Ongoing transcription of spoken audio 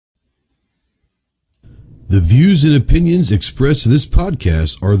The views and opinions expressed in this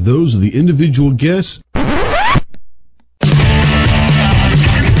podcast are those of the individual guests.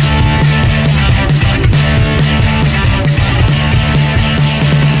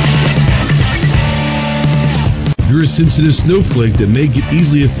 If you're a sensitive snowflake that may get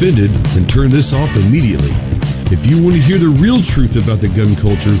easily offended, then turn this off immediately. If you want to hear the real truth about the gun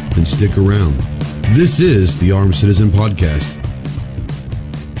culture, then stick around. This is the Armed Citizen Podcast.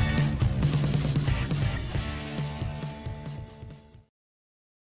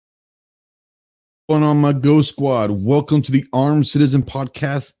 On my Go Squad, welcome to the Armed Citizen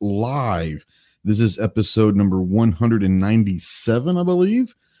Podcast Live. This is episode number 197, I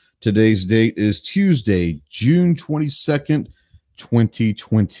believe. Today's date is Tuesday, June 22nd,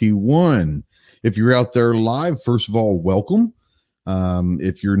 2021. If you're out there live, first of all, welcome.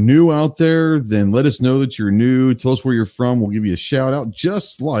 If you're new out there, then let us know that you're new. Tell us where you're from. We'll give you a shout out,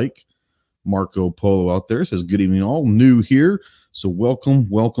 just like Marco Polo out there says, good evening, all new here. So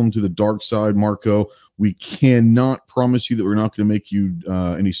welcome to the dark side, Marco. We cannot promise you that we're not going to make you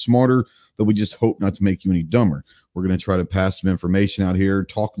any smarter, but we just hope not to make you any dumber. We're going to try to pass some information out here,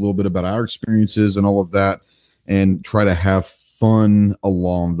 talk a little bit about our experiences and all of that, and try to have fun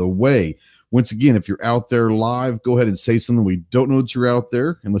along the way. Once again, if you're out there live, go ahead and say something. We don't know that you're out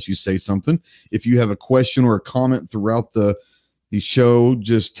there unless you say something. If you have a question or a comment throughout the show,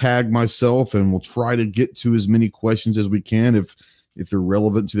 just tag myself and we'll try to get to as many questions as we can if they're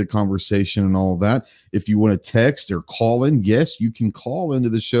relevant to the conversation and all of that. If you want to text or call in, yes, you can call into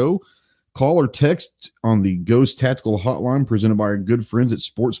the show. Call or text on the Ghost Tactical Hotline presented by our good friends at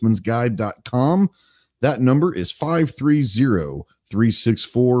sportsmansguide.com. That number is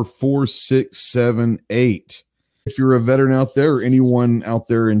 530-364-4678. If you're a veteran out there or anyone out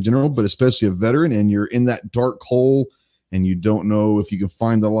there in general, but especially a veteran, and you're in that dark hole and you don't know if you can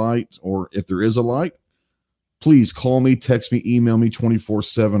find the light or if there is a light, please call me, text me, email me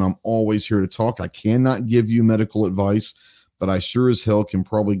 24/7. I'm always here to talk. I cannot give you medical advice, but I sure as hell can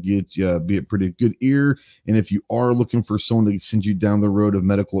probably be a pretty good ear. And if you are looking for someone to send you down the road of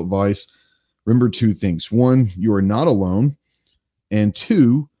medical advice, remember two things. One, you are not alone. And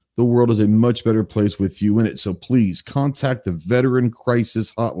two, the world is a much better place with you in it. So please contact the Veteran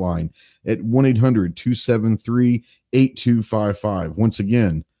Crisis Hotline at 1-800-273-8255. Once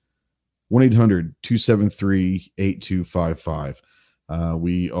again, 1-800-273-8255.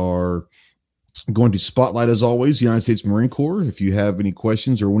 We are going to spotlight, as always, the United States Marine Corps. If you have any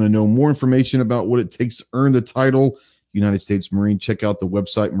questions or want to know more information about what it takes to earn the title United States Marine, check out the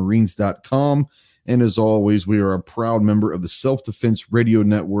website marines.com. And as always, we are a proud member of the Self-Defense Radio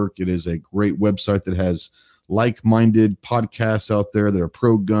Network. It is a great website that has like-minded podcasts out there that are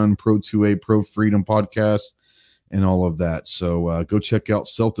pro-gun, pro-2A, pro-freedom podcasts, and all of that. So go check out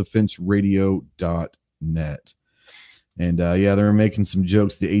selfdefenseradio.net. And yeah, they're making some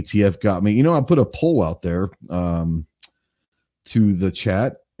jokes. The ATF got me. You know, I put a poll out there to the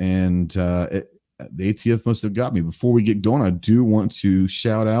chat, and the ATF must have got me. Before we get going, I do want to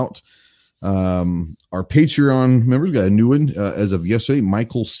shout out our Patreon members. We got a new one as of yesterday,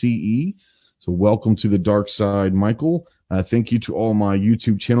 Michael CE. So welcome to the dark side, Michael. Thank you to all my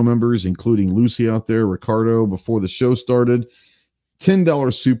YouTube channel members, including Lucy out there, Ricardo, before the show started.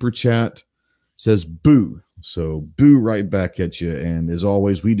 $10 super chat says boo. So boo right back at you. And as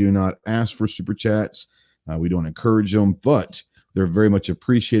always, we do not ask for super chats. We don't encourage them, but they're very much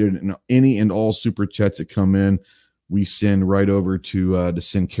appreciated. And any and all super chats that come in, we send right over to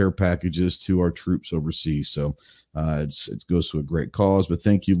send care packages to our troops overseas. So it goes to a great cause. But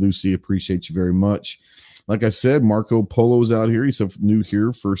thank you, Lucy. Appreciate you very much. Like I said, Marco Polo's out here. He's new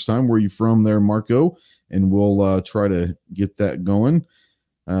here, first time. Where are you from there, Marco? And we'll try to get that going.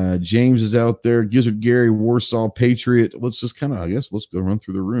 James is out there. Gizzard Gary, Warsaw Patriot. Let's just kind of, I guess, let's go run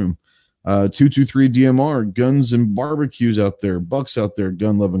through the room. 223 DMR, Guns and Barbecues out there. Bucks out there,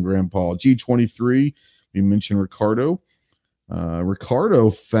 Gun Loving Grandpa. G23. We mentioned Ricardo. Ricardo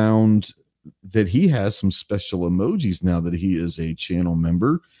found that he has some special emojis now that he is a channel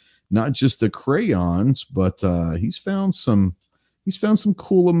member. Not just the crayons, but he's found some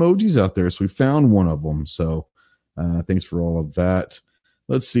cool emojis out there. So we found one of them. So thanks for all of that.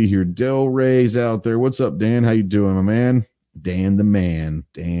 Let's see here. Del Rey's out there. What's up, Dan? How you doing, my man? Dan the man.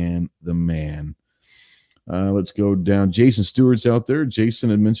 Let's go down. Jason Stewart's out there. Jason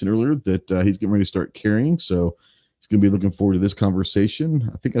had mentioned earlier that he's getting ready to start carrying, so he's going to be looking forward to this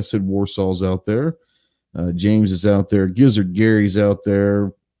conversation. I think I said Warsaw's out there. James is out there. Gizzard Gary's out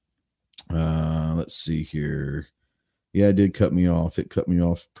there. Let's see here. Yeah, it did cut me off. It cut me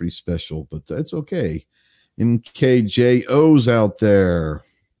off pretty special, but that's okay. MKJO's out there.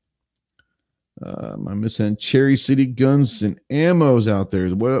 I'm missing Cherry City Guns and Ammos out there.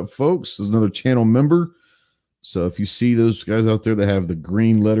 What up, folks? There's another channel member. So if you see those guys out there that have the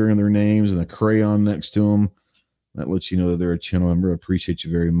green letter in their names and the crayon next to them, that lets you know that they're a channel member. I appreciate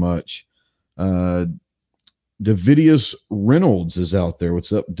you very much. Davidius Reynolds is out there.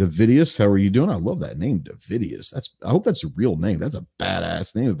 What's up, Davidius? How are you doing? I love that name, Davidius. I hope that's a real name. That's a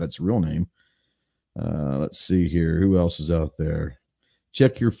badass name if that's a real name. Let's see here. Who else is out there?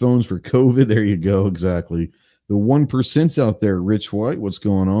 Check your phones for COVID. There you go. Exactly. The 1%'s out there. Rich White, what's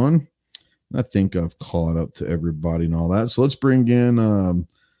going on? I think I've caught up to everybody and all that. So let's bring in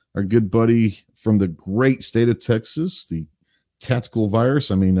our good buddy from the great state of Texas, the tactical virus.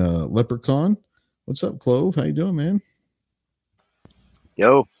 Leprechaun. What's up, Clove? How you doing, man?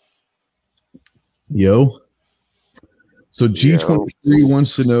 Yo. So G23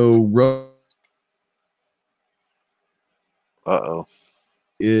 wants to know. Uh-oh.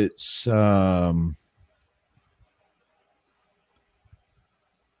 It's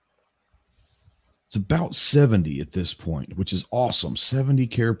about 70 at this point, which is awesome. 70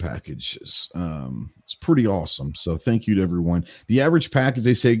 care packages. It's pretty awesome. So thank you to everyone. The average package,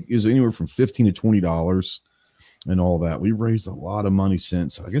 they say, is anywhere from $15 to $20 and all that. We've raised a lot of money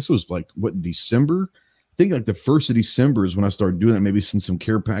since, I guess it was December? I think like the 1st of December is when I started doing that. Maybe send some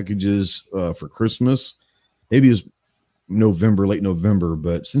care packages for Christmas. Maybe it was late November.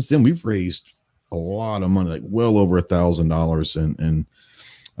 But since then, we've raised a lot of money, like well over $1,000 and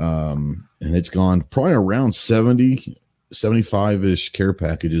it's gone probably around 70, 75-ish care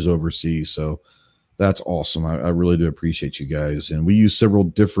packages overseas. So that's awesome. I really do appreciate you guys. And we use several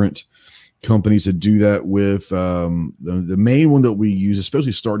different companies to do that with. The main one that we use,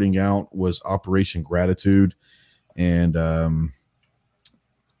 especially starting out, was Operation Gratitude. And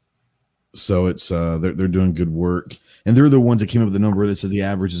so it's they're doing good work. And they're the ones that came up with the number that said the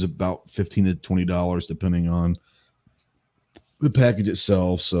average is about $15 to $20, depending on the package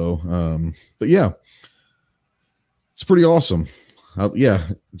itself. So but yeah, it's pretty awesome.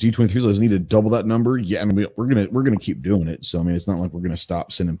 G23 doesn't need to double that number. We're gonna keep doing it. So it's not like we're gonna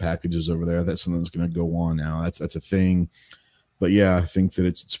stop sending packages over there. That's something that's gonna go on now. That's a thing. But yeah, I think that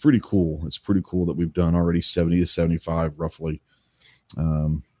it's pretty cool. It's pretty cool that we've done already 70 to 75 roughly.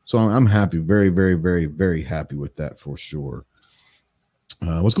 So I'm happy, very, very, very, very happy with that for sure.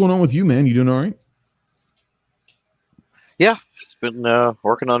 What's going on with you, man? You doing all right? Yeah, it's been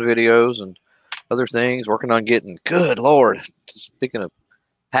working on videos and other things, working on getting, good Lord, speaking of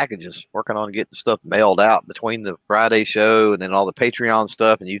packages, working on getting stuff mailed out between the Friday show and then all the Patreon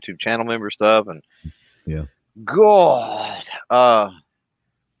stuff and YouTube channel member stuff. And yeah, God,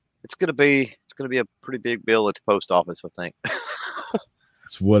 it's going to be a pretty big bill at the post office, I think.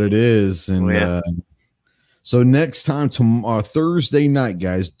 That's what it is. And so next time, Thursday night,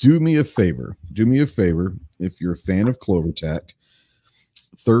 guys, do me a favor. If you're a fan of CloverTech,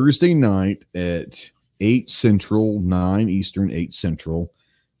 Thursday night at 8 Central, 9 Eastern, 8 Central,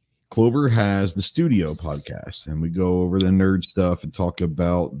 Clover has the Studio podcast, and we go over the nerd stuff and talk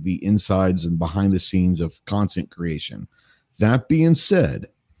about the insides and behind the scenes of content creation. That being said,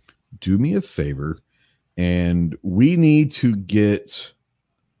 do me a favor, and we need to get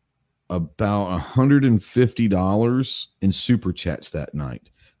about $150 in super chats that night.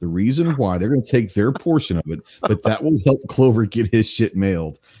 The reason why, they're going to take their portion of it, but that will help Clover get his shit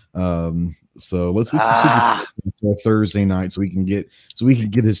mailed. So let's get some super chats for Thursday night so we can get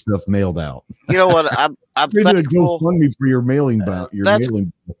his stuff mailed out. You know what? I'm thankful. GoFundMe for your mailing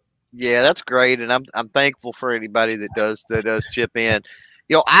mailing. Yeah, that's great, and I'm thankful for anybody that does chip in.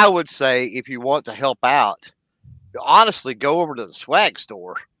 I would say if you want to help out, honestly, go over to the swag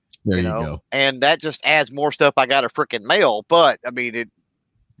store. There you go. And that just adds more stuff I got to freaking mail. But at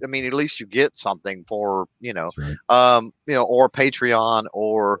least you get something for, right. Or Patreon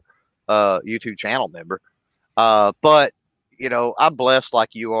or YouTube channel member. But I'm blessed like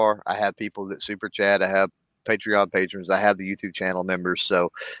you are. I have people that super chat. I have Patreon patrons. I have the YouTube channel members.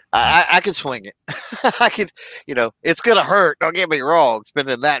 So I can swing it. I could, it's going to hurt. Don't get me wrong.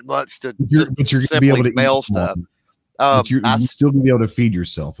 Spending that much to but you're going to be able to mail stuff. But you're still going to be able to feed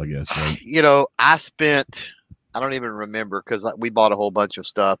yourself, I guess, right? I spent, I don't even remember because we bought a whole bunch of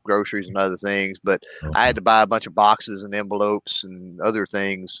stuff, groceries and other things, but I had to buy a bunch of boxes and envelopes and other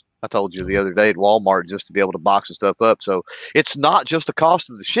things. I told you the other day at Walmart just to be able to box the stuff up. So it's not just the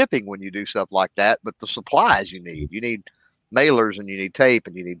cost of the shipping when you do stuff like that, but the supplies you need. You need mailers and you need tape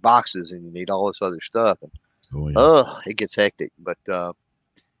and you need boxes and you need all this other stuff. And it gets hectic, but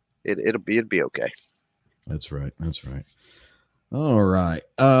it'll be okay. That's right. All right.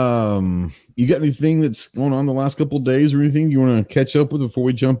 You got anything that's going on the last couple of days or anything you want to catch up with before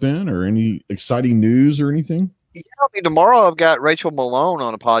we jump in, or any exciting news or anything? Yeah, I mean, tomorrow I've got Rachel Malone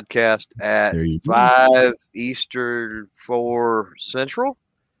on a podcast at There you go. 5 Eastern, 4 Central.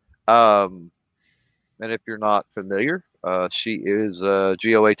 And if you're not familiar, she is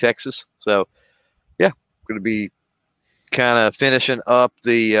GOA Texas. So, yeah, going to be kind of finishing up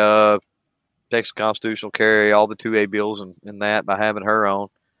the Texas constitutional carry, all the 2A bills and that by having her on.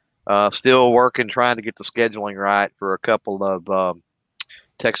 Still working, trying to get the scheduling right for a couple of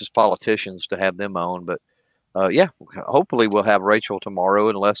Texas politicians to have them on. But, yeah, hopefully we'll have Rachel tomorrow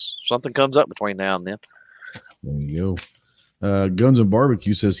unless something comes up between now and then. There you go. Guns and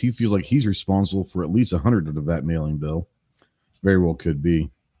Barbecue says he feels like he's responsible for at least 100 of that mailing bill. Very well could be.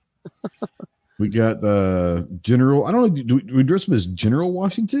 We got General. I don't know. Do we address him as General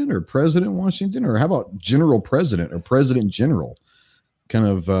Washington or President Washington, or how about General President or President General? Kind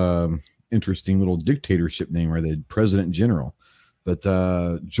of interesting little dictatorship name, right? The President General. But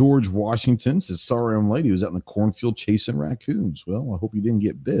George Washington says, "Sorry, I'm late. He was out in the cornfield chasing raccoons." Well, I hope he didn't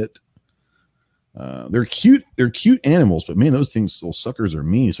get bit. They're cute. They're cute animals, but man, those little suckers are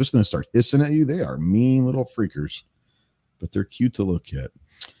mean. Especially when they start hissing at you. They are mean little freakers, but they're cute to look at.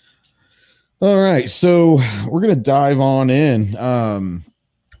 All right, so we're going to dive on in.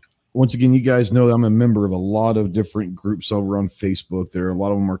 Once again, you guys know that I'm a member of a lot of different groups over on Facebook. A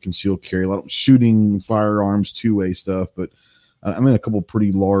lot of them are concealed carry, a lot of shooting firearms, two-way stuff, but I'm in a couple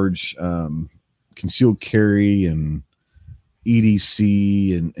pretty large concealed carry and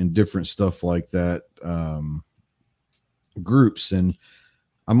EDC and different stuff like that groups. And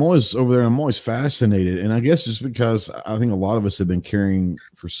I'm always over there. I'm always fascinated. And I guess just because I think a lot of us have been carrying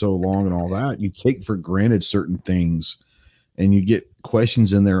for so long and all that, you take for granted certain things, and you get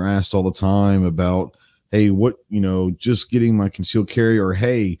questions in there asked all the time about, hey, what, just getting my concealed carry, or,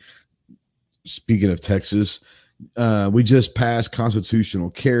 hey, speaking of Texas, we just passed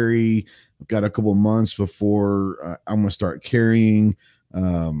constitutional carry. I've got a couple of months before I'm going to start carrying.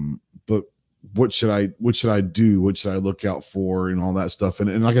 But what should I do? What should I look out for, and all that stuff?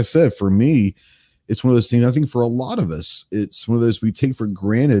 And like I said, for me, it's one of those things. I think for a lot of us, it's one of those, we take for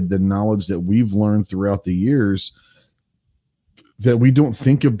granted the knowledge that we've learned throughout the years that we don't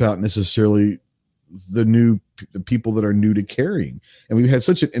think about necessarily the people that are new to carrying. And we've had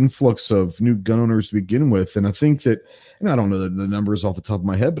such an influx of new gun owners to begin with. And I think that, and I don't know the numbers off the top of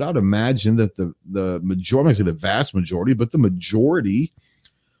my head, but I'd imagine that the majority, I'm not say the vast majority, but the majority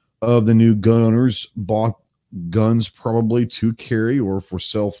of the new gun owners bought guns probably to carry or for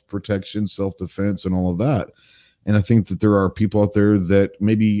self-protection, self-defense, and all of that. And I think that there are people out there that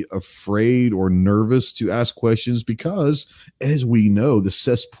may be afraid or nervous to ask questions because, as we know, the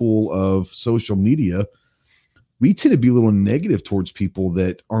cesspool of social media, we tend to be a little negative towards people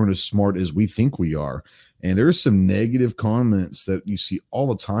that aren't as smart as we think we are. And there's some negative comments that you see all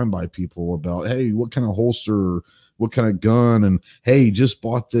the time by people about, hey, what kind of holster, or what kind of gun, and hey, just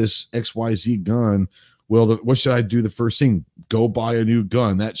bought this XYZ gun. Well, what should I do? The first thing, go buy a new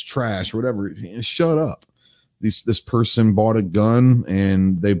gun. That's trash, or whatever. Shut up. This person bought a gun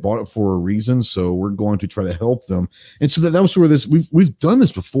and they bought it for a reason, so we're going to try to help them. And so that was where this, we've done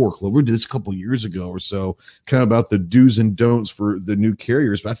this before. Clover did this a couple years ago or so, kind of about the do's and don'ts for the new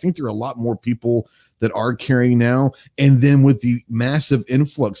carriers. But I think there are a lot more people that are carrying now. And then with the massive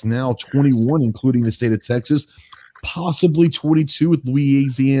influx now, 21, including the state of Texas, possibly 22 with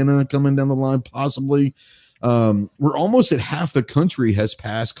Louisiana coming down the line, possibly. We're almost at half the country has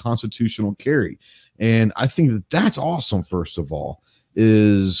passed constitutional carry. And I think that that's awesome. First of all,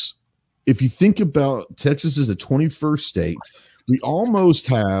 is if you think about Texas is the 21st state, we almost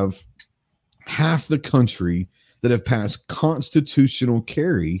have half the country that have passed constitutional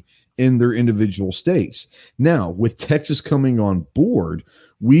carry in their individual states. Now, with Texas coming on board,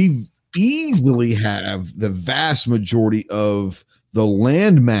 we easily have the vast majority of the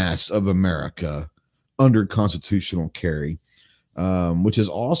landmass of America under constitutional carry. Which is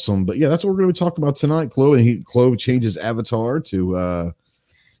awesome. But yeah, that's what we're going to be talking about tonight. Chloe changed his avatar to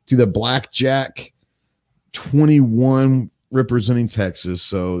the Blackjack 21 representing Texas.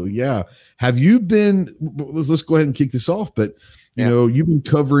 So yeah, have you been? Let's go ahead and kick this off. But you know, you've been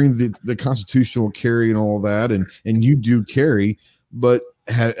covering the constitutional carry and all that, and you do carry. But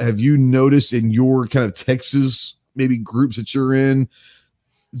have you noticed in your kind of Texas maybe groups that you're in,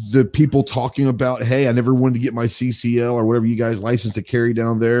 the people talking about, hey, I never wanted to get my CCL or whatever you guys licensed to carry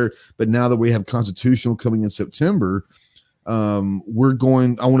down there, but now that we have constitutional coming in September, I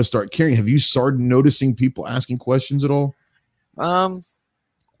want to start carrying. Have you started noticing people asking questions at all? Not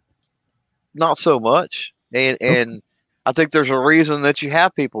so much. And I think there's a reason that you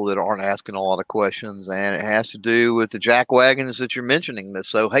have people that aren't asking a lot of questions, and it has to do with the jack wagons that you're mentioning that's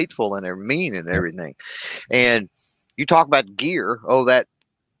so hateful and they're mean and everything. And you talk about gear, oh, that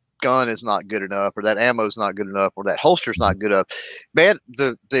gun is not good enough, or that ammo is not good enough, or that holster's not good enough. Man,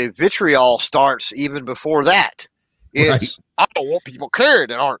 the vitriol starts even before that. It's I don't want people carrying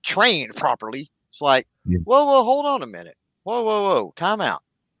that aren't trained properly. It's like, whoa, hold on a minute. Whoa, time out.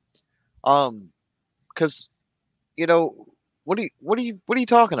 Because you know, what are you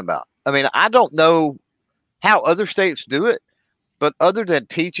talking about? I mean, I don't know how other states do it, but other than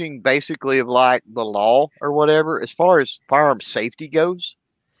teaching basically of like the law or whatever, as far as firearm safety goes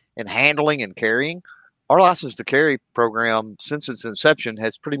and handling and carrying, our license to carry program since its inception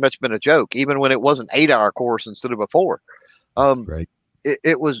has pretty much been a joke, even when it was an 8-hour course instead of a 4. Right.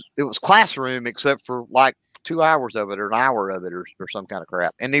 It was classroom except for like 2 hours of it or an hour of it or some kind of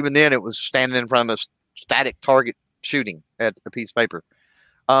crap. And even then it was standing in front of a static target shooting at a piece of paper.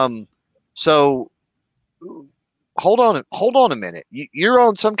 So hold on a minute. You're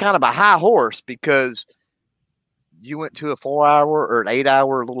on some kind of a high horse because you went to a 4-hour or an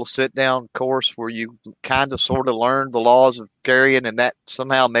 8-hour little sit down course where you kind of sort of learned the laws of carrying, and that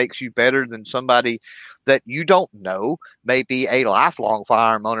somehow makes you better than somebody that you don't know, maybe a lifelong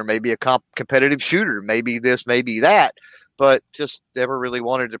firearm owner, maybe a competitive shooter, maybe this, maybe that, but just never really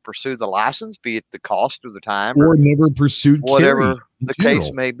wanted to pursue the license, be it the cost of the time or never pursued whatever the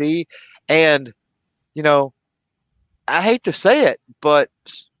case may be. And, you know, I hate to say it, but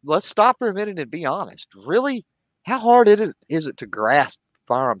let's stop for a minute and be honest. Really, how hard is it to grasp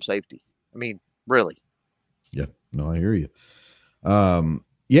firearm safety? I mean, really. Yeah, no, I hear you.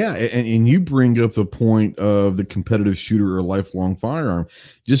 Yeah, and you bring up the point of the competitive shooter or lifelong firearm.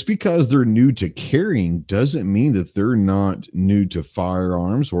 Just because they're new to carrying doesn't mean that they're not new to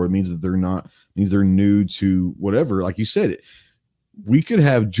firearms, or it means that they're new to whatever. Like you said, we could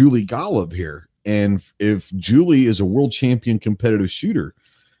have Julie Golub here, and if Julie is a world champion competitive shooter,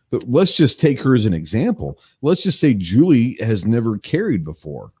 but let's just take her as an example. Let's just say Julie has never carried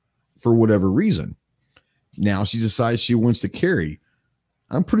before for whatever reason. Now she decides she wants to carry.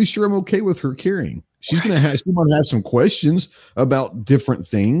 I'm pretty sure I'm okay with her carrying. She might have some questions about different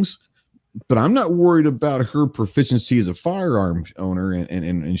things, but I'm not worried about her proficiency as a firearm owner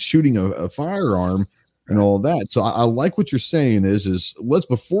and shooting a firearm and all of that. So I like what you're saying is let's,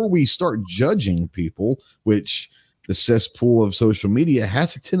 before we start judging people, which the cesspool of social media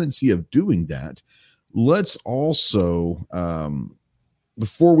has a tendency of doing that, let's also,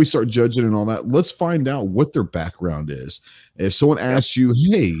 before we start judging and all that, let's find out what their background is. If someone asks you,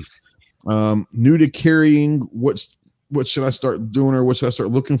 hey, new to carrying, what should I start doing, or what should I start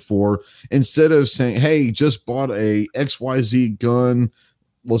looking for? Instead of saying, hey, just bought a XYZ gun,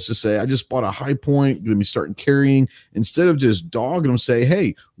 let's just say I just bought a high point, going to be starting carrying. Instead of just dogging them, say,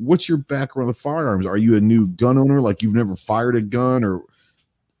 hey, what's your background with firearms? Are you a new gun owner? Like you've never fired a gun? Or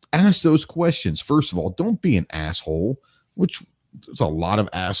ask those questions. First of all, don't be an asshole, which there's a lot of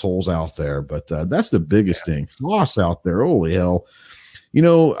assholes out there, but that's the biggest thing. Foss out there, holy hell. You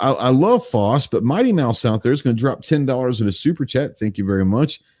know, I love Foss, but Mighty Mouse out there is going to drop $10 in a super chat. Thank you very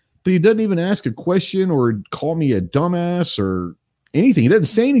much. But he doesn't even ask a question or call me a dumbass or anything. He doesn't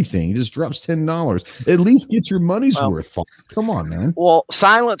say anything. He just drops $10. At least get your money's worth. Foss. Come on, man. Well,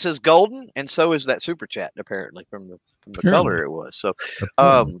 silence is golden, and so is that super chat, apparently, from the color it was. So,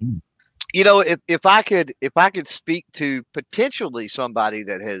 you know, if I could speak to potentially somebody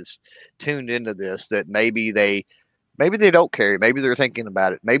that has tuned into this, that maybe they don't carry, maybe they're thinking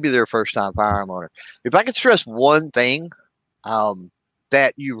about it, maybe they're a first time firearm owner. If I could stress one thing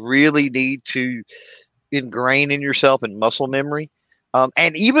that you really need to ingrain in yourself in muscle memory,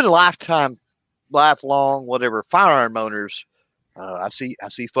 and even lifelong, whatever firearm owners, I see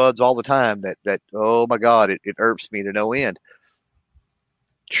FUDs all the time that oh my God, it irks me to no end.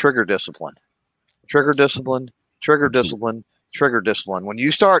 Trigger discipline. When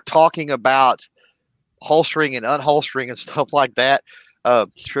you start talking about holstering and unholstering and stuff like that,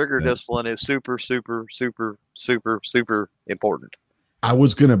 trigger discipline is super, super, super, super, super important. I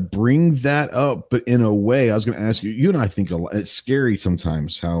was going to bring that up, but in a way, I was going to ask you, you and I think a lot. It's scary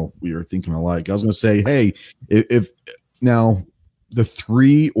sometimes how we are thinking alike. I was going to say, hey, if now the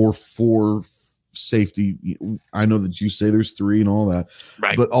 3 or 4 safety, I know that you say there's 3 and all that,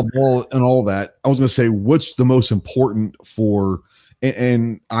 right? But of all that, I was going to say, what's the most important for?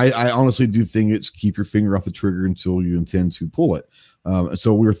 And I honestly do think it's keep your finger off the trigger until you intend to pull it.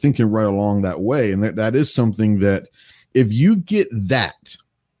 So we were thinking right along that way, and that is something that if you get that,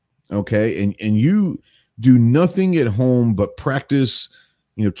 okay, and you do nothing at home but practice,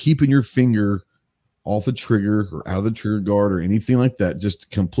 you know, keeping your finger off the trigger or out of the trigger guard or anything like that,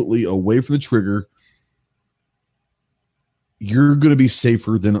 just completely away from the trigger, you're going to be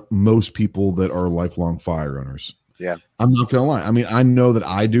safer than most people that are lifelong firerunners. Yeah. I'm not going to lie. I mean, I know that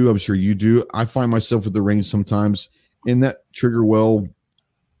I do. I'm sure you do. I find myself at the range sometimes in that trigger well,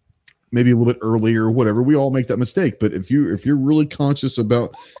 maybe a little bit earlier or whatever. We all make that mistake. But if you're really conscious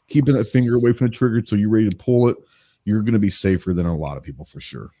about keeping that finger away from the trigger until you're ready to pull it, you're going to be safer than a lot of people for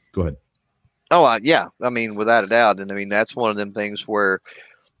sure. Go ahead. Oh, yeah. I mean, without a doubt. And I mean, that's one of them things where,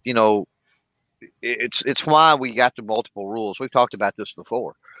 you know, it's why we got the multiple rules. We've talked about this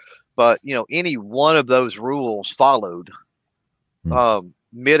before, but you know, any one of those rules followed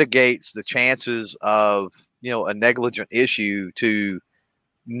mitigates the chances of, you know, a negligent issue to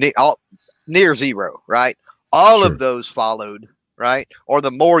near zero, right? All of those followed, right? Or the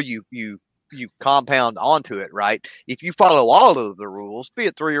more you compound onto it, right? If you follow all of the rules, be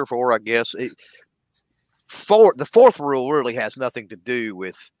it 3 or 4, I guess, the fourth rule really has nothing to do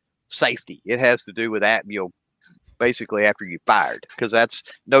with safety. It has to do with that, you know, basically after you fired, because that's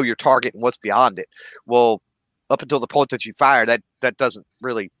know your target and what's beyond it. Well, up until the point that you fire, that doesn't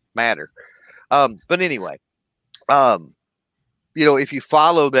really matter. But anyway, you know, if you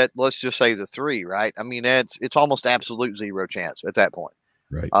follow that, let's just say the 3, right? I mean, it's almost absolute zero chance at that point.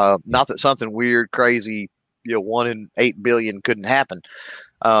 Right. Not that something weird, crazy, you know, 1 in 8 billion couldn't happen.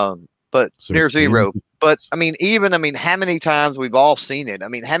 But so near zero. But I mean, how many times we've all seen it? I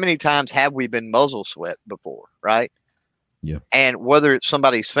mean, how many times have we been muzzle swept before, right? Yeah. And whether it's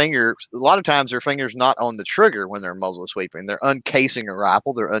somebody's finger, a lot of times their finger's not on the trigger when they're muzzle sweeping. They're uncasing a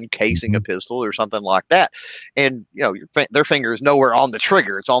rifle, they're uncasing a pistol or something like that. And, you know, their finger is nowhere on the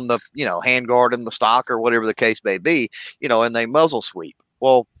trigger. It's on the, you know, handguard in the stock or whatever the case may be, you know, and they muzzle sweep.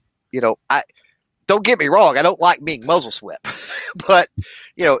 Well, you know, don't get me wrong, I don't like being muzzle swept. But,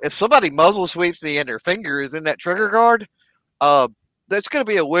 you know, if somebody muzzle sweeps me and their finger is in that trigger guard, there's going to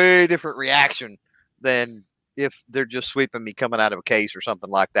be a way different reaction than if they're just sweeping me coming out of a case or something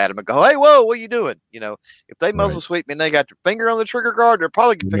like that. I'm going to go, hey, whoa, what are you doing? You know, if they muzzle sweep me and they got their finger on the trigger guard, they're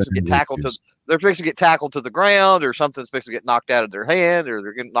probably fixing to get tackled to the ground, or something's fixing to get knocked out of their hand, or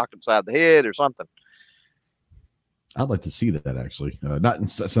they're getting knocked upside the head or something. I'd like to see that actually. Not in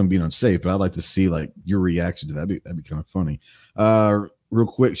something being unsafe, but I'd like to see like your reaction to that. That'd be kind of funny. Real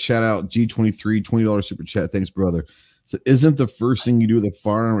quick, shout out G23, $20 super chat. Thanks, brother. So isn't the first thing you do with a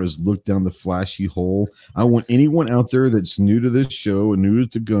firearm is look down the flashy hole? I want anyone out there that's new to this show and new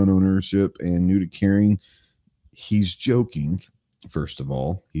to gun ownership and new to carrying. He's joking. First of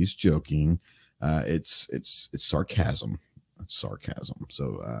all, he's joking. It's sarcasm. It's sarcasm.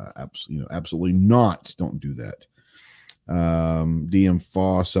 So absolutely not. Don't do that. DM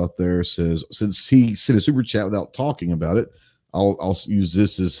Foss out there says, since he sent a super chat without talking about it, I'll use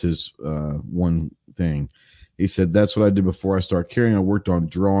this as his one thing. He said, that's what I did before I started carrying. I worked on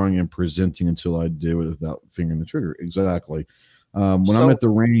drawing and presenting until I did it without fingering the trigger. Exactly. When I'm at the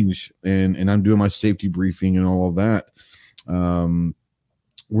range and I'm doing my safety briefing and all of that,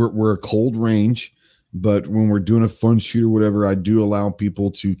 we're a cold range, but when we're doing a fun shoot or whatever, I do allow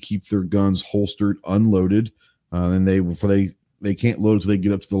people to keep their guns holstered, unloaded. And they can't load until they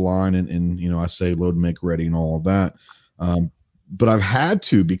get up to the line, and you know, I say load and make ready and all of that. But I've had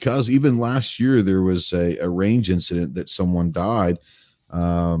to, because even last year there was a range incident that someone died.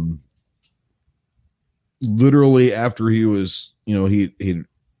 Literally after he was, you know, he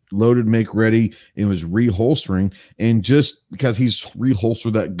loaded, make ready, and was reholstering, and just because he's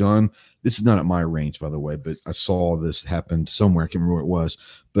reholstered that gun, this is not at my range, by the way, but I saw this happen somewhere. I can't remember where it was,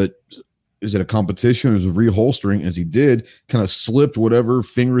 but is it a competition? It was reholstering, as he did, kind of slipped whatever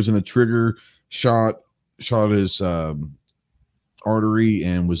fingers in the trigger, shot his artery,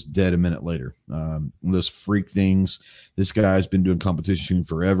 and was dead a minute later. One of those freak things. This guy's been doing competition shooting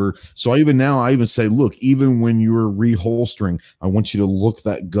forever. So I even say, look, even when you're reholstering, I want you to look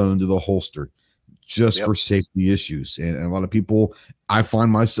that gun into the holster, just for safety issues. And a lot of people, I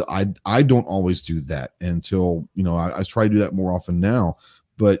find myself, I don't always do that until, you know, I try to do that more often now.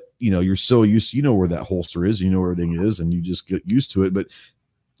 But, you know, you're so used, you know where that holster is, you know where everything is, and you just get used to it. But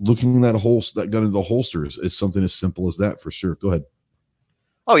looking at that gun into the holster is something as simple as that, for sure. Go ahead.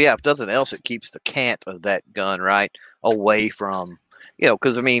 Oh, yeah. If nothing else, it keeps the cant of that gun right away from, you know,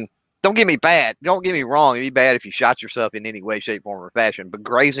 because, I mean, don't get me wrong. It'd be bad if you shot yourself in any way, shape, form, or fashion. But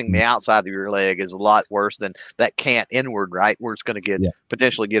grazing the outside of your leg is a lot worse than that cant inward, right, where it's going to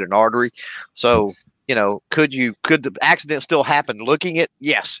potentially get an artery. So, you know, could the accident still happen looking it?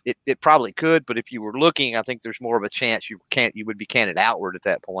 Yes, it probably could. But if you were looking, I think there's more of a chance you would be canted outward at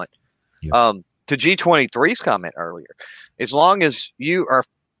that point. Yeah. To G23's comment earlier, as long as you are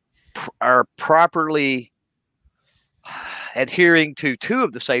are properly adhering to two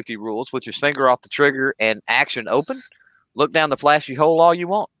of the safety rules, which is finger off the trigger and action open, look down the flashy hole all you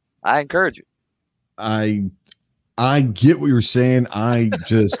want. I encourage it. I get what you're saying. I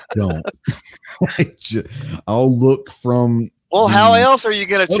just don't. I'll look from. Well, how else are you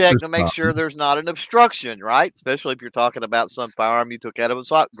going to check to make sure there's not an obstruction, right? Especially if you're talking about some firearm you took out of a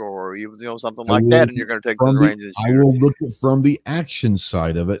sock drawer, or something like that, and you're going to take to the ranges. I will look at from the action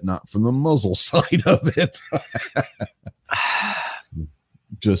side of it, not from the muzzle side of it.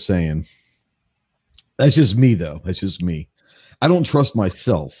 Just saying. That's just me, though. That's just me. I don't trust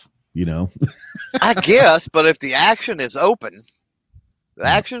myself, I guess, but if the action is open, the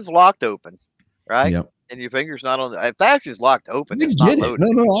action's locked open, right? Yep. And your finger's not on if the action's locked open, it's not loaded.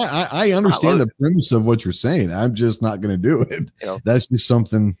 No, I understand the premise of what you're saying. I'm just not going to do it. That's just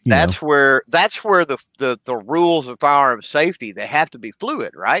something. That's where the rules of firearm safety, they have to be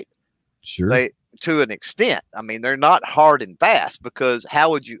fluid, right? Sure. To an extent. I mean, they're not hard and fast, because how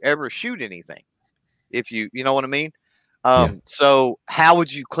would you ever shoot anything if you know what I mean? So how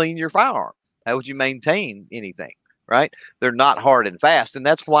would you clean your firearm? How would you maintain anything? Right? They're not hard and fast, and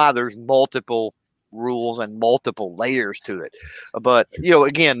that's why there's multiple rules and multiple layers to it. But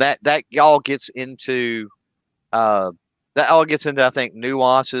again, that all gets into I think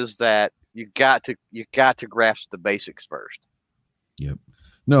nuances that you got to grasp the basics first. Yep.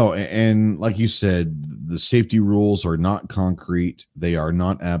 No, and like you said, the safety rules are not concrete. They are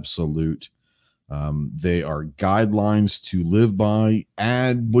not absolute. They are guidelines to live by.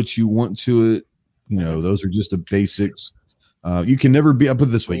 Add what you want to it. Those are just the basics. You can never be, I'll put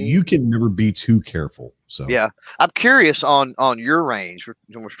it this way, you can never be too careful. So yeah, I'm curious on your range.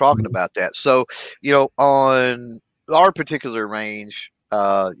 We're talking about that. So, on our particular range,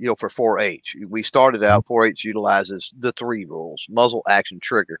 for 4-H, we started out 4-H utilizes the 3 rules: muzzle, action,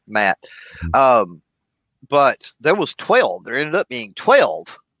 trigger, Matt. But there was 12. There ended up being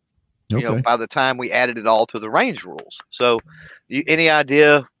 12. By the time we added it all to the range rules. So, any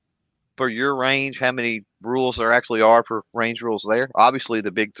idea for your range how many rules there actually are for range rules there? Obviously,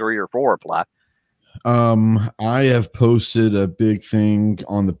 the big 3 or 4 apply. I have posted a big thing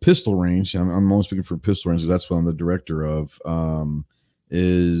on the pistol range. I'm only speaking for pistol range. That's what I'm the director of.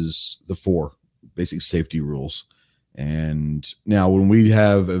 Is the 4 basic safety rules. And now when we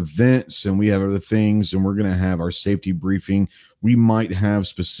have events and we have other things and we're going to have our safety briefing, we might have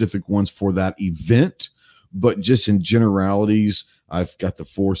specific ones for that event, but just in generalities, I've got the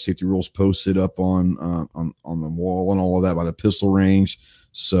 4 safety rules posted up on the wall and all of that by the pistol range.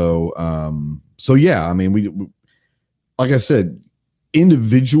 So yeah, I mean, we like I said,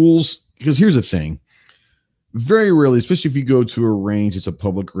 individuals, because here's the thing. Very rarely, especially if you go to a range, it's a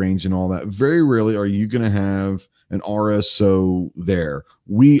public range and all that, very rarely are you going to have an RSO there.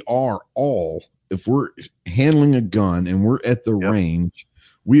 We are all, if we're handling a gun and we're at the range,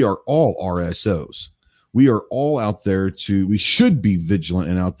 we are all RSOs. We are all out there we should be vigilant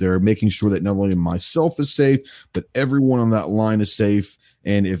and out there making sure that not only myself is safe, but everyone on that line is safe.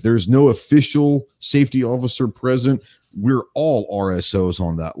 And if there's no official safety officer present, we're all RSOs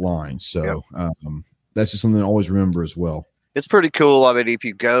on that line. So that's just something to always remember as well. It's pretty cool. I mean, if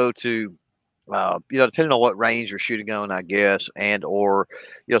you go to, depending on what range you're shooting on, I guess, and or,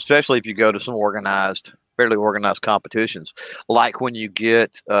 especially if you go to some fairly organized competitions, like when you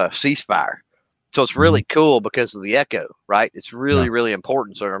get ceasefire. So it's really cool because of the echo, right? It's really, really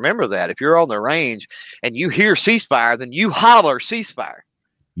important. So remember that if you're on the range and you hear ceasefire, then you holler ceasefire.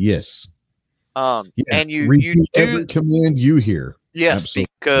 Yes. And you do every command you hear. Yes, absolutely.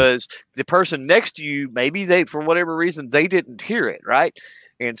 Because the person next to you, maybe they, for whatever reason, they didn't hear it, right?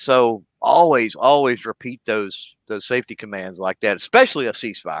 And so always repeat those safety commands like that, especially a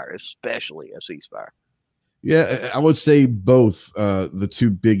ceasefire. Yeah, I would say both. The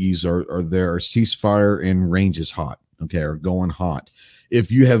 2 biggies are there: ceasefire and range is hot. Okay, or going hot.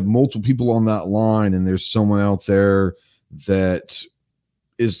 If you have multiple people on that line and there's someone out there that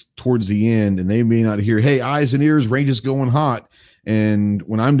is towards the end and they may not hear, hey, eyes and ears, range is going hot. And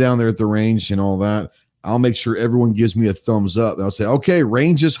when I'm down there at the range and all that, I'll make sure everyone gives me a thumbs up. And I'll say, okay,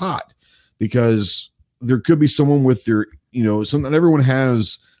 range is hot, because there could be someone with their, not everyone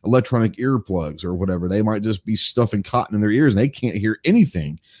has electronic earplugs or whatever. They might just be stuffing cotton in their ears and they can't hear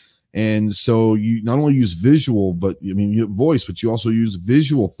anything. And so you not only use visual, but voice, but you also use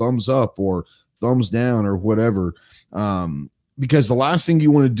visual thumbs up or thumbs down or whatever. Because the last thing you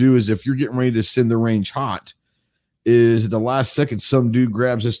want to do is, if you're getting ready to send the range hot, is at the last second some dude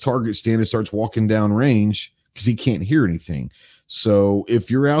grabs his target stand and starts walking down range because he can't hear anything. So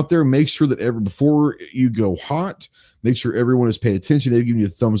if you're out there, make sure that before you go hot, make sure everyone is paying attention. They're giving you a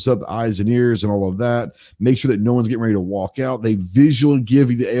thumbs up, the eyes and ears and all of that. Make sure that no one's getting ready to walk out. They visually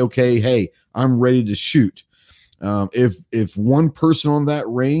give you the okay, hey, I'm ready to shoot. If one person on that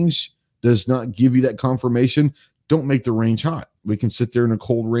range does not give you that confirmation, don't make the range hot. We can sit there in a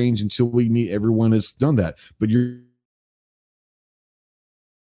cold range until we meet everyone has done that. But you're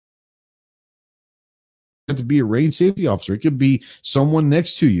to be a range safety officer. It could be someone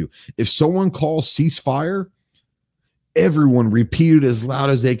next to you. If someone calls ceasefire, everyone repeat it as loud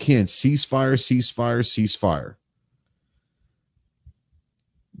as they can. Ceasefire, ceasefire, ceasefire.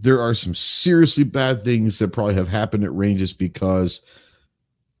 There are some seriously bad things that probably have happened at ranges because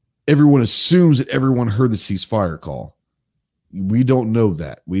everyone assumes that everyone heard the ceasefire call. We don't know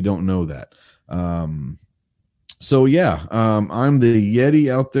that. So yeah, I'm the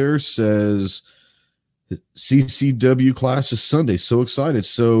Yeti out there says CCW class is Sunday. So excited.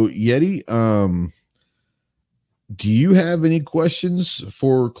 So Yeti, do you have any questions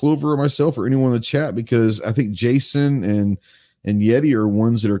for Clover or myself or anyone in the chat? Because I think Jason and Yeti are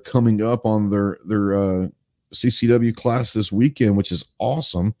ones that are coming up on their CCW class this weekend, which is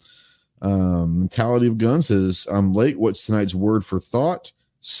awesome. Mentality of Gun says, I'm late. What's tonight's word for thought?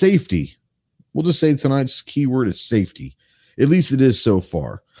 Safety. We'll just say tonight's keyword is safety. At least it is so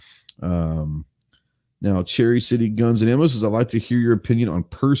far. Now, Cherry City Guns and Ammo says, I'd like to hear your opinion on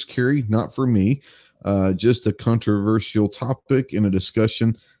purse carry. Not for me. Just a controversial topic in a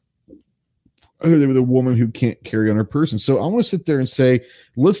discussion with a woman who can't carry on her person. So I want to sit there and say,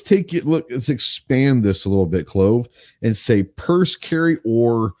 let's expand this a little bit, Clove, and say purse carry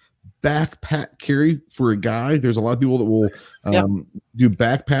or backpack carry for a guy. There's a lot of people that will do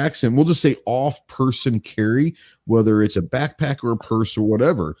backpacks, and we'll just say off person carry, whether it's a backpack or a purse or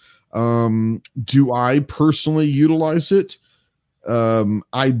whatever. Do I personally utilize it?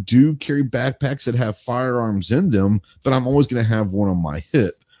 I do carry backpacks that have firearms in them, but I'm always going to have one on my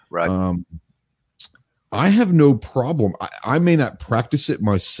hip. Right. I have no problem. I may not practice it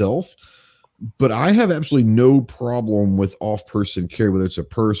myself, but I have absolutely no problem with off-person carry, whether it's a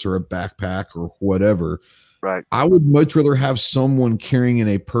purse or a backpack or whatever. Right. I would much rather have someone carrying in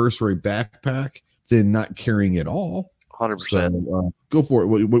a purse or a backpack than not carrying at all. 100%. So, go for it.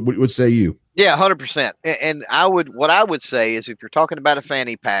 What say you? Yeah, 100%. And what I would say is, if you're talking about a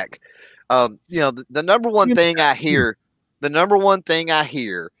fanny pack, the number one thing I hear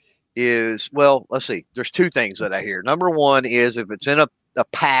is, well, let's see, there's two things that I hear. Number one is, if it's in a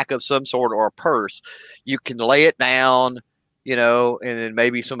pack of some sort or a purse, you can lay it down, and then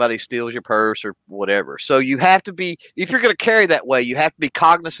maybe somebody steals your purse or whatever. So you have to be, if you're going to carry that way, you have to be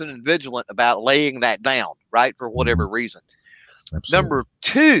cognizant and vigilant about laying that down, right, for whatever reason. Absolutely. Number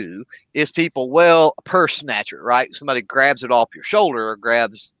two is people, a purse snatcher, right? Somebody grabs it off your shoulder or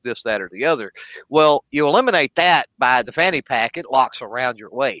grabs this, that, or the other. Well, you eliminate that by the fanny pack. It locks around your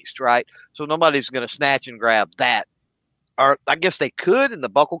waist, right? So nobody's going to snatch and grab that. Or I guess they could, and the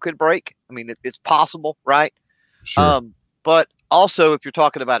buckle could break. I mean, it's possible, right? Sure. But also, if you're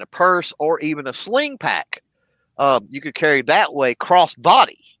talking about a purse or even a sling pack, you could carry that way cross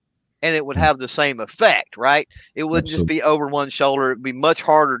body, and it would have the same effect, right? It wouldn't just be over one shoulder. It'd be much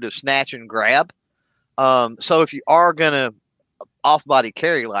harder to snatch and grab. So if you are going to off-body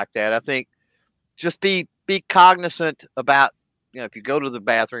carry like that, I think just be cognizant about, if you go to the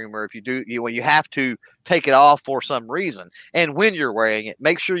bathroom or if you do, when you have to take it off for some reason. And when you're wearing it,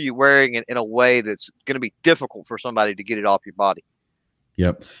 make sure you're wearing it in a way that's going to be difficult for somebody to get it off your body.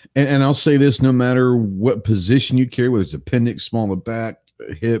 Yep. And I'll say this, no matter what position you carry, whether it's appendix, small of the back,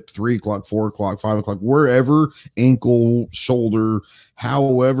 hip, 3 o'clock, 4 o'clock, 5 o'clock, wherever, ankle, shoulder,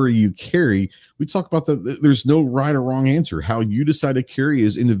 however you carry, we talk about that. There's no right or wrong answer. How you decide to carry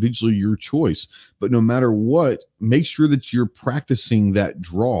is individually your choice. But no matter what, make sure that you're practicing that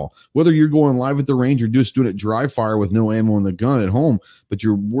draw. Whether you're going live at the range or just doing it dry fire with no ammo in the gun at home, but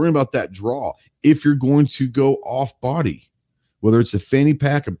you're worrying about that draw. If you're going to go off body, whether it's a fanny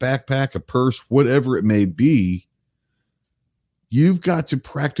pack, a backpack, a purse, whatever it may be, you've got to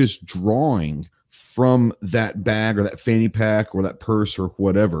practice drawing from that bag or that fanny pack or that purse or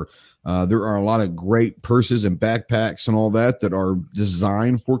whatever. There are a lot of great purses and backpacks and all that are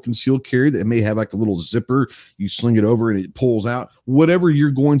designed for concealed carry that may have like a little zipper. You sling it over and it pulls out. Whatever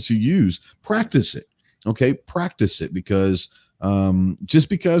you're going to use, practice it. Okay, practice it, because just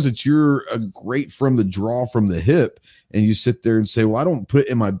because you're great from the draw from the hip and you sit there and say, well, I don't put it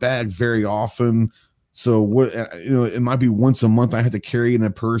in my bag very often. So what, it might be once a month I have to carry in a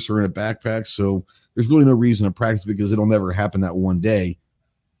purse or in a backpack. So there's really no reason to practice, because it'll never happen that one day.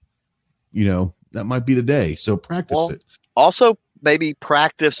 That might be the day. So practice it. Also, maybe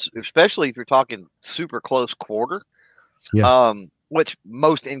practice, especially if you're talking super close quarter. Yeah. Which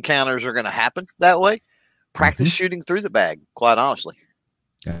most encounters are going to happen that way. Practice Mm-hmm. shooting through the bag, quite honestly.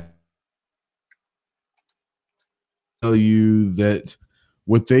 Tell you that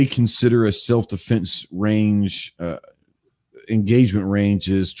what they consider a self-defense range, engagement range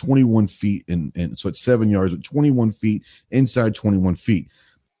is 21 feet, and so it's 7 yards, but 21 feet inside 21 feet.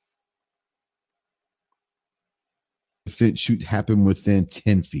 Defense shoots happen within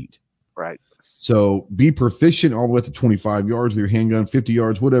 10 feet. Right. So be proficient all the way up to 25 yards with your handgun, 50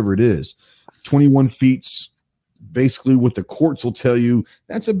 yards, whatever it is. 21 feet's basically what the courts will tell you.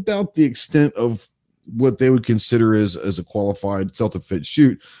 That's about the extent of what they would consider as a qualified self-defense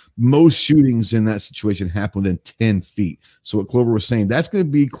shoot. Most shootings in that situation happen within 10 feet. So what Clover was saying, that's going to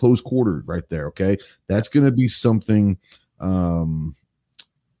be close quartered right there. Okay. That's going to be something that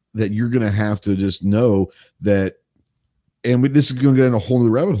you're going to have to just know that. And this is going to get in a whole new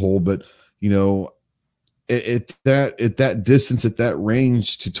rabbit hole, but you know, at that distance, at that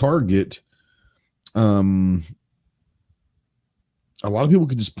range to target, a lot of people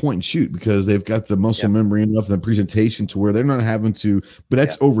can just point and shoot because they've got the muscle memory enough and the presentation to where they're not having to, but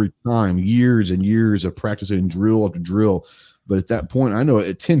that's over time, years and years of practicing and drill after drill. But at that point, I know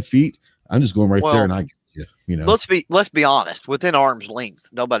at 10 feet, I'm just going right there and I get you know. Let's be honest, within arm's length,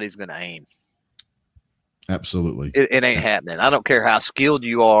 nobody's going to aim. Absolutely. It ain't happening. I don't care how skilled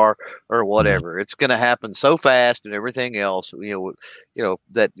you are or whatever. It's going to happen so fast and everything else,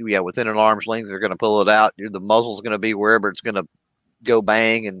 that within an arm's length, they're going to pull it out. The muzzle's going to be wherever it's going to go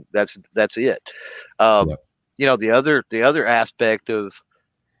bang. And that's it. The other aspect of,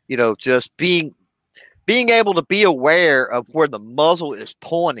 just being able to be aware of where the muzzle is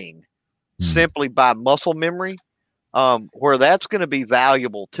pointing simply by muscle memory. Where that's going to be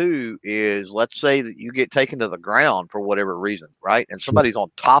valuable too is, let's say that you get taken to the ground for whatever reason, right? And somebody's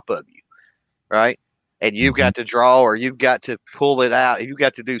on top of you, right? And you've got to draw, or you've got to pull it out. You've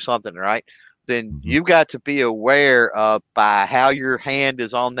got to do something, right? Then you've got to be aware of, by how your hand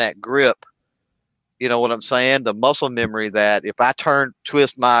is on that grip. You know what I'm saying? The muscle memory that if I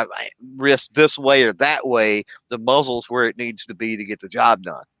twist my wrist this way or that way, the muzzle's where it needs to be to get the job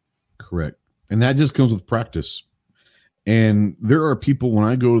done. Correct. And that just comes with practice. And there are people, when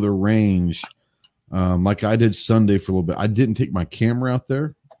I go to the range, like I did Sunday for a little bit, I didn't take my camera out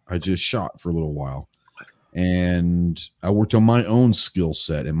there. I just shot for a little while. And I worked on my own skill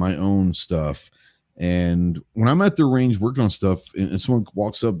set and my own stuff. And when I'm at the range working on stuff and someone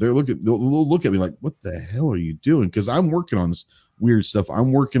walks up, they'll look at me like, what the hell are you doing? Because I'm working on this weird stuff.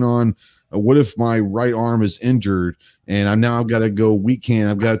 I'm working on what if my right arm is injured and I've got to go weak hand.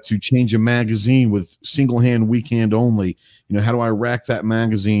 I've got to change a magazine with single hand, weak hand only. How do I rack that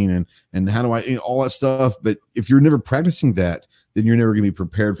magazine and how do I, all that stuff. But if you're never practicing that, then you're never going to be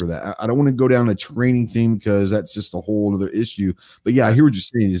prepared for that. I don't want to go down a training thing because that's just a whole other issue. But yeah, I hear what you're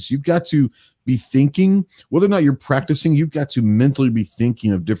saying is you've got to be thinking, whether or not you're practicing, you've got to mentally be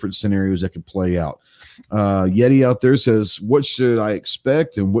thinking of different scenarios that could play out. Yeti out there says, what should I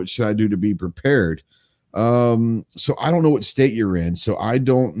expect and what should I do to be prepared? So I don't know what state you're in. So I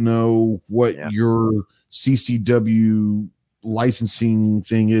don't know what your CCW licensing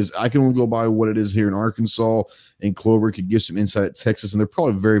thing is. I can only go by what it is here in Arkansas, and Clover could give some insight at Texas, and they're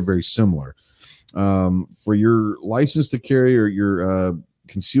probably very, very similar. For your license to carry or your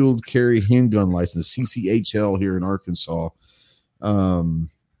concealed carry handgun license, CCHL here in Arkansas. Don't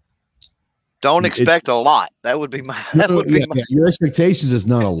expect a lot. That would be my. Your expectations is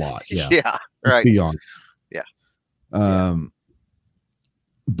not a lot. Yeah. Yeah. Right. Beyond. Yeah.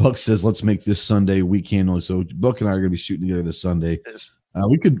 Buck says, let's make this Sunday weekend only. So Buck and I are going to be shooting together this Sunday.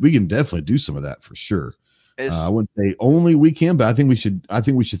 We can definitely do some of that for sure. I wouldn't say only weekend, but I think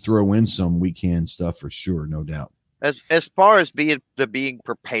we should throw in some weekend stuff for sure. No doubt. As far as being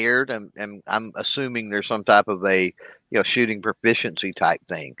prepared, and I'm assuming there's some type of a shooting proficiency type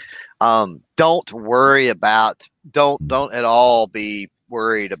thing. Don't worry about don't at all be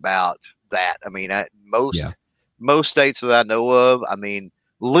worried about that. I mean, most states that I know of, I mean,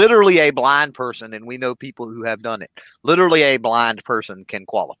 literally a blind person, and we know people who have done it. Literally a blind person can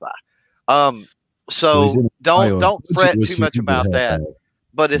qualify. So don't fret too much about that.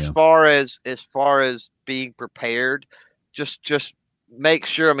 But as far as being prepared, just make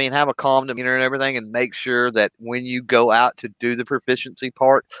sure, have a calm demeanor and everything, and make sure that when you go out to do the proficiency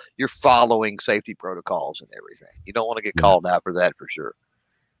part, you're following safety protocols and everything. You don't want to get called out for that for sure.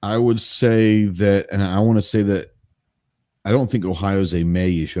 I would say that, and I want to say that I don't think Ohio's a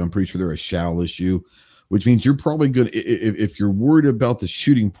may issue. I'm pretty sure they're a shall issue, which means you're probably good if you're worried about the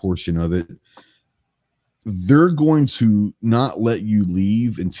shooting portion of it. they're going to not let you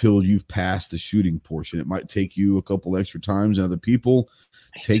leave until you've passed the shooting portion. It might take you a couple extra times than other people.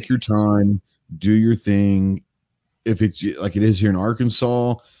 Take your time, do your thing. If it's like it is here in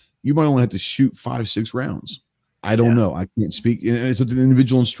Arkansas, you might only have to shoot 5-6 rounds. I don't know. I can't speak. And it's an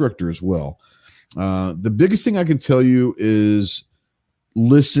individual instructor as well. The biggest thing I can tell you is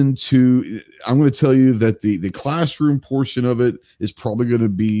listen to, I'm going to tell you that the classroom portion of it is probably going to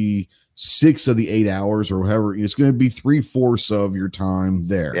be 6 of the 8 hours or however. It's going to be 3/4 of your time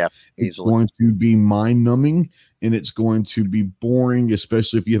there. Yeah, easily. It's going to be mind numbing and it's going to be boring,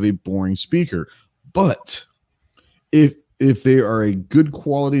 especially if you have a boring speaker. But if they are a good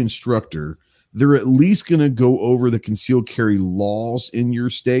quality instructor, they're at least going to go over the concealed carry laws in your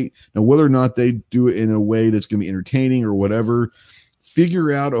state. Now, whether or not they do it in a way that's going to be entertaining or whatever,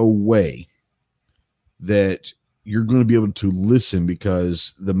 figure out a way that you're going to be able to listen,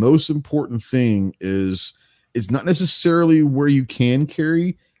 because the most important thing is it's not necessarily where you can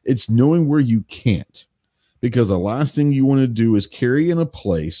carry, it's knowing where you can't. Because the last thing you want to do is carry in a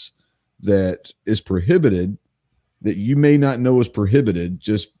place that is prohibited, that you may not know is prohibited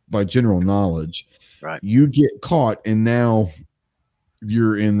just by general knowledge. Right. You get caught and now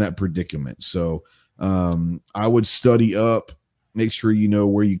you're in that predicament. So I would study up, make sure you know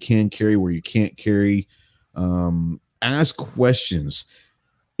where you can carry, where you can't carry. Ask questions.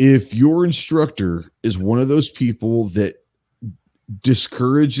 If your instructor is one of those people that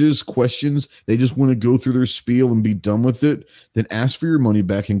discourages questions, they just want to go through their spiel and be done with it, then ask for your money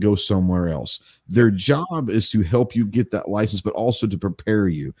back and go somewhere else. Their job is to help you get that license, but also to prepare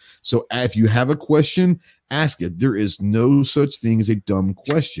you. So if you have a question, ask it. There is no such thing as a dumb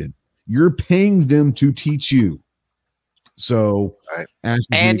question. You're paying them to teach you. So ask.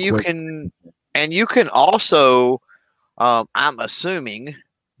 And you can also, I'm assuming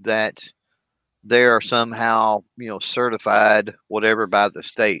that they are somehow, certified, whatever, by the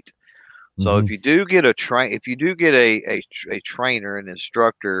state. So if you do get a trainer, an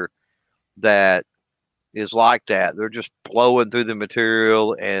instructor that is like that, they're just blowing through the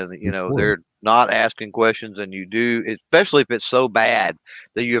material and, they're not asking questions, and you do, especially if it's so bad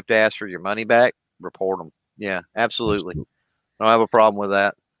that you have to ask for your money back, report them. Yeah, absolutely. I don't have a problem with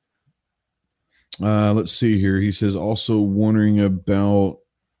that. Let's see here. He says also wondering about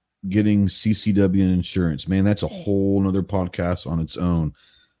getting CCW insurance. Man, that's a whole nother podcast on its own.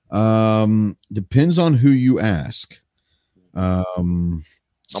 Depends on who you ask. I'm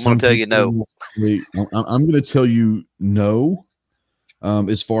going to tell you no. I'm going to tell you no.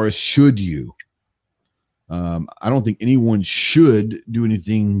 As far as should you, I don't think anyone should do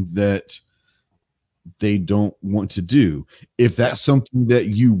anything that they don't want to do. If that's something that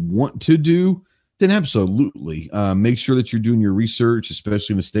you want to do, then absolutely. Make sure that you're doing your research,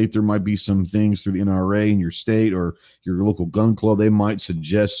 especially in the state. There might be some things through the NRA in your state or your local gun club. They might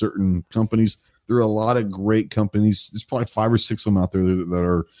suggest certain companies. There are a lot of great companies. There's probably 5 or 6 of them out there that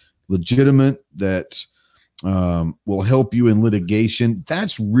are legitimate, that will help you in litigation.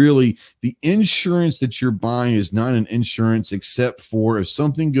 That's really the insurance that you're buying is not an insurance, except for if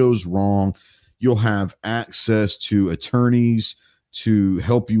something goes wrong, you'll have access to attorneys to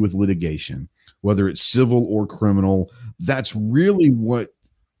help you with litigation, whether it's civil or criminal. That's really what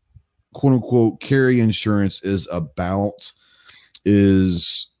quote unquote carry insurance is about,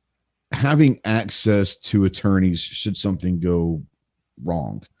 is having access to attorneys should something go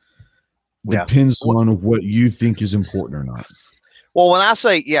wrong. Depends on what you think is important or not. Well, when I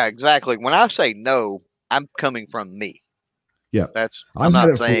say, exactly. When I say no, I'm coming from me. Yeah, I'm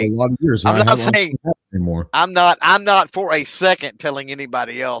not saying for a lot of years. I'm not saying anymore. I'm not for a second telling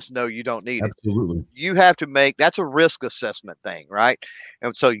anybody else, no, you don't need it. Absolutely. You have to make, that's a risk assessment thing, right?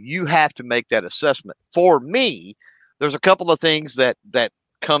 And so you have to make that assessment. For me, there's a couple of things that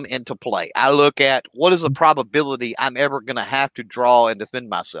come into play. I look at what is the probability I'm ever going to have to draw and defend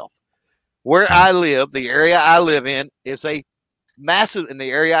myself. Where I live, the area I live in is a massive, and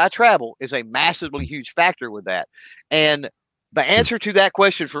the area I travel is a massively huge factor with that. And the answer to that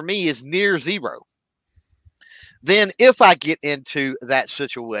question for me is near zero. Then if I get into that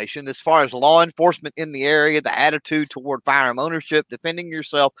situation, as far as law enforcement in the area, the attitude toward firearm ownership, defending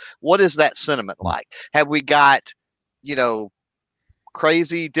yourself, what is that sentiment like? Have we got,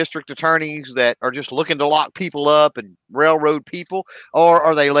 crazy district attorneys that are just looking to lock people up and railroad people, or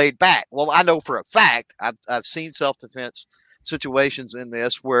are they laid back? Well, I know for a fact, I've seen self-defense situations in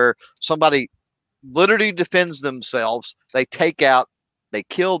this where somebody literally defends themselves. They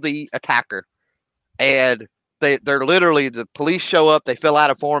kill the attacker, and they're literally, the police show up, they fill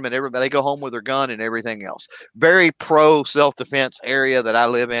out a form, and everybody, they go home with their gun and everything else. Very pro self-defense area that I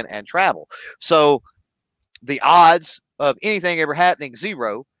live in and travel. So the odds of anything ever happening,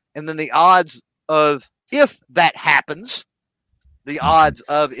 0. And then the odds of, if that happens, the odds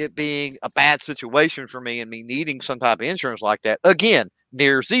of it being a bad situation for me and me needing some type of insurance like that, again,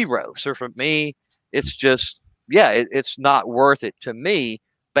 near 0. So for me, it's just, it's not worth it to me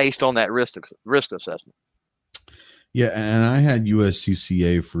based on that risk assessment. Yeah, and I had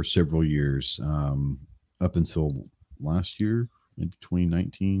USCCA for several years, up until last year, maybe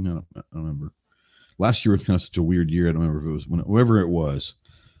 2019. I don't remember. Last year was kind of such a weird year. I don't remember if it was whoever it was.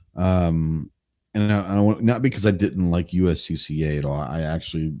 And I don't, not because I didn't like USCCA at all. I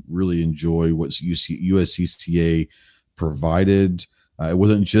actually really enjoy what USCCA provided. It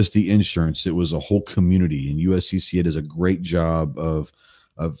wasn't just the insurance; it was a whole community. And USCCA does a great job of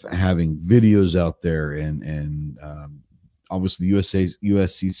having videos out there, and obviously the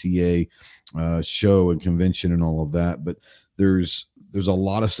USCCA show and convention and all of that. But there's a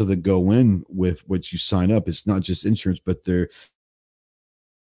lot of stuff that go in with what you sign up. It's not just insurance, but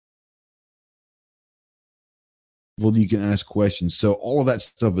you can ask questions. So all of that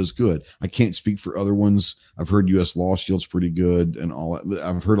stuff is good. I can't speak for other ones. I've heard US Law Shield's pretty good and all that.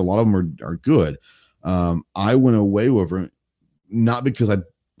 I've heard a lot of them are good. I went away with it, not because I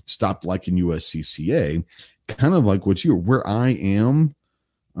stopped liking USCCA, kind of like what where I am.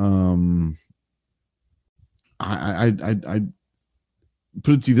 I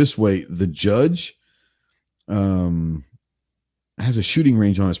put it to you this way. The judge has a shooting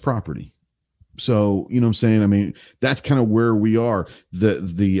range on his property. So, you know what I'm saying? I mean, that's kind of where we are.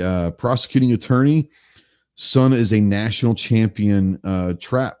 The prosecuting attorney, son is a national champion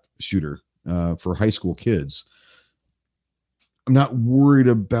trap shooter for high school kids. I'm not worried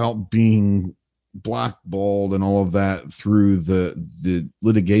about being blackballed and all of that through the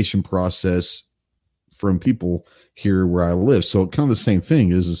litigation process from people here where I live. So kind of the same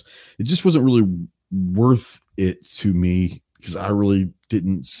thing is it just wasn't really worth it to me because I really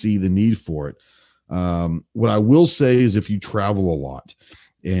didn't see the need for it. What I will say is if you travel a lot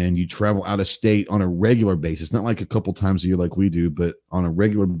and you travel out of state on a regular basis, not like a couple times a year like we do, but on a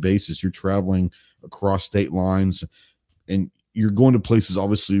regular basis, you're traveling across state lines and you're going to places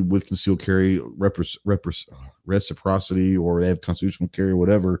obviously with concealed carry, reciprocity, or they have constitutional carry,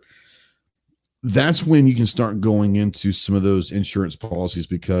 whatever. That's when you can start going into some of those insurance policies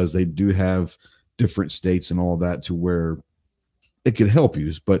because they do have different states and all of that to where it could help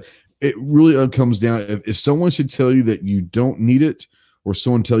you. But it really comes down, if someone should tell you that you don't need it or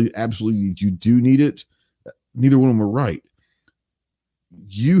someone tell you absolutely you do need it, neither one of them are right.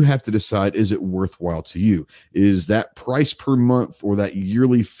 You have to decide, is it worthwhile to you? Is that price per month or that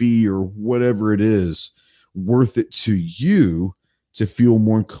yearly fee or whatever it is worth it to you to feel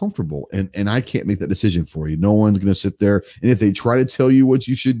more comfortable? And I can't make that decision for you. No one's going to sit there. And if they try to tell you what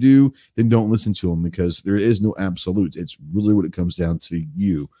you should do, then don't listen to them because there is no absolutes. It's really what it comes down to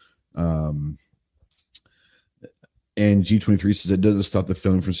you. And G23 says it doesn't stop the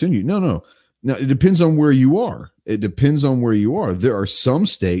felon from suing you. No. Now, it depends on where you are. There are some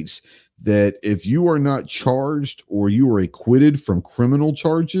states that if you are not charged or you are acquitted from criminal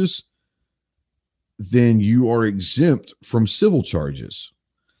charges, then you are exempt from civil charges.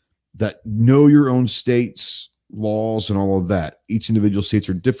 That know your own state's laws and all of that. Each individual states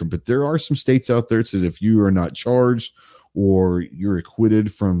are different, but there are some states out there that says if you are not charged or you're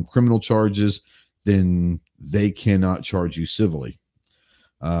acquitted from criminal charges, then they cannot charge you civilly.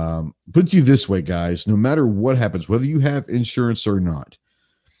 Put it to you this way, guys, no matter what happens, whether you have insurance or not,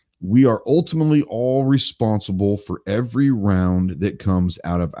 we are ultimately all responsible for every round that comes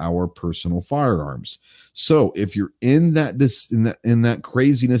out of our personal firearms. So if you're in that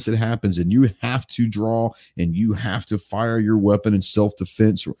craziness that happens and you have to draw and you have to fire your weapon in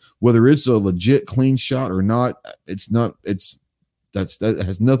self-defense, whether it's a legit clean shot or not, that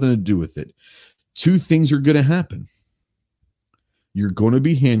has nothing to do with it. Two things are going to happen. You're going to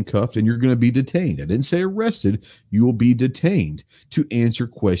be handcuffed and you're going to be detained. I didn't say arrested. You will be detained to answer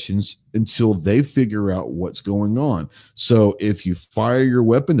questions until they figure out what's going on. So if you fire your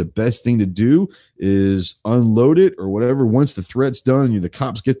weapon, the best thing to do is unload it or whatever. Once the threat's done, the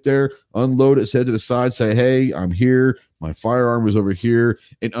cops get there, unload it, set it to the side, say, hey, I'm here. My firearm is over here.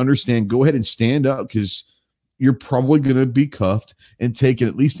 And understand, go ahead and stand up because you're probably going to be cuffed and taken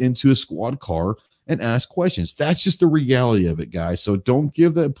at least into a squad car and ask questions. That's just the reality of it, guys. So don't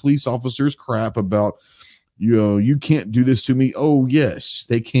give the police officers crap about, you can't do this to me. Oh, yes,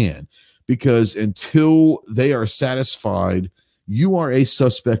 they can. Because until they are satisfied, you are a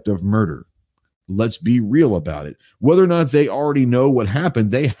suspect of murder. Let's be real about it. Whether or not they already know what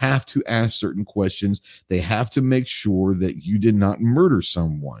happened, they have to ask certain questions. They have to make sure that you did not murder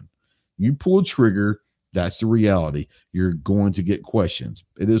someone. You pull a trigger, That's the reality. You're going to get questions.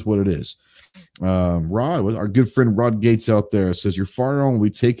 It is what it is. Rod, our good friend Rod Gates out there says your firearm will be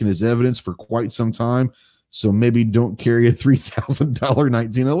taken as evidence for quite some time. So maybe don't carry a $3,000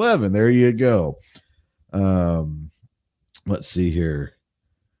 1911. There you go. Let's see here.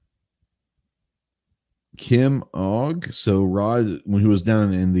 Kim Ogg. So Rod, when he was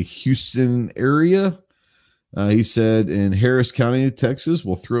down in the Houston area, he said in Harris County, Texas,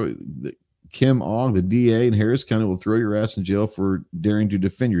 will throw Kim Ogg, the DA in Harris County, will throw your ass in jail for daring to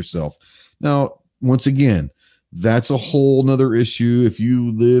defend yourself. Now, once again, that's a whole nother issue. If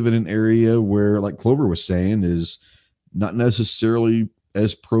you live in an area where, like Clover was saying, is not necessarily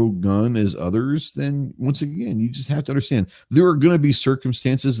as pro-gun as others, then once again, you just have to understand there are going to be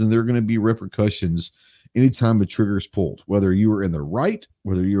circumstances and there are going to be repercussions anytime the trigger is pulled. Whether you are in the right,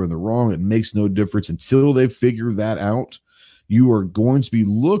 whether you're in the wrong, it makes no difference until they figure that out. You are going to be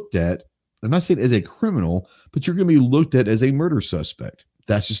looked at, I'm not saying as a criminal, but you're going to be looked at as a murder suspect.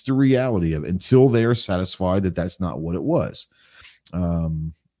 That's just the reality of it until they are satisfied that that's not what it was.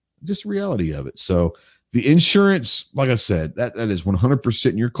 Just the reality of it. So the insurance, like I said, that is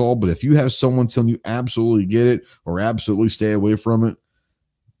 100% in your call. But if you have someone telling you absolutely get it or absolutely stay away from it,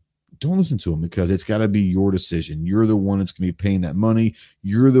 don't listen to them, because it's got to be your decision. You're the one that's going to be paying that money.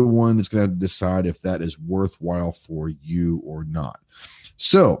 You're the one that's going to decide if that is worthwhile for you or not.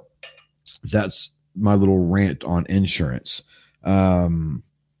 So that's my little rant on insurance. So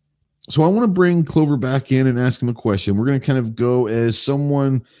I want to bring Clover back in and ask him a question. We're going to kind of go as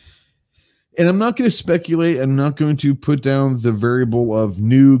someone, and I'm not going to speculate. I'm not going to put down the variable of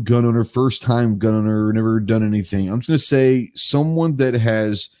new gun owner, first time gun owner, never done anything. I'm just going to say someone that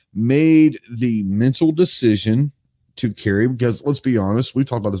has made the mental decision to carry, because let's be honest, we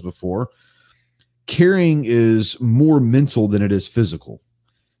talked about this before. Carrying is more mental than it is physical.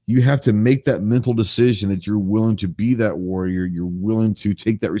 You have to make that mental decision that you're willing to be that warrior. You're willing to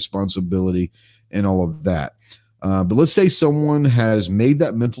take that responsibility and all of that. But let's say someone has made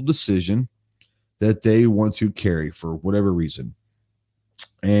that mental decision that they want to carry for whatever reason.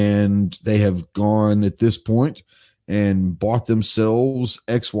 And they have gone at this point and bought themselves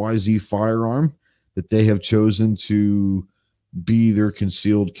XYZ firearm that they have chosen to be their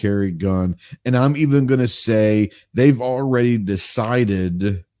concealed carry gun. And I'm even going to say they've already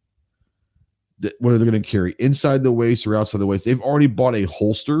decided that whether they're going to carry inside the waist or outside the waist. They've already bought a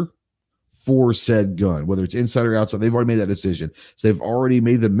holster for said gun, whether it's inside or outside. They've already made that decision. So they've already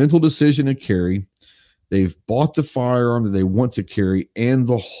made the mental decision to carry. They've bought the firearm that they want to carry and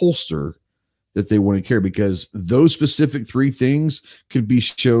the holster that they want to carry, because those specific three things could be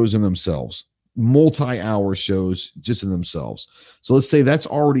shows in themselves, multi-hour shows just in themselves. So let's say that's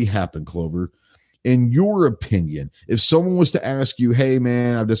already happened, Clover. In your opinion, if someone was to ask you, hey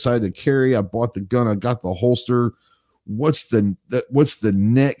man, I've decided to carry, I bought the gun, I got the holster, what's the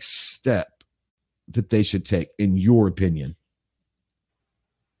next step that they should take in your opinion?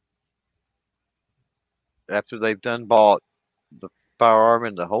 After they've done bought the firearm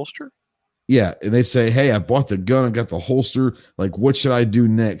and the holster? Yeah, and they say, hey, I bought the gun, I got the holster. Like, what should I do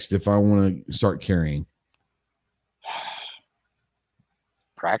next if I want to start carrying?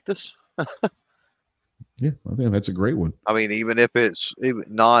 Practice. Yeah, I think that's a great one. I mean, even if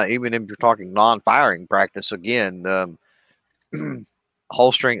you're talking non-firing practice, again,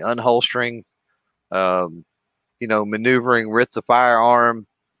 holstering, unholstering, maneuvering with the firearm,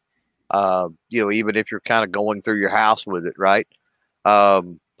 even if you're kind of going through your house with it, right?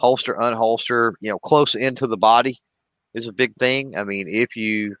 Holster, unholster, close into the body is a big thing. I mean, if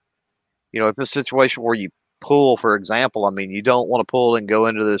if it's a situation where you pull, for example, I mean, you don't want to pull and go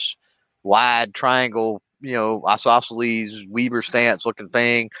into this wide triangle, isosceles Weber stance looking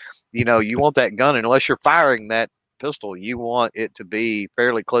thing. You want that gun, unless you're firing that pistol, you want it to be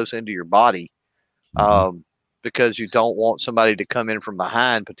fairly close into your body, because you don't want somebody to come in from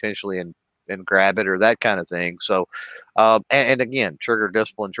behind potentially and grab it or that kind of thing. So, and again, trigger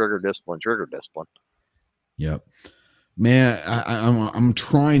discipline. Yep. Man, I'm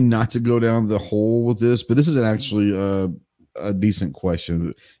trying not to go down the hole with this, but this is actually a decent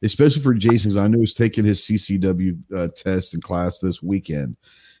question, especially for Jason, because I know he's taking his CCW test and class this weekend.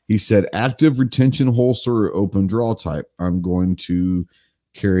 He said, active retention holster or open draw type. I'm going to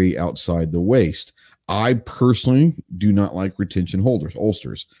carry outside the waist. I personally do not like retention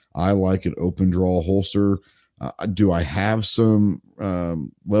holsters. I like an open draw holster. Do I have some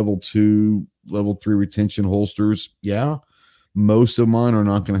level 2, level 3 retention holsters? Yeah. Most of mine are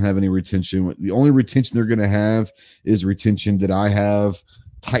not going to have any retention. The only retention they're going to have is retention that I have,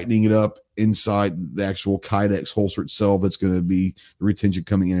 tightening it up inside the actual Kydex holster itself that's going to be the retention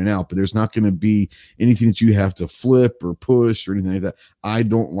coming in and out. But there's not going to be anything that you have to flip or push or anything like that. I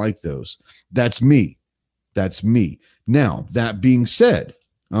don't like those. That's me. Now, that being said,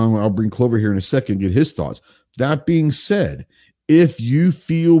 I'll bring Clover here in a second, get his thoughts. That being said, if you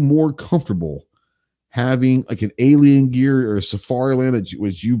feel more comfortable having like an Alien Gear or a Safariland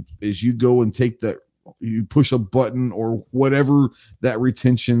as you go and take that, you push a button or whatever that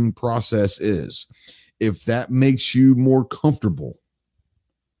retention process is, if that makes you more comfortable,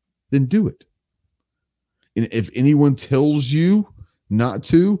 then do it. And if anyone tells you not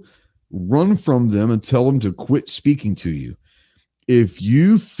to, run from them and tell them to quit speaking to you. If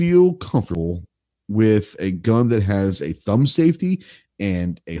you feel comfortable with a gun that has a thumb safety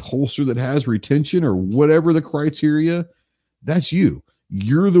and a holster that has retention or whatever the criteria, that's you.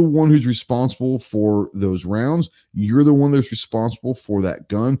 You're the one who's responsible for those rounds. You're the one that's responsible for that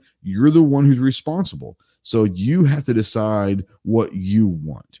gun. You're the one who's responsible. So you have to decide what you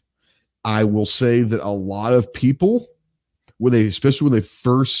want. I will say that a lot of people, especially when they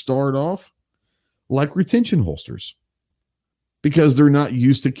first start off, like retention holsters because they're not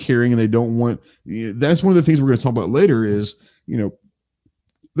used to carrying and they don't want. That's one of the things we're going to talk about later is,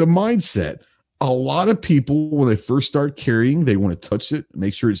 the mindset. A lot of people, when they first start carrying, they want to touch it,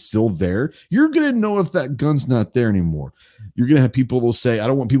 make sure it's still there. You're going to know if that gun's not there anymore. You're going to have people who will say, I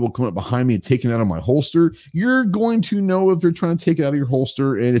don't want people coming up behind me and taking it out of my holster. You're going to know if they're trying to take it out of your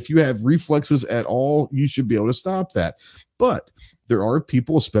holster. And if you have reflexes at all, you should be able to stop that. But there are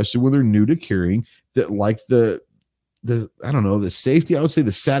people, especially when they're new to carrying, that like the safety, I would say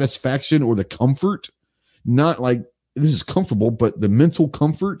the satisfaction or the comfort, not like this is comfortable, but the mental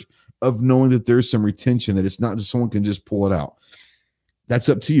comfort of knowing that there's some retention, that it's not just someone can just pull it out. That's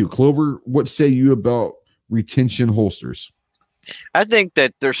up to you. Clover, what say you about retention holsters? I think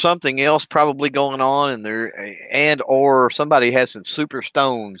that there's something else probably going on or somebody has some super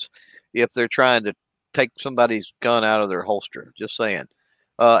stones if they're trying to take somebody's gun out of their holster. Just saying.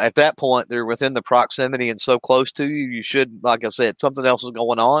 At that point, they're within the proximity and so close to you. You should, like I said, something else is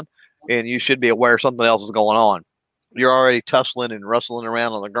going on, and you should be aware something else is going on. You're already tussling and rustling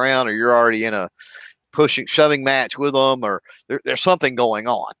around on the ground, or you're already in a shoving match with them, or there's something going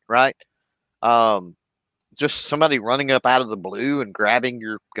on, right? Just somebody running up out of the blue and grabbing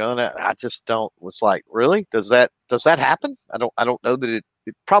your gun. I just don't. It's like, really? Does that happen? I don't know that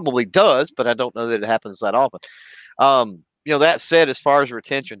it probably does, but I don't know that it happens that often. That said, as far as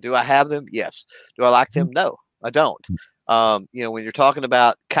retention, do I have them? Yes. Do I like them? No, I don't. When you're talking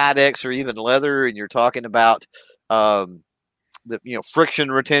about Kydex or even leather, and you're talking about the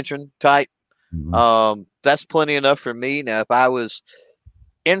friction retention type, that's plenty enough for me. Now, if I was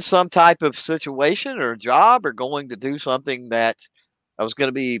in some type of situation or job or going to do something that I was going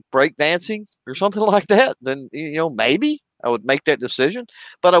to be breakdancing or something like that, then maybe I would make that decision.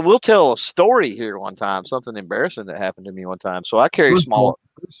 But I will tell a story here one time, something embarrassing that happened to me one time. So I carry small.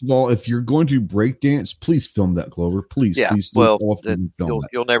 First of all, if you're going to breakdance, please film that, Clover. Please, yeah. Please well,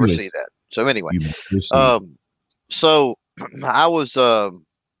 you'll never see that. So anyway, so I was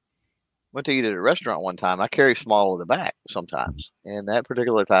went to eat at a restaurant one time. I carry small of the back sometimes, and that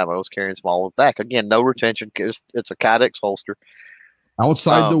particular time I was carrying small of the back. Again, no retention because it's a Kydex holster.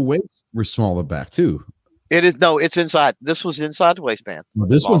 Outside the waist, we're small of the back too. It's inside. This was inside the waistband. Well,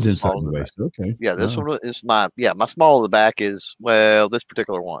 this one's inside the waist. Okay. Yeah, this one is my small of the back is, this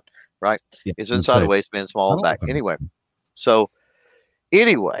particular one, right? Yeah, it's inside the waistband, small of the back. Anyway,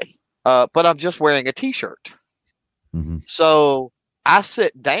 but I'm just wearing a t-shirt. Mm-hmm. So I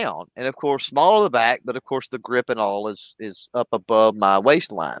sit down, and of course, small of the back, but of course the grip and all is up above my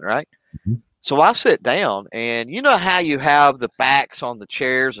waistline, right? Mm-hmm. So I sit down, and you know how you have the backs on the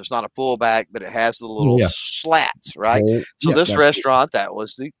chairs? It's not a full back, but it has the little slats, right? So this restaurant, that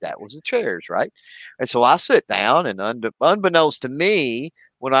was the chairs, right? And so I sit down, and unbeknownst to me,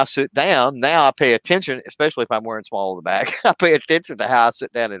 when I sit down, now I pay attention, especially if I'm wearing small of the back. I pay attention to how I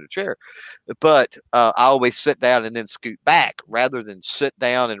sit down in a chair. But I always sit down and then scoot back rather than sit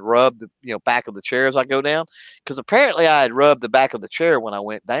down and rub the back of the chair as I go down. Because apparently I had rubbed the back of the chair when I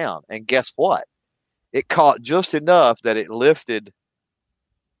went down. And guess what? It caught just enough that it lifted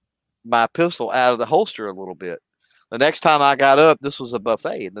my pistol out of the holster a little bit. The next time I got up, this was a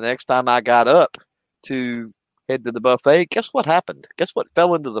buffet. The next time I got up to head to the buffet, guess what happened? Guess what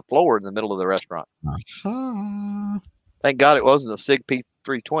fell into the floor in the middle of the restaurant? Thank God it wasn't a SIG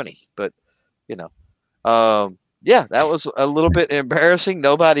P320, but that was a little bit embarrassing.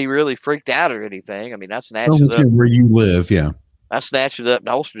 Nobody really freaked out or anything. I mean, I snatched it up where you live. Yeah, I snatched it up and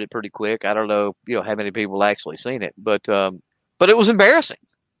holstered it pretty quick. I don't know, how many people actually seen it, but it was embarrassing.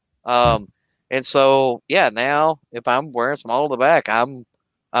 And so, yeah, now if I'm wearing small to the back, I'm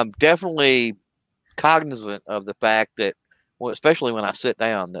definitely cognizant of the fact that, well, especially when I sit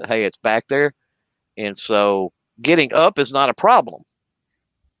down, that hey, it's back there, and so getting up is not a problem,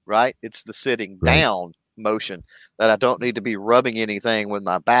 right? It's the sitting Right. down motion that I don't need to be rubbing anything with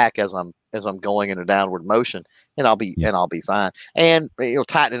my back as I'm going in a downward motion, and Yeah. I'll be fine. And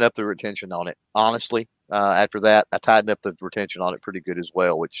tightening up the retention on it, honestly. After that, I tightened up the retention on it pretty good as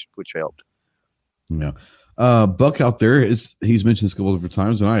well, which helped. Yeah. Buck out there he's mentioned this a couple of different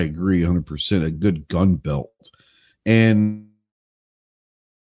times, and I agree 100%. A good gun belt. And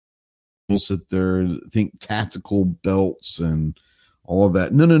we'll sit there and think tactical belts and all of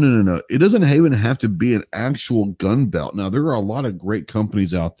that. No. It doesn't even have to be an actual gun belt. Now, there are a lot of great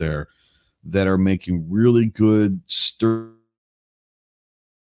companies out there that are making really good sturdy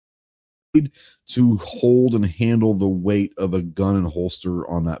to hold and handle the weight of a gun and holster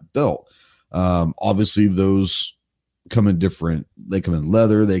on that belt. Obviously, those come in different. They come in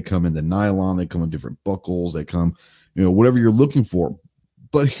leather. They come in the nylon. They come in different buckles. They come, whatever you're looking for.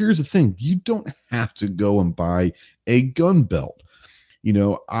 But here's the thing: you don't have to go and buy a gun belt.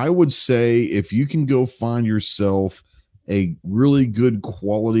 I would say if you can go find yourself a really good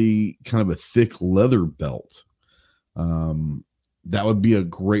quality, kind of a thick leather belt, that would be a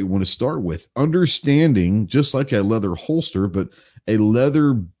great one to start with. Understanding, just like a leather holster, but a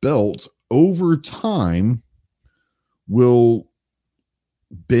leather belt over time will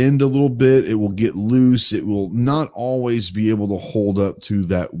bend a little bit. It will get loose. It will not always be able to hold up to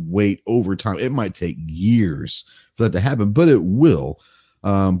that weight over time. It might take years for that to happen, but it will.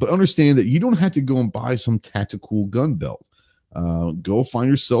 But understand that you don't have to go and buy some tactical gun belt. Go find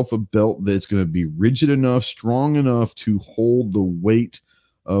yourself a belt that's going to be rigid enough, strong enough to hold the weight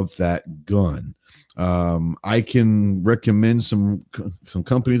of that gun. I can recommend some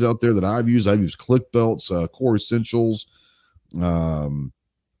companies out there that I've used. I've used Click Belts, Core Essentials,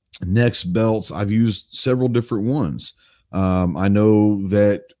 Next Belts. I've used several different ones. I know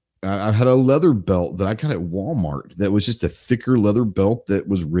that I had a leather belt that I got at Walmart that was just a thicker leather belt that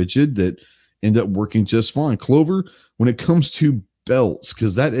was rigid that ended up working just fine. Clover, when it comes to belts,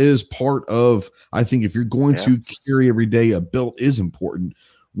 because that is part of, I think if you're going to carry every day, a belt is important.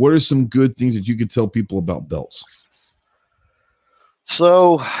 What are some good things that you could tell people about belts?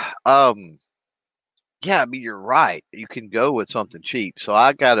 So, yeah, I mean, you're right. You can go with something cheap. So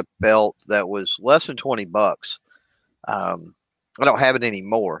I got a belt that was less than $20. I don't have it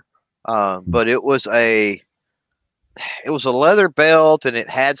anymore. But it was a leather belt, and it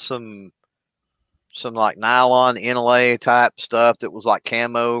had some like nylon inlay type stuff that was like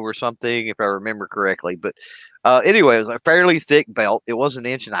camo or something, if I remember correctly. But anyway, it was a fairly thick belt. It was 1.5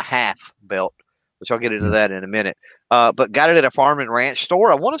 inch belt, which I'll get into that in a minute. But got it at a farm and ranch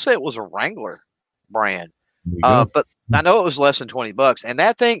store. I want to say it was a Wrangler brand. But I know it was less than $20. And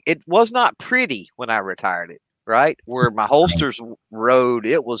that thing, it was not pretty when I retired it. Right where my holsters rode,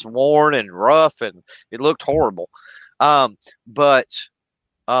 it was worn and rough, and it looked horrible. But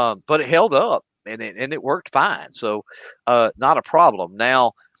it held up, and it worked fine. So, not a problem.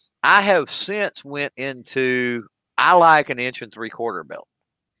 Now, I have since went into, I like 1.75 inch belt.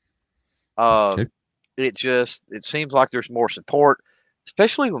 Okay. It seems like there's more support,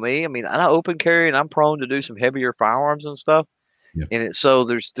 especially with me. I mean, I open carry, and I'm prone to do some heavier firearms and stuff. Yeah. And so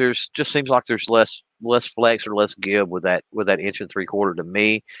there's just seems like there's less flex or less give with that 1.75 inch to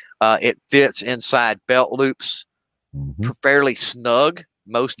me. It fits inside belt loops fairly snug,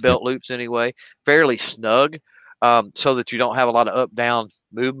 most belt loops anyway, fairly snug, so that you don't have a lot of up down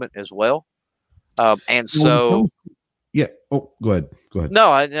movement as well. And so yeah. Oh, go ahead.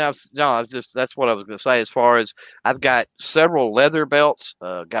 No, that's what I was going to say. As far as I've got several leather belts,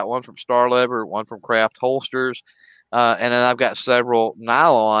 got one from Star Leather, one from Craft Holsters, and then I've got several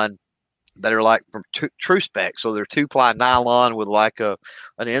nylon that are like from True Spec. So they're 2-ply nylon with like an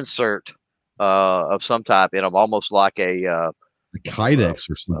insert of some type in them, almost like a Kydex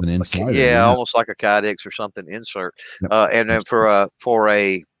or something inside. Yeah, almost like a Kydex or something insert. Yep. And then for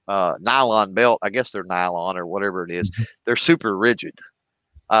a nylon belt, I guess they're nylon or whatever it is. They're super rigid.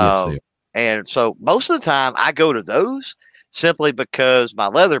 Yes, they are. And so most of the time I go to those simply because my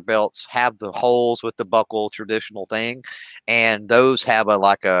leather belts have the holes with the buckle traditional thing. And those have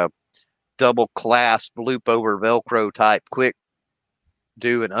a double clasp loop over Velcro type quick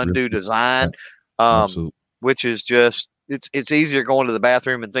do and undo design. Which is just, it's easier going to the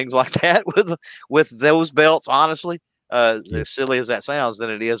bathroom and things like that with those belts, honestly. As silly as that sounds, than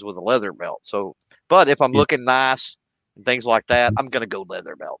it is with a leather belt. So, but if I'm looking nice and things like that, I'm going to go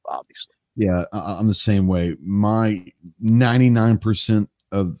leather belt, obviously. Yeah, I'm the same way. My 99%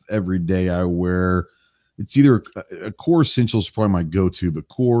 of everyday I wear. It's either a Core Essentials, probably my go-to, but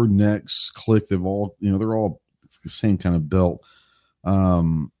Core, Next, Click, they're all the same kind of belt.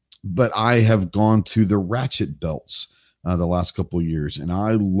 But I have gone to the ratchet belts the last couple of years, and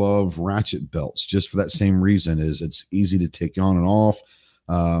I love ratchet belts just for that same reason. Is it's easy to take on and off,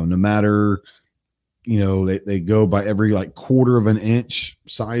 no matter. They go by every like quarter of an inch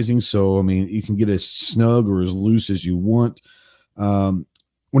sizing. So, I mean, you can get as snug or as loose as you want.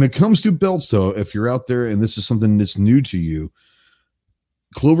 When it comes to belts, though, if you're out there and this is something that's new to you,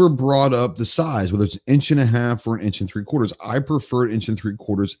 Clover brought up the size, whether it's 1.5 inches or 1 3/4. I prefer 1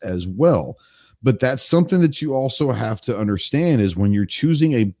 3/4 as well. But that's something that you also have to understand is when you're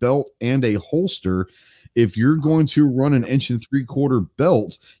choosing a belt and a holster, if you're going to run an 1 3/4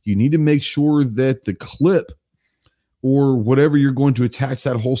 belt, you need to make sure that the clip or whatever you're going to attach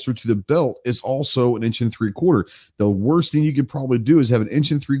that holster to the belt is also 1 3/4. The worst thing you could probably do is have an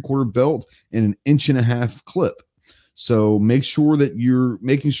 1 3/4 belt and an 1.5 inch clip. So make sure that you're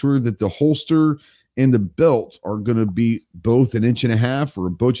making sure that the holster and the belt are going to be both 1.5 inches or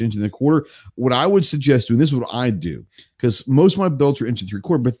both 1 1/4. What I would suggest doing, this is what I do, because most of my belts are 1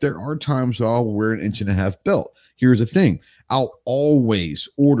 3/4, but there are times where I'll wear an 1.5 inch belt. Here's the thing. I'll always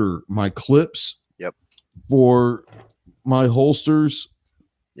order my clips for my holsters.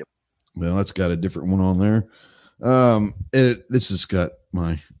 Well, that's got a different one on there. This has got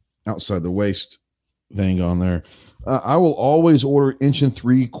my outside the waist thing on there. I will always order 1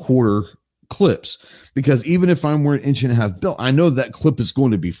 3/4 clips, because even if I'm wearing 1.5 inch belt, I know that clip is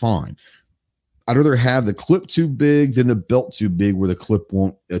going to be fine. I'd rather have the clip too big than the belt too big where the clip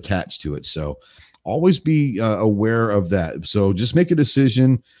won't attach to it. So always be aware of that. So just make a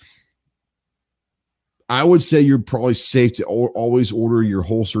decision. I would say you're probably safe to always order your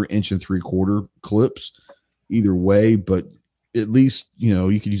holster 1 3/4 clips either way, but at least,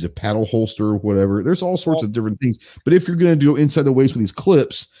 you could use a paddle holster or whatever. There's all sorts of different things. But if you're going to go inside the waist with these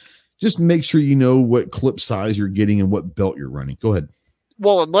clips, just make sure you know what clip size you're getting and what belt you're running. Go ahead.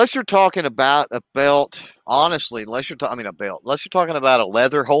 Well, unless you're talking about a belt, honestly, unless you're talking about a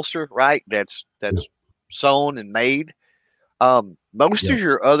leather holster, right? That's sewn and made. Most of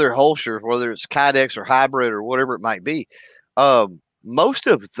your other holsters, whether it's Kydex or hybrid or whatever it might be, most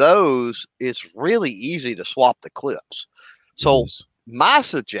of those, it's really easy to swap the clips. So my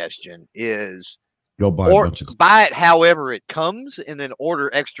suggestion is go buy a bunch of clips. Buy it however it comes, and then order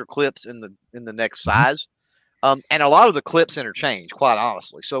extra clips in the next size. And a lot of the clips interchange, quite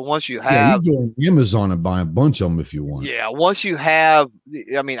honestly. So once you have, you go on Amazon and buy a bunch of them if you want. Yeah, once you have,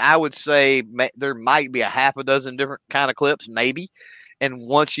 I would say there might be a half a dozen different kind of clips, maybe. And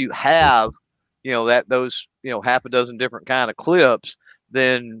once you have, those half a dozen different kind of clips,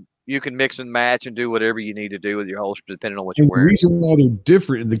 then you can mix and match and do whatever you need to do with your holster, depending on what you're wearing. The reason why they're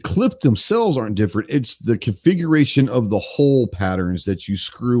different, and the clips themselves aren't different, it's the configuration of the hole patterns that you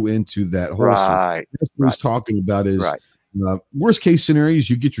screw into that holster. Right. That's what he's talking about is worst case scenarios,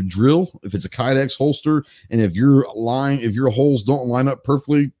 you get your drill, if it's a Kydex holster, and if your holes don't line up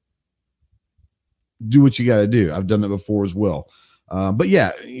perfectly, do what you got to do. I've done that before as well. But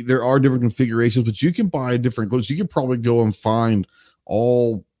yeah, there are different configurations, but you can buy different clips. You can probably go and find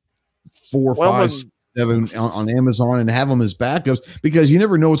all 4, 5, 7 on Amazon and have them as backups, because you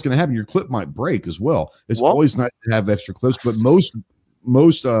never know what's going to happen. Your clip might break as well. It's always nice to have extra clips, but most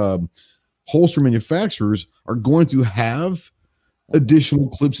holster manufacturers are going to have additional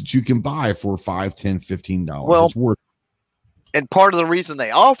clips that you can buy for $5, $10, $15. Well, it's worth it. And part of the reason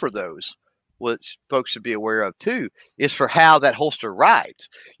they offer those, which folks should be aware of too, is for how that holster rides.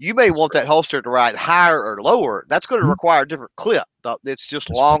 You may want that holster to ride higher or lower. That's going to require a different clip. It's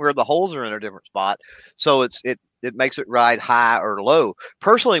just longer. The holes are in a different spot. So it makes it ride high or low.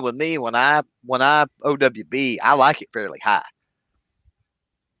 Personally, with me, when I OWB, I like it fairly high.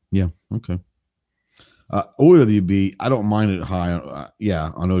 Yeah. Okay. OWB, I don't mind it high. On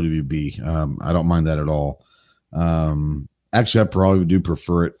OWB. I don't mind that at all. Actually, I probably do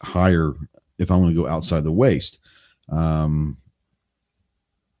prefer it higher if I'm going to go outside the waist, for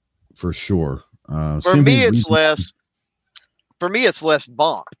sure. For me, it's less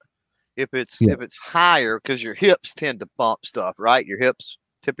bump. If it's higher, because your hips tend to bump stuff, right? Your hips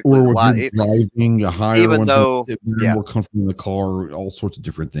typically driving a higher, even though more comfortable in the car, all sorts of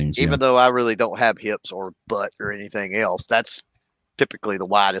different things. Even though I really don't have hips or butt or anything else, that's typically the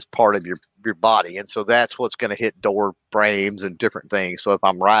widest part of your body, and so that's what's going to hit door frames and different things. So if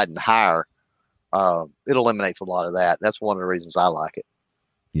I'm riding higher, it eliminates a lot of that. That's one of the reasons I like it.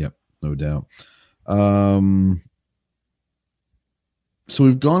 Yep, no doubt. So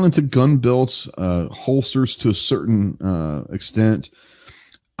we've gone into gun belts, holsters to a certain extent.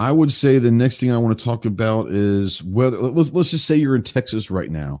 I would say the next thing I want to talk about is whether let's just say you're in Texas right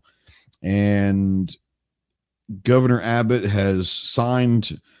now, and Governor Abbott has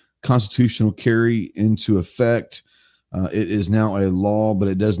signed constitutional carry into effect. It is now a law, but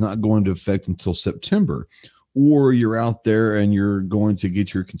it does not go into effect until September. Or you're out there and you're going to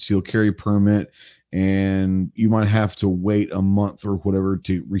get your concealed carry permit, and you might have to wait a month or whatever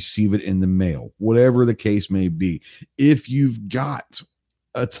to receive it in the mail, whatever the case may be. If you've got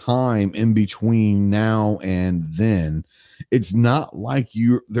a time in between now and then, it's not like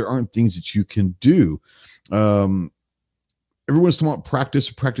there aren't things that you can do. Everyone's talking about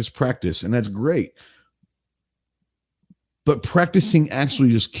practice, and that's great. But practicing actually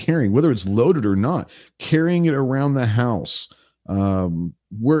just carrying, whether it's loaded or not, carrying it around the house,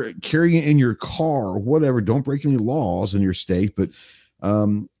 where carrying it in your car, whatever, don't break any laws in your state, but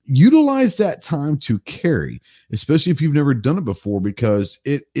utilize that time to carry, especially if you've never done it before, because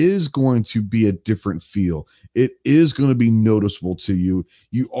it is going to be a different feel. It is going to be noticeable to you.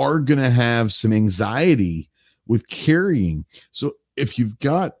 You are going to have some anxiety with carrying. So if you've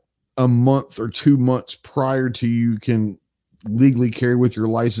got a month or 2 months prior to you can legally carry with your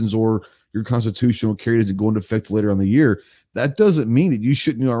license, or your constitutional carry doesn't go into effect later on the year, that doesn't mean that you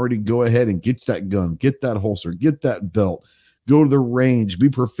shouldn't already go ahead and get that gun, get that holster, get that belt, go to the range, be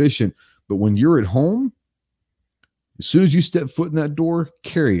proficient. But when you're at home, as soon as you step foot in that door,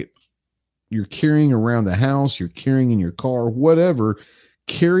 carry it. You're carrying around the house, you're carrying in your car, whatever,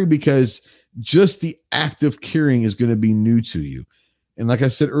 carry, because just the act of carrying is going to be new to you. And like I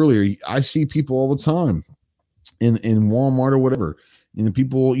said earlier, I see people all the time in Walmart or whatever.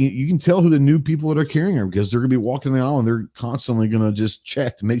 People, you can tell who the new people that are carrying are, because they're going to be walking the aisle and they're constantly going to just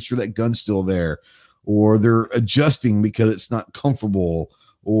check to make sure that gun's still there, or they're adjusting because it's not comfortable,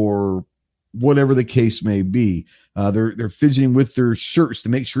 or whatever the case may be. They're fidgeting with their shirts to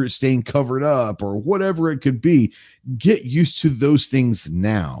make sure it's staying covered up, or whatever it could be. Get used to those things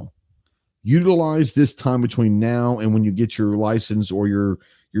now. Utilize this time between now and when you get your license, or your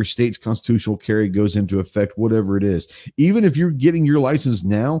state's constitutional carry goes into effect, whatever it is. Even if you're getting your license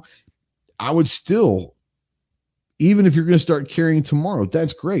now, I would still, even if you're going to start carrying tomorrow,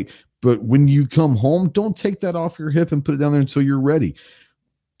 that's great. But when you come home, don't take that off your hip and put it down there until you're ready.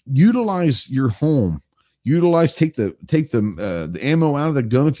 Utilize your home. Take the ammo out of the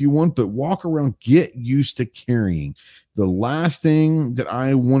gun if you want, but walk around, get used to carrying. The last thing that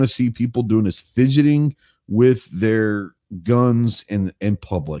I want to see people doing is fidgeting with their guns in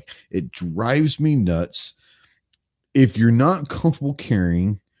public. It drives me nuts. If you're not comfortable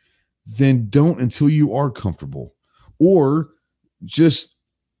carrying, then don't until you are comfortable, or just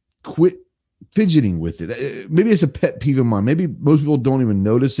quit fidgeting with it. Maybe it's a pet peeve of mine. Maybe most people don't even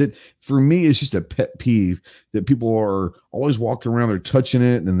notice it. For me, it's just a pet peeve that people are always walking around, they're touching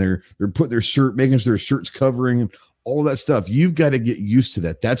it, and they're putting their shirt, making sure their shirt's covering, all of that stuff. You've got to get used to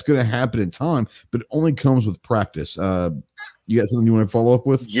that. That's going to happen in time, but it only comes with practice. You got something you want to follow up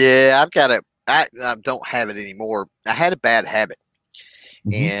with? Yeah, I don't have it anymore. I had a bad habit,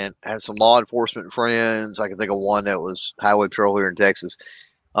 and I had some law enforcement friends. I can think of one that was highway patrol here in Texas.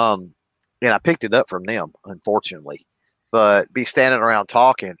 And I picked it up from them, unfortunately, but be standing around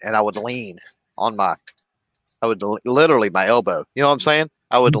talking, and I would lean on literally my elbow. You know what I'm saying?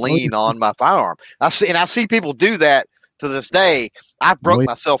 I would lean on my firearm. I see people do that to this day. I broke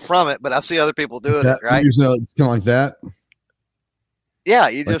myself from it, but I see other people doing it. Right? Kind of like that. Yeah,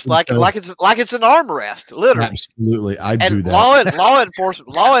 you just like it's an armrest, literally. Absolutely, I do that.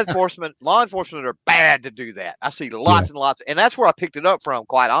 Law enforcement are bad to do that. I see lots and lots, and that's where I picked it up from.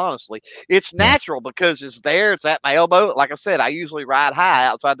 Quite honestly, it's natural because it's there. It's at my elbow. Like I said, I usually ride high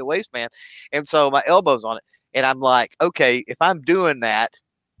outside the waistband, and so my elbow's on it. And I'm like, okay, if I'm doing that,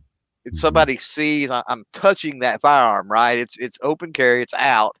 if somebody sees I'm touching that firearm, right? It's open carry, it's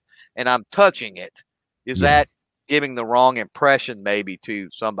out, and I'm touching it. Is that giving the wrong impression maybe to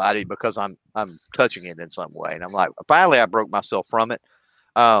somebody because I'm touching it in some way? And I'm like, finally I broke myself from it.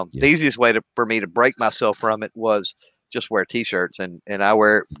 The easiest way for me to break myself from it was just wear t-shirts, and I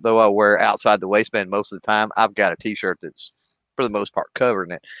wear outside the waistband most of the time, I've got a t-shirt that's for the most part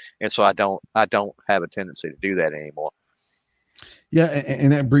covering it, and so I don't have a tendency to do that anymore. Yeah,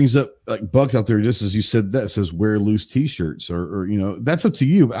 and that brings up, like Buck out there, just as you said, that says wear loose t-shirts, or that's up to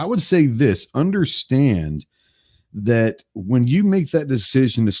you. But I would say this: understand that when you make that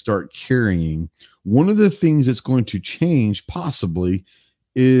decision to start carrying, one of the things that's going to change possibly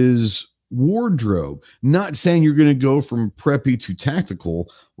is wardrobe. Not saying you're going to go from preppy to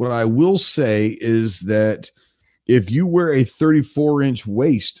tactical. What I will say is that if you wear a 34-inch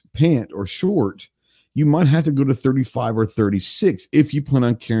waist pant or short, you might have to go to 35 or 36 if you plan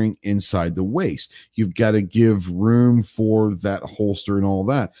on carrying inside the waist. You've got to give room for that holster and all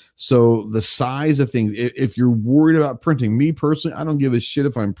that. So the size of things, if you're worried about printing, me personally, I don't give a shit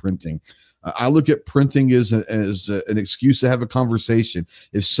if I'm printing. I look at printing as an excuse to have a conversation.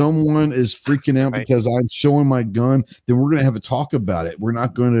 If someone is freaking out because I'm showing my gun, then we're going to have a talk about it. We're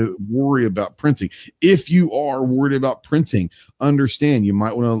not going to worry about printing. If you are worried about printing, understand you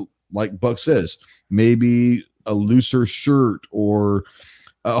might want to, like Buck says, maybe a looser shirt or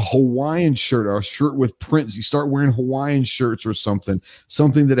a Hawaiian shirt or a shirt with prints. You start wearing Hawaiian shirts or something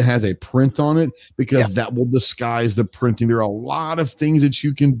that has a print on it, because that will disguise the printing. There are a lot of things that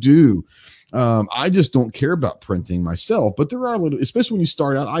you can do. I just don't care about printing myself, but there are especially when you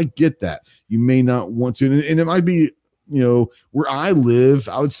start out, I get that you may not want to, and it might be, where I live,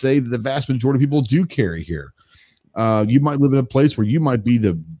 I would say the vast majority of people do carry here. You might live in a place where you might be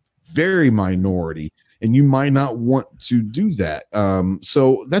the very minority and you might not want to do that.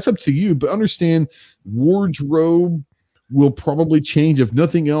 So that's up to you, but understand wardrobe will probably change. If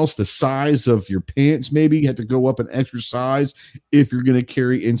nothing else, the size of your pants, maybe you have to go up an extra size if you're going to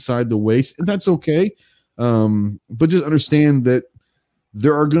carry inside the waist, and that's okay. But just understand that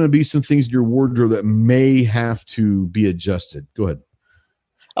there are going to be some things in your wardrobe that may have to be adjusted. Go ahead.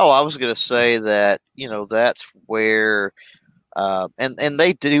 Oh, I was going to say that, that's where, and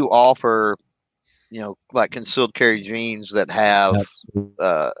they do offer, like concealed carry jeans that have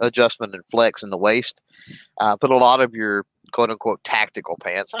adjustment and flex in the waist. But a lot of your quote unquote tactical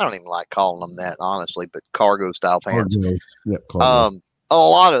pants, I don't even like calling them that, honestly, but cargo style pants. Cargo. A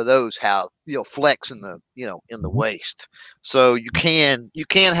lot of those have, flex in the, in the waist. So you can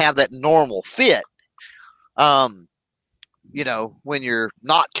have that normal fit, when you're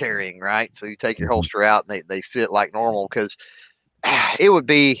not carrying, right? So you take your holster out and they fit like normal, because it would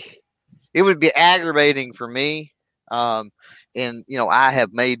be aggravating for me. And, I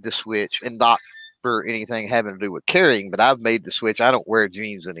have made the switch, and not for anything having to do with carrying, but I've made the switch. I don't wear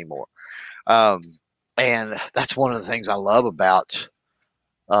jeans anymore. And that's one of the things I love about,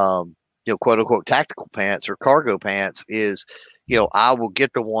 quote unquote tactical pants or cargo pants is, I will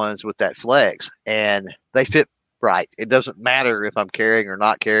get the ones with that flex and they fit right. It doesn't matter if I'm carrying or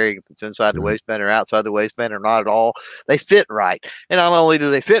not carrying, if it's inside the waistband or outside the waistband or not at all. They fit right. And not only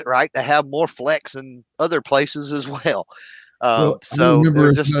do they fit right, they have more flex in other places as well. So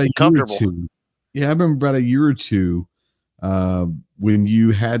they're just comfortable. Yeah, I remember about a year or two when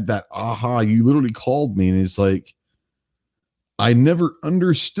you had that you literally called me and it's like, I never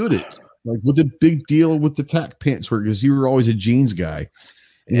understood it. Like, what the big deal with the tack pants were, because you were always a jeans guy.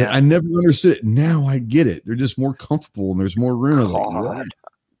 Yeah, I never understood it. Now I get it. They're just more comfortable and there's more room.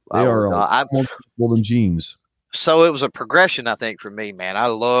 They are more comfortable than jeans. So it was a progression, I think, for me, man. I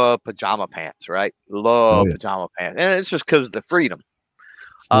love pajama pants, right? Pajama pants. And it's just because of the freedom.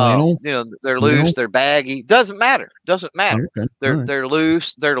 They're loose, they're baggy. Doesn't matter. Okay. They're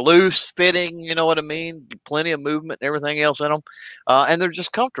loose, they're loose fitting, you know what I mean? Plenty of movement and everything else in them. And they're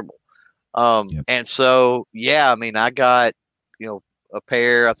just comfortable. And so, I mean, I got, a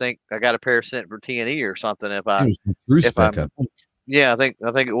pair. I think I got a pair sent for T&E or something. I think it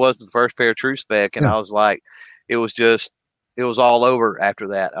was the first pair of True Spec, and I was like, it was all over after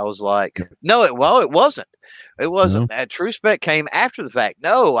that. I was like, it wasn't. It wasn't. That True Spec came after the fact.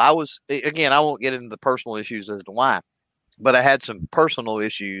 No, I won't get into the personal issues as to why, but I had some personal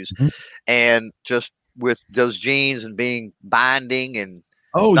issues, and just with those jeans and being binding and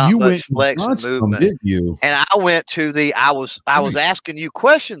you went flex and movement, did you? And I went to I was asking you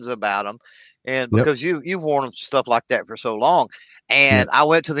questions about them, and because you've worn them stuff like that for so long, and I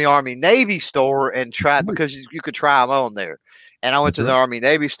went to the Army Navy store and tried, because you could try them on there. And I went to the Army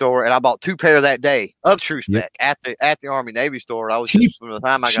Navy store and I bought 2 pair that day of True Spec at the Army Navy store. I was cheap from the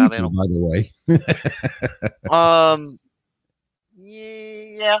time I got in them. By the way.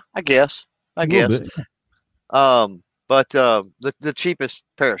 Yeah, I guess. But the cheapest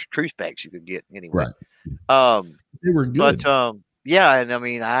pair of True Specs you could get anyway. Right. They were good. But and I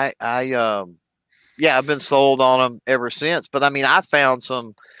mean, I've been sold on them ever since. But I mean, I found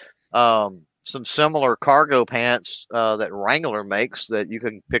some similar cargo pants that Wrangler makes that you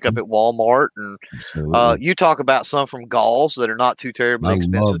can pick up at Walmart, and you talk about some from Galls that are not too terribly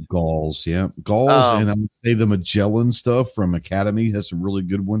expensive. I love Galls, Galls, and I would say the Magellan stuff from Academy has some really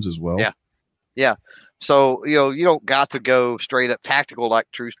good ones as well. Yeah. So you don't got to go straight up tactical like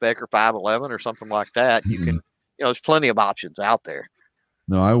True Spec or 511 or something like that. You can, there's plenty of options out there.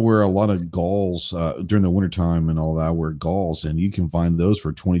 No, I wear a lot of Galls during the wintertime and all that. I wear Galls, and you can find those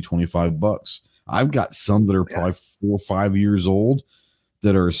for $20-25. I've got some that are probably 4 or 5 years old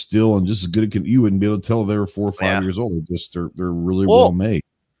that are still and just as good as you wouldn't be able to tell they were 4 or 5 years old. They're really well made.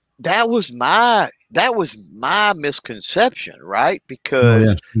 That was my misconception, right?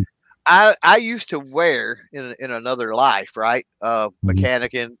 Because I used to wear in another life, right?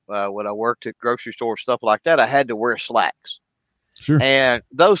 Mechanicing, when I worked at grocery store, stuff like that, I had to wear slacks. Sure. And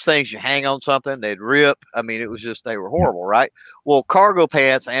those things, you hang on something, they'd rip. I mean, it was just, they were horrible, right? Well, cargo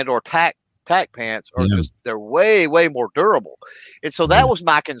pants and or tack pants are just, they're way, way more durable. And so that was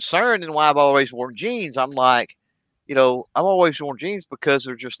my concern, and why I've always worn jeans. I'm like, you know, I've always worn jeans because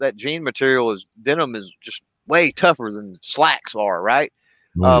they're just, that jean material denim is just way tougher than slacks are, right?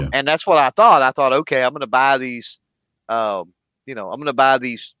 And that's what I thought. I thought, okay, I'm going to buy these, I'm going to buy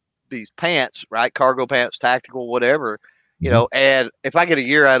these pants, right? Cargo pants, tactical, whatever. You know, and if I get a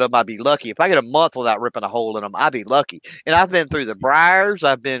year out of them, I'd be lucky. If I get a month without ripping a hole in them, I'd be lucky. And I've been through the briars.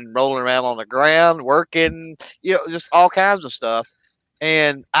 I've been rolling around on the ground, working, you know, just all kinds of stuff.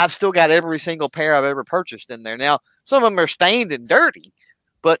 And I've still got every single pair I've ever purchased in there. Now, some of them are stained and dirty,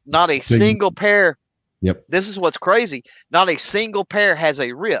 but not a single pair. Yep. This is what's crazy. Not a single pair has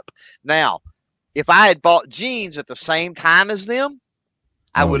a rip. Now, if I had bought jeans at the same time as them,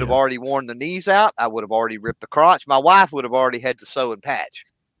 I would have already worn the knees out. I would have already ripped the crotch. My wife would have already had to sew and patch,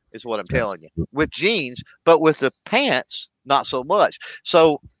 is what I'm telling you, with jeans. But with the pants, not so much.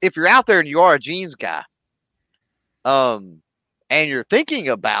 So if you're out there and you are a jeans guy, and you're thinking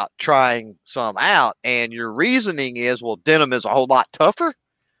about trying some out, and your reasoning is, well, denim is a whole lot tougher.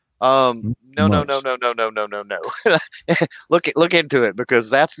 No. Look into it, because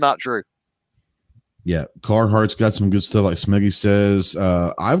that's not true. Yeah, Carhartt's got some good stuff, like Smeggy says.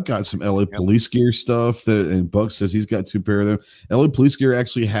 I've got some LA Police Gear stuff and Buck says he's got 2 pair of them. LA Police Gear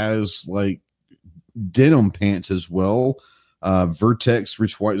actually has like denim pants as well. Vertex,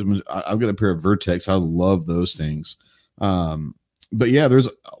 Rich White. I've got a pair of Vertex. I love those things. But yeah, there's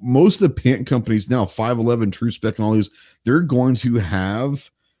most of the pant companies now, 511, True Spec, and all these. They're going to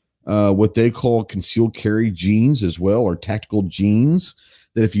have what they call concealed carry jeans as well, or tactical jeans.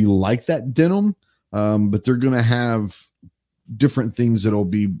 That if you like that denim. But they're going to have different things that'll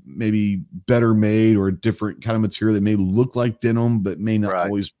be maybe better made, or a different kind of material that may look like denim, but may not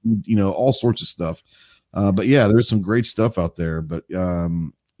always, you know, all sorts of stuff. But yeah, there's some great stuff out there. But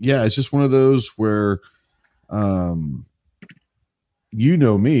yeah, it's just one of those where, you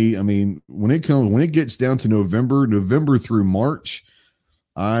know me. I mean, when it gets down to November through March,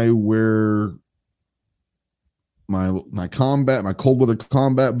 I wear my cold weather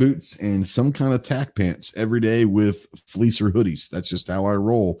combat boots and some kind of tack pants every day with fleece or hoodies. That's just how I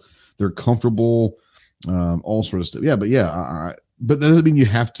roll. They're comfortable, all sort of stuff. Yeah, but yeah, but that doesn't mean you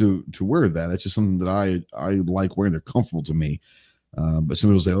have to wear that. That's just something that I like wearing. They're comfortable to me. But some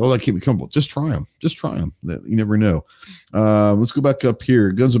people say, "Oh, that can't be comfortable." Just try them. That you never know. Let's go back up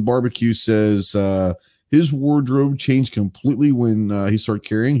here. Guns and Barbecue says his wardrobe changed completely when he started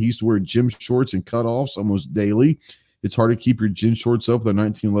carrying. He used to wear gym shorts and cutoffs almost daily. It's hard to keep your gym shorts up with a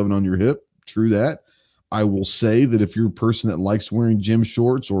 1911 on your hip. True that. I will say that if you're a person that likes wearing gym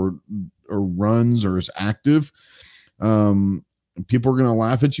shorts or runs or is active, people are going to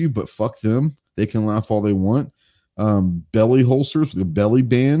laugh at you, but fuck them. They can laugh all they want. Belly holsters with the belly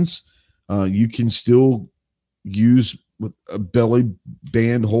bands, you can still use with a belly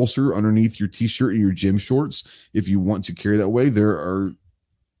band holster underneath your t-shirt and your gym shorts if you want to carry that way.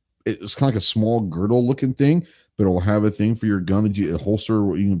 It's kind of like a small girdle looking thing, but it'll have a thing for your gun that you holster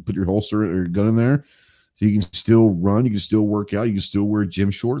where you can put your holster or your gun in there, so you can still run, you can still work out, you can still wear gym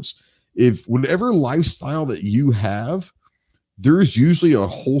shorts. If whatever lifestyle that you have, there's usually a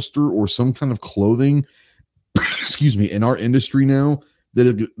holster or some kind of clothing excuse me, in our industry now that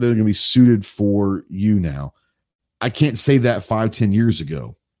are going to be suited for you now. I can't say that 5-10 years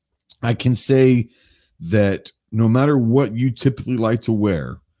ago. I can say that no matter what you typically like to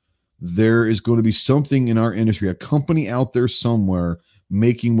wear, there is going to be something in our industry, a company out there somewhere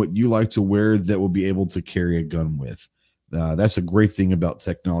making what you like to wear that will be able to carry a gun with. That's a great thing about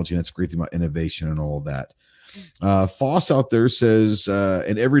technology. And that's a great thing about innovation and all of that. Foss out there says,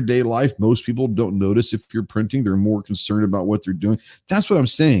 in everyday life, most people don't notice if you're printing. They're more concerned about what they're doing. That's what I'm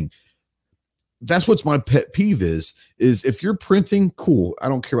saying. That's what's my pet peeve is if you're printing, cool. I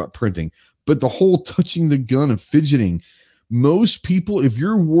don't care about printing, but the whole touching the gun and fidgeting, most people, if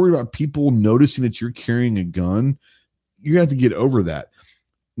you're worried about people noticing that you're carrying a gun, you have to get over that.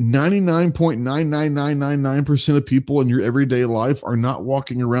 99.99999% of people in your everyday life are not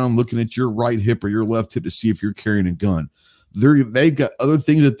walking around looking at your right hip or your left hip to see if you're carrying a gun. They've got other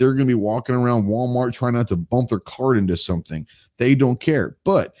things that they're going to be walking around Walmart trying not to bump their cart into something. They don't care.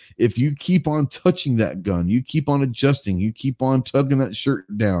 But if you keep on touching that gun, you keep on adjusting, you keep on tugging that shirt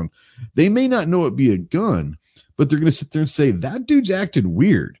down, they may not know it be a gun, but they're going to sit there and say, that dude's acted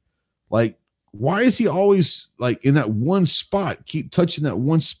weird. Like, why is he always like in that one spot? Keep touching that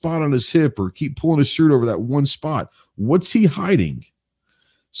one spot on his hip or keep pulling his shirt over that one spot. What's he hiding?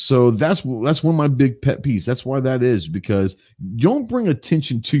 So that's one of my big pet peeves. That's why that is, because don't bring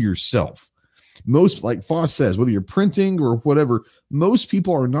attention to yourself. Most, like Foss says, whether you're printing or whatever, most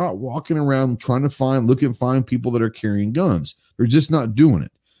people are not walking around trying to find people that are carrying guns. They're just not doing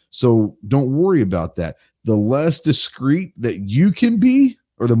it. So don't worry about that. The less discreet that you can be,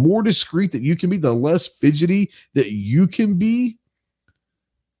 or the more discreet that you can be, the less fidgety that you can be,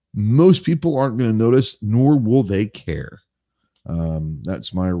 most people aren't going to notice, nor will they care.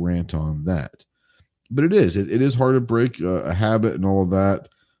 That's my rant on that. But it is hard to break a habit and all of that.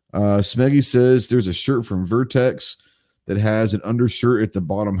 Smeggy says there's a shirt from Vertex that has an undershirt at the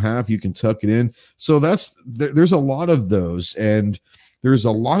bottom half. You can tuck it in. So there's a lot of those, and there's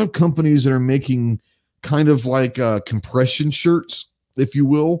a lot of companies that are making kind of like compression shirts, if you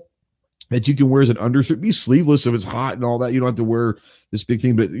will, that you can wear as an undershirt. Be sleeveless if it's hot and all that. You don't have to wear this big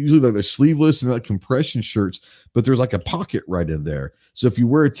thing, but usually like they're sleeveless and like compression shirts, but there's like a pocket right in there. So if you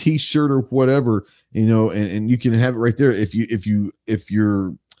wear a t-shirt or whatever, and you can have it right there. If you're, it's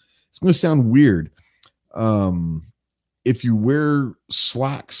going to sound weird. If you wear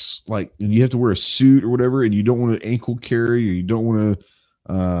slacks, like, and you have to wear a suit or whatever, and you don't want to ankle carry, or you don't want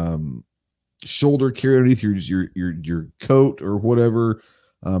to, shoulder carry underneath your coat or whatever,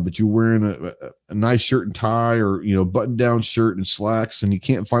 but you're wearing a nice shirt and tie, or button down shirt and slacks, and you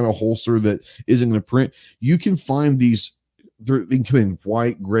can't find a holster that isn't going to print. You can find these. They can come in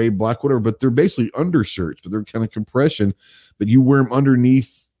white, gray, black, whatever, but they're basically undershirts, but they're kind of compression. But you wear them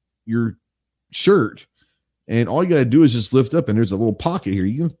underneath your shirt, and all you got to do is just lift up, and there's a little pocket here.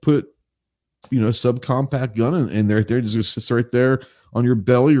 You can put a subcompact gun in there. It just sits right there on your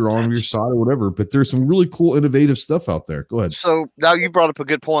belly or on your side or whatever. But there's some really cool, innovative stuff out there. Go ahead. So now you brought up a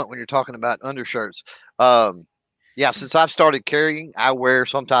good point when you're talking about undershirts. Since I've started carrying, I wear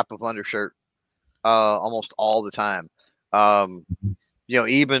some type of undershirt almost all the time.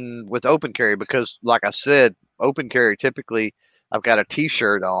 Even with open carry, because like I said, open carry, typically I've got a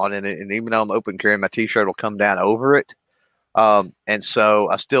t-shirt on, and even though I'm open carrying, my t-shirt will come down over it. And so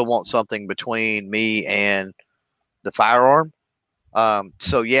I still want something between me and the firearm.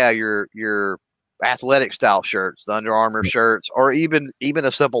 So yeah, your athletic style shirts, the Under Armour shirts, or even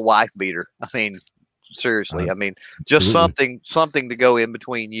a simple wife beater. I mean, seriously, just Absolutely. something to go in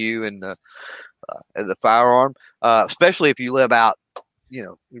between you and the firearm, especially if you live out,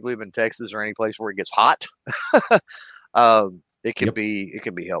 you live in Texas or any place where it gets hot. It can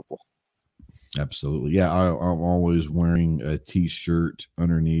be helpful. Absolutely. Yeah. I'm always wearing a t-shirt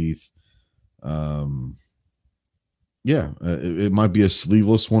underneath. It might be a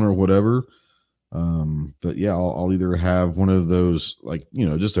sleeveless one or whatever. But yeah, I'll either have one of those, like,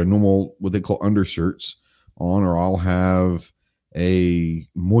 just a normal, what they call undershirts on, or I'll have a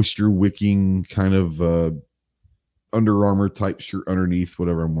moisture wicking kind of, Under Armour type shirt underneath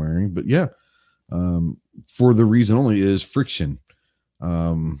whatever I'm wearing. But yeah, for the reason only is friction.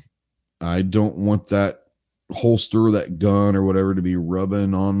 I don't want that holster, that gun or whatever to be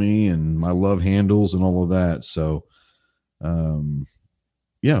rubbing on me and my love handles and all of that. So, that's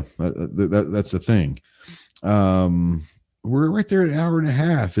the thing. We're right there at an hour and a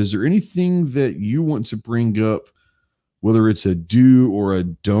half. Is there anything that you want to bring up, whether it's a do or a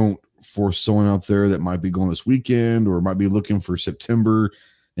don't, for someone out there that might be going this weekend or might be looking for September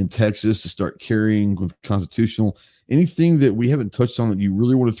in Texas to start carrying with constitutional? Anything that we haven't touched on that you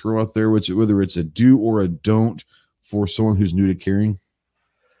really want to throw out there, whether it's a do or a don't for someone who's new to carrying?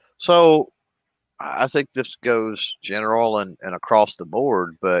 So I think this goes general and across the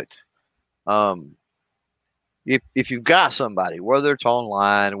board, but if you've got somebody, whether it's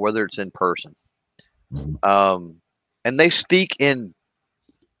online, whether it's in person, and they speak in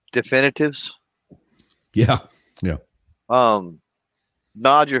definitives,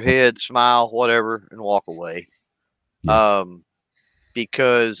 nod your head, smile, whatever, and walk away.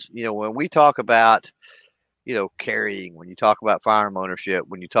 Because when we talk about carrying, when you talk about firearm ownership,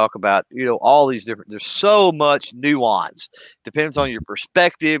 when you talk about all these different, there's so much nuance. Depends on your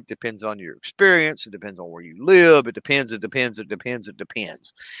perspective, depends on your experience, it depends on where you live, it depends.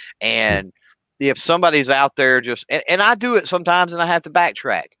 And if somebody's out there and I do it sometimes, and I have to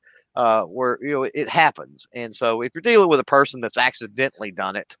backtrack where it happens. And so if you're dealing with a person that's accidentally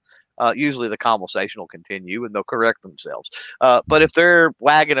done it, usually the conversation will continue and they'll correct themselves. But if they're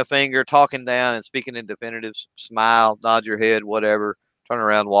wagging a finger, talking down, and speaking in definitives, smile, nod your head, whatever, turn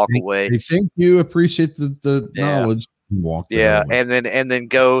around, walk away. Hey, thank you. Appreciate the knowledge. Walk yeah, and then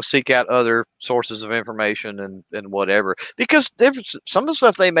go seek out other sources of information and whatever, because some of the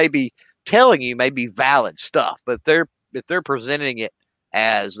stuff they may be telling you may be valid stuff, but if they're presenting it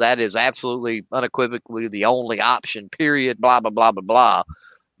as that is absolutely unequivocally the only option, period, blah blah blah blah blah,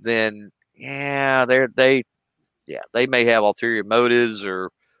 then they may have ulterior motives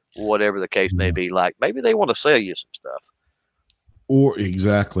or whatever the case may be. Like maybe they want to sell you some stuff. Or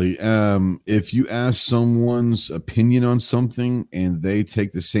exactly. If you ask someone's opinion on something and they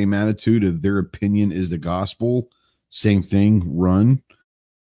take the same attitude of their opinion is the gospel, same thing, run.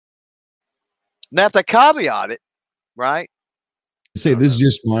 Now, to caveat it, right? Say this is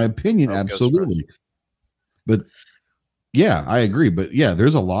just my opinion, absolutely. But yeah, I agree. But yeah,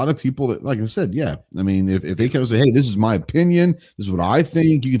 there's a lot of people that, like I said, yeah. I mean, if they come and say, hey, this is my opinion, this is what I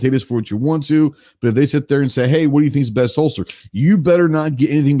think, you can take this for what you want to. But if they sit there and say, hey, what do you think is the best holster? You better not get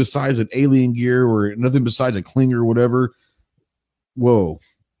anything besides an Alien Gear or nothing besides a Klinger or whatever. Whoa.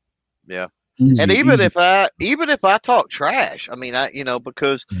 Yeah. Easy, and even if I talk trash, I mean,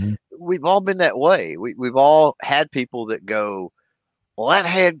 because we've all been that way. We've all had people that go, well, that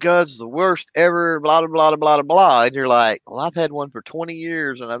handgun's the worst ever, blah, blah, blah, blah, blah. And you're like, well, I've had one for 20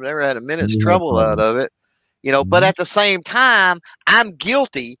 years and I've never had a minute's trouble out of it. But at the same time, I'm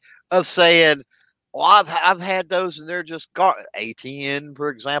guilty of saying, well, I've had those and they're just ATN, for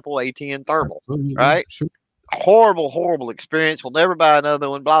example, ATN thermal, right? Sure. Horrible experience. We'll never buy another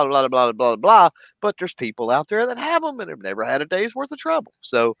one, blah, blah, blah, blah, blah, blah. But there's people out there that have them and have never had a day's worth of trouble.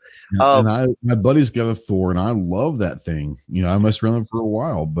 So, my buddy's got a Thor and I love that thing. I messed around for a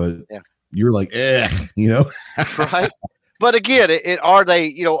while, but you're like, right. But again, are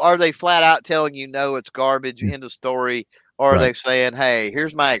they flat out telling you, no, it's garbage, end of story? Or are they saying, hey,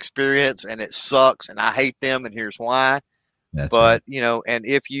 here's my experience and it sucks and I hate them and here's why? And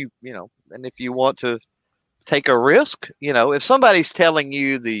if you want to take a risk, if somebody's telling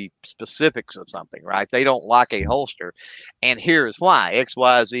you the specifics of something, right? They don't like a holster and here's why,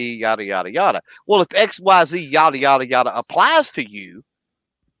 XYZ, yada, yada, yada. Well, if XYZ, yada, yada, yada applies to you,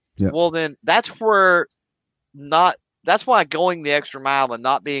 well, then that's why going the extra mile and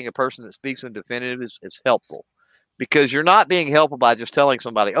not being a person that speaks in definitive is helpful, because you're not being helpful by just telling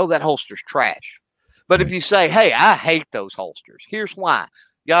somebody, oh, that holster's trash. But if you say, hey, I hate those holsters, here's why,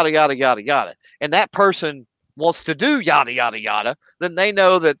 yada, yada, yada, yada, and that person wants to do yada, yada, yada, then they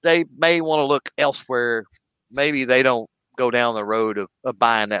know that they may want to look elsewhere. Maybe they don't go down the road of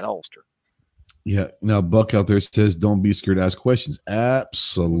buying that holster. Yeah. Now, Buck out there says, don't be scared to ask questions.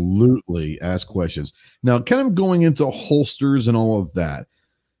 Absolutely ask questions. Now, kind of going into holsters and all of that,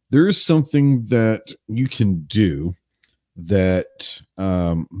 there is something that you can do that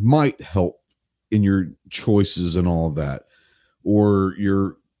might help in your choices and all of that, or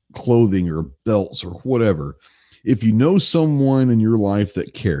your clothing or belts or whatever. If you know someone in your life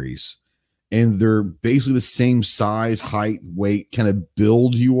that carries and they're basically the same size, height, weight, kind of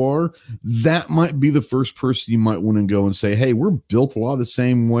build you are, that might be the first person you might want to go and say, hey, we're built a lot the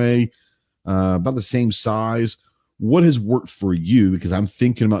same way, about the same size. What has worked for you? Because I'm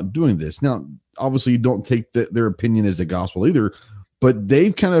thinking about doing this. Now, obviously, you don't take their opinion as the gospel either, but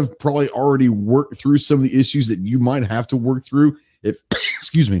they've kind of probably already worked through some of the issues that you might have to work through. If,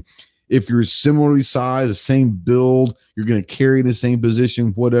 excuse me, if you're similarly sized, the same build, you're going to carry the same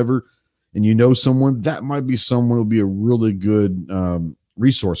position, whatever, and you know someone, that might be someone who will be a really good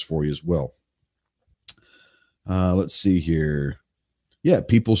resource for you as well. Let's see here. Yeah,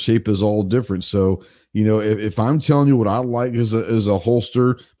 people's shape is all different. So, if I'm telling you what I like as a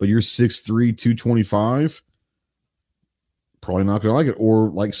holster, but you're 6'3", 225, probably not going to like it. Or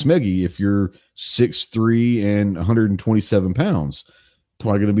like Smeggy, if you're 6'3" and 127 pounds,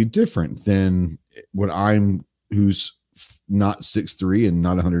 probably going to be different than what who's not 6'3" and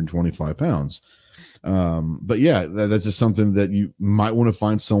not 125 pounds. But yeah, that's just something that you might want to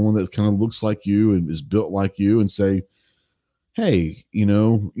find someone that kind of looks like you and is built like you and say, hey,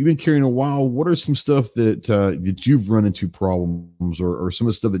 you've been carrying a while. What are some stuff that you've run into problems or some of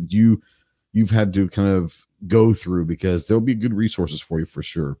the stuff that you've had to kind of go through, because there'll be good resources for you for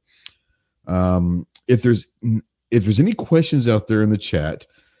sure. If there's any questions out there in the chat,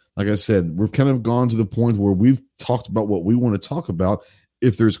 like I said, we've kind of gone to the point where we've talked about what we want to talk about.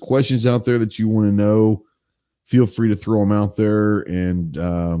 If there's questions out there that you want to know, feel free to throw them out there.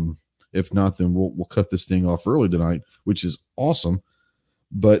 And if not, then we'll cut this thing off early tonight, which is awesome.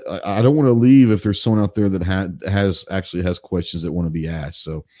 but I don't want to leave if there's someone out there that has questions that want to be asked.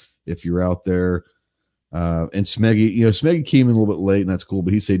 So if you're out there, and Smeggy, Smeggy came in a little bit late, and that's cool.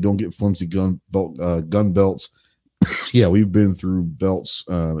 But he said, "Don't get flimsy gun belts." Yeah, we've been through belts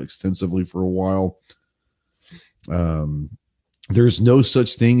extensively for a while. There's no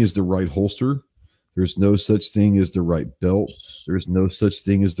such thing as the right holster. There's no such thing as the right belt. There's no such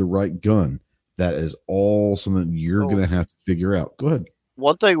thing as the right gun. That is all something you're going to have to figure out. Go ahead.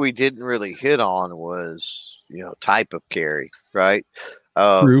 One thing we didn't really hit on was, type of carry, right?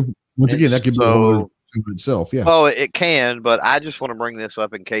 True. Once again, that could be itself. Yeah. Oh, it can, but I just want to bring this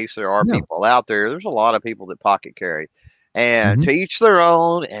up in case there are people out there. There's a lot of people that pocket carry, and to each their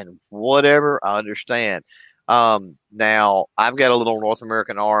own, and whatever. I understand. Now I've got a little North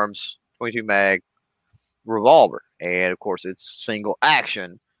American Arms 22 mag revolver, and of course it's single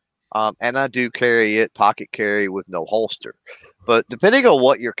action. And I do carry it pocket carry with no holster. But depending on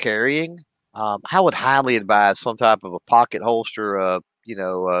what you're carrying, I would highly advise some type of a pocket holster, a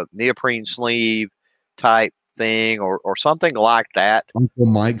neoprene sleeve type thing, or something like that. Uncle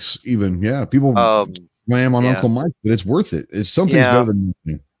Mike's, even, people slam on Uncle Mike, but it's worth it. It's something better than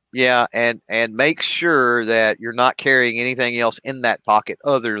nothing. Yeah, and make sure that you're not carrying anything else in that pocket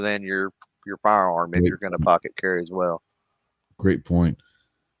other than your firearm if you're going to pocket carry as well. Great point.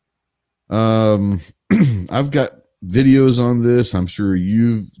 I've got videos on this. I'm sure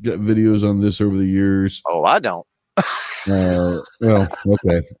you've got videos on this over the years. Oh, I don't. Well,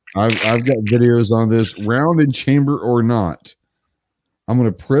 okay. I've got videos on this, round and chamber or not. I'm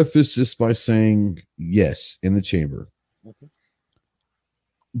going to preface this by saying yes, in the chamber. Okay.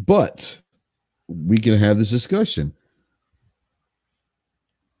 But we can have this discussion.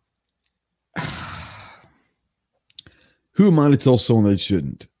 Who am I to tell someone they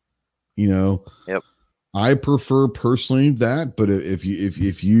shouldn't? Yep. I prefer personally that, but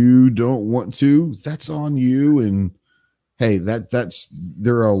if you don't want to, that's on you. And hey,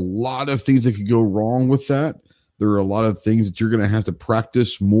 there are a lot of things that could go wrong with that. There are a lot of things that you're going to have to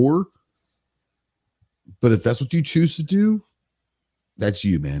practice more. But if that's what you choose to do, that's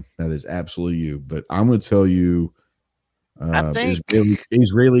you, man. That is absolutely you. But I'm going to tell you, I think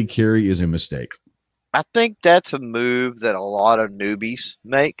Israeli carry is a mistake. I think that's a move that a lot of newbies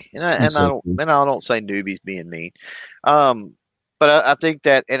make, and I don't say newbies being mean, but I think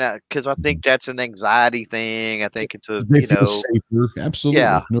that, because I think that's an anxiety thing. I think it's safer. Absolutely,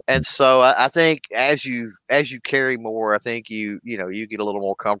 yeah. No. And so I think as you carry more, I think you get a little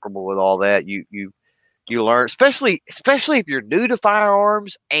more comfortable with all that. You learn, especially if you're new to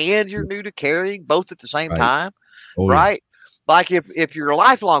firearms and you're new to carrying both at the same time, right? Yeah. Like if you're a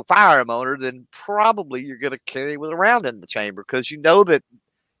lifelong firearm owner, then probably you're going to carry with a round in the chamber because you know that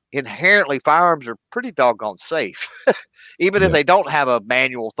inherently firearms are pretty doggone safe. Even if they don't have a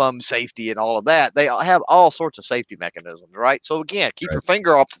manual thumb safety and all of that, they have all sorts of safety mechanisms, right? So again, keep your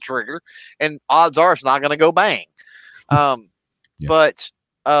finger off the trigger and odds are it's not going to go bang. But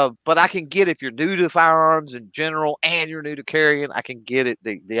I can get, if you're new to firearms in general and you're new to carrying, I can get it,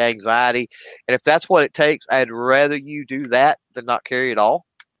 the anxiety. And if that's what it takes, I'd rather you do that than not carry at all.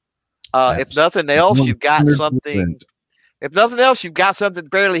 If nothing else, you've got something. If nothing else, you've got something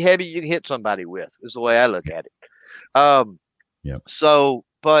fairly heavy you can hit somebody with, is the way I look at it. So,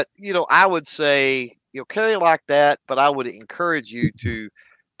 but I would say, carry like that, but I would encourage you to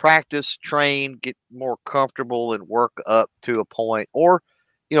practice, train, get more comfortable and work up to a point, or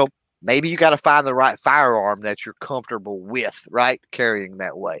maybe you got to find the right firearm that you're comfortable with, right? Carrying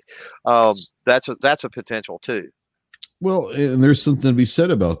that way. That's a potential too. Well, and there's something to be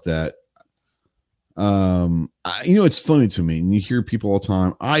said about that. It's funny to me, and you hear people all the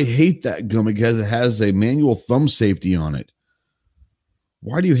time, I hate that gun because it has a manual thumb safety on it.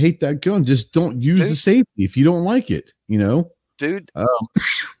 Why do you hate that gun? Just don't use the safety if you don't like it, Dude,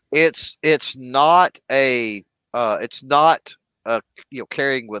 it's not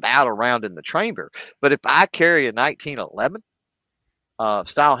carrying without a round in the chamber. But if I carry a 1911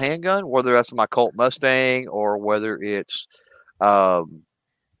 style handgun, whether that's my Colt Mustang or whether it's anything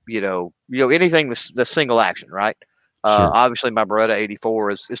that's single action, right? Sure. Obviously my Beretta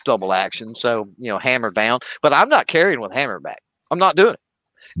 84 is double action, so hammer down. But I'm not carrying with hammer back. I'm not doing it.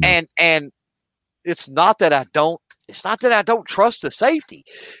 Mm-hmm. And it's not that I don't trust the safety.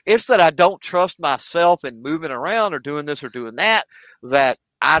 It's that I don't trust myself in moving around or doing this or doing that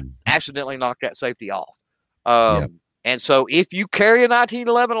I accidentally knock that safety off. And so if you carry a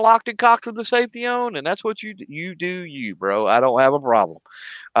 1911 locked and cocked with the safety on, and that's what you do, bro, I don't have a problem.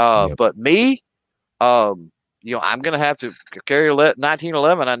 But me, I'm going to have to carry a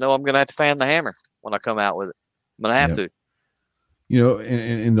 1911. I know I'm going to have to fan the hammer when I come out with it. I'm going to have to.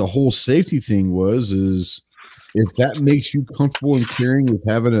 and the whole safety thing is if that makes you comfortable in carrying with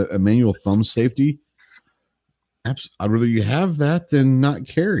having a manual thumb safety, I'd rather you have that than not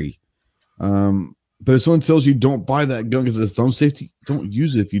carry. But if someone tells you don't buy that gun because it's a thumb safety, don't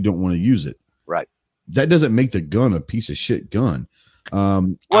use it if you don't want to use it. Right. That doesn't make the gun a piece of shit gun.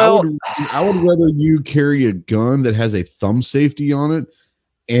 Well, I would rather you carry a gun that has a thumb safety on it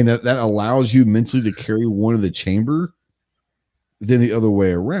and that allows you mentally to carry one in the chamber than the other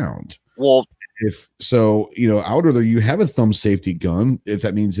way around. Well, if so, I would rather you have a thumb safety gun if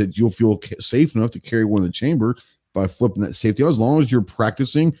that means that you'll feel safe enough to carry one in the chamber by flipping that safety off, as long as you're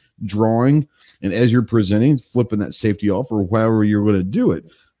practicing drawing and as you're presenting, flipping that safety off or however you're going to do it.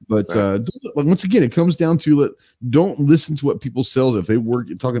 But once again, it comes down to don't listen to what people say. If they were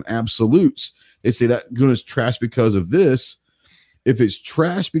talking absolutes, they say that gun is trash because of this. If it's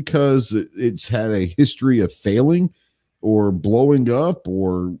trash because it's had a history of failing or blowing up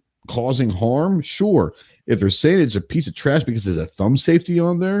or causing harm, sure. If they're saying it's a piece of trash because there's a thumb safety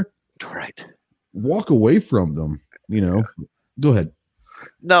on there, right, walk away from them. Go ahead.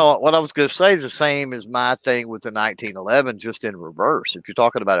 No, what I was going to say is the same as my thing with the 1911, just in reverse. If you're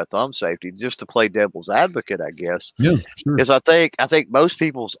talking about a thumb safety, just to play devil's advocate, I guess. Yeah, sure. Because I think most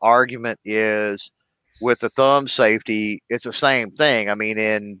people's argument is with the thumb safety, it's the same thing. I mean,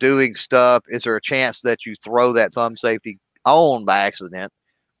 in doing stuff, is there a chance that you throw that thumb safety on by accident,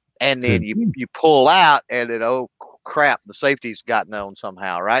 and then you pull out, and then oh crap, the safety's gotten on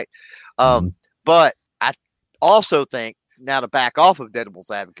somehow, right? But I also think, now to back off of devil's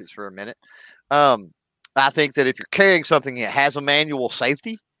advocates for a minute, I think that if you're carrying something that has a manual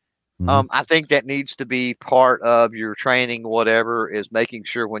safety, I think that needs to be part of your training. Whatever is making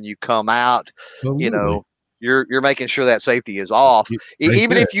sure when you come out, you're making sure that safety is off,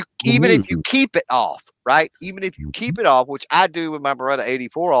 even if you keep it off, right? Even if you keep it off, which I do with my Beretta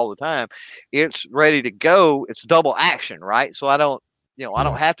 84 all the time, it's ready to go. It's double action, right? So I don't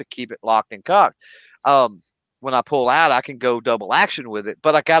have to keep it locked and cocked. When I pull out, I can go double action with it,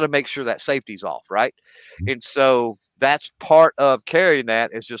 but I got to make sure that safety's off, right? And so that's part of carrying that,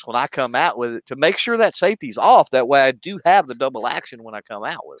 is just when I come out with it to make sure that safety's off. That way I do have the double action when I come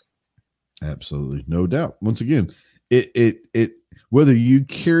out with it. Absolutely. No doubt. Once again, it whether you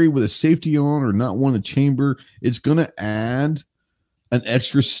carry with a safety on or not one in the chamber, it's going to add an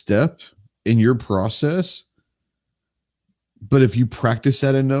extra step in your process. But if you practice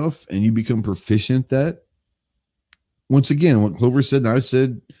that enough and you become proficient that, once again, what Clover said, and I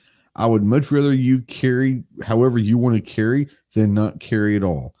said, I would much rather you carry however you want to carry than not carry at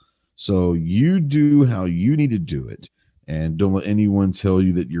all. So you do how you need to do it, and don't let anyone tell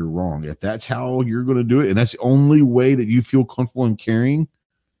you that you're wrong. If that's how you're going to do it, and that's the only way that you feel comfortable in carrying,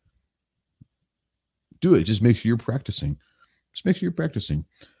 do it. Just make sure you're practicing.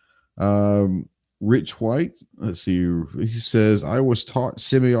 Rich White, let's see, he says, I was taught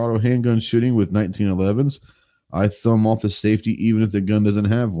semi-auto handgun shooting with 1911s. I thumb off the safety even if the gun doesn't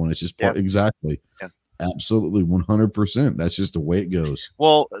have one. It's just exactly. Yeah. Absolutely, 100%. That's just the way it goes.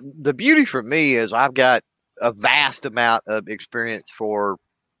 Well, the beauty for me is I've got a vast amount of experience for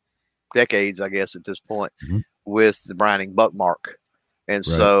decades, I guess, at this point, with the Browning Buckmark. And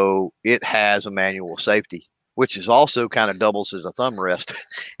so it has a manual safety, which is also kind of doubles as a thumb rest.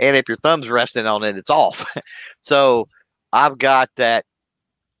 And if your thumb's resting on it, it's off. So I've got that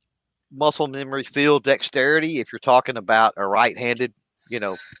muscle memory, field dexterity, if you're talking about a right-handed,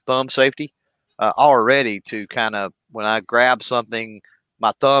 thumb safety, already, to kind of, when I grab something,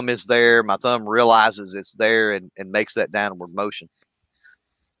 my thumb is there, my thumb realizes it's there and makes that downward motion.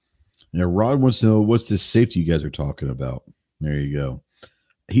 Now, Rod wants to know, what's this safety you guys are talking about? There you go.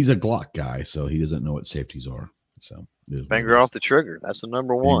 He's a Glock guy, so he doesn't know what safeties are. So finger off the trigger. That's the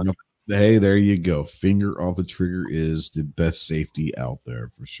number one. Hey, there you go. Finger off the trigger is the best safety out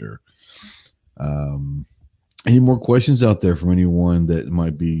there for sure. Any more questions out there from anyone that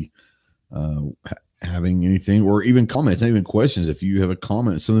might be having anything, or even comments, not even questions? If you have a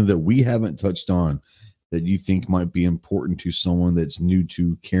comment, something that we haven't touched on that you think might be important to someone that's new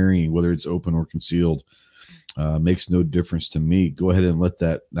to carrying, whether it's open or concealed, makes no difference to me. Go ahead and let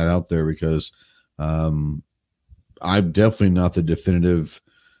that out there, because I'm definitely not the definitive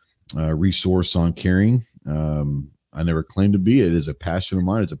resource on carrying. I never claimed to be. It is a passion of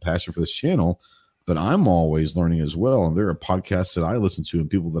mine. It's a passion for this channel, but I'm always learning as well. And there are podcasts that I listen to and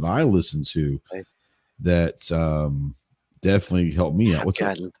people that I listen to that definitely help me out.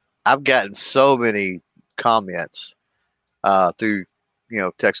 I've gotten so many comments through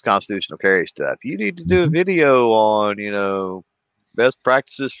Texas constitutional carry stuff. You need to do a video on best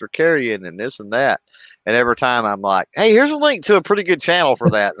practices for carrying and this and that. And every time I'm like, hey, here's a link to a pretty good channel for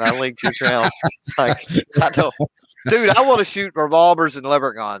that. And I link your channel. It's like, I don't, dude, I want to shoot revolvers and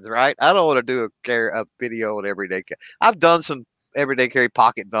lever guns, right? I don't want to do a video on everyday carry. I've done some everyday carry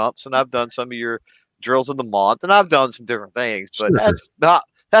pocket dumps, and I've done some of your drills of the month, and I've done some different things, but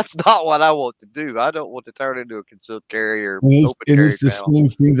that's not what I want to do. I don't want to turn into a concealed carry or open carry. It's the same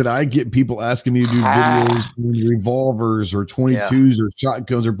thing that I get people asking me to do videos on revolvers or 22s or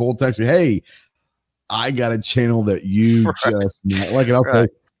shotguns or bolt action. Hey, I got a channel that you just like, and I'll say,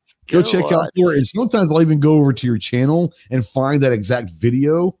 go check out there. And sometimes I'll even go over to your channel and find that exact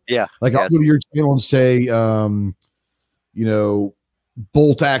video. Yeah. Like I'll go to your channel and say,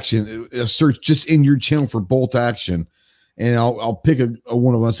 bolt action, a search just in your channel for bolt action. And I'll pick a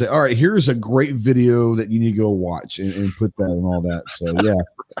one of them and say, all right, here's a great video that you need to go watch and put that and all that. So yeah,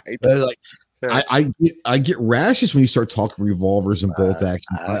 I get rashes when you start talking revolvers and bolt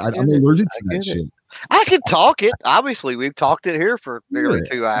action. I'm allergic to that shit. I can talk it. Obviously, we've talked it here for nearly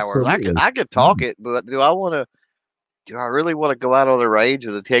 2 hours. I can talk it, but do I really want to go out on the range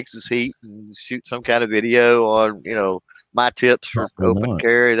of the Texas heat and shoot some kind of video on, my tips for open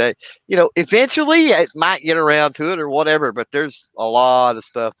carry? That, eventually it might get around to it or whatever, but there's a lot of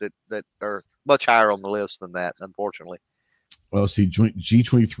stuff that are much higher on the list than that, unfortunately. Well, see,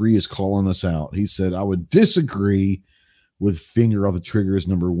 G23 is calling us out. He said, I would disagree with finger off the trigger is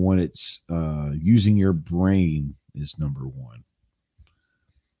number one. It's using your brain is number one.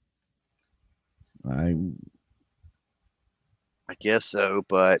 I guess so,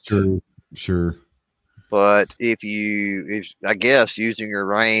 but sure. But if I guess using your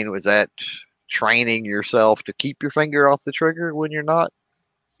brain, was that training yourself to keep your finger off the trigger when you're not?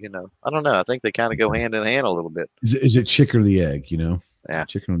 I don't know. I think they kind of go hand in hand a little bit. Is it chicken or the egg? Yeah,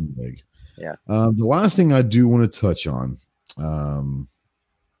 chicken or the egg. Yeah. The last thing I do want to touch on,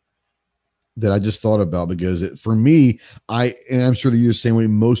 that I just thought about, because for me, and I'm sure that you're the same way.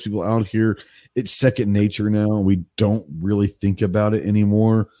 Most people out here, it's second nature now. We don't really think about it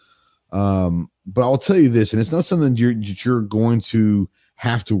anymore. But I'll tell you this, and it's not something you're going to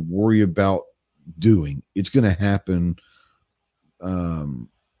have to worry about doing. It's going to happen.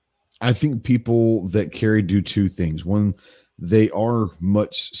 I think people that carry do two things. One, they are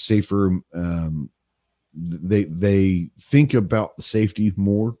much safer. They think about safety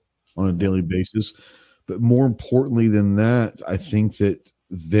more on a daily basis, but more importantly than that, I think that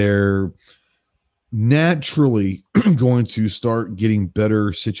they're naturally going to start getting better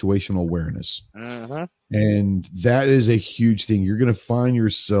situational awareness. And that is a huge thing. You're going to find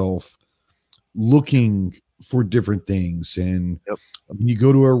yourself looking for different things. And when you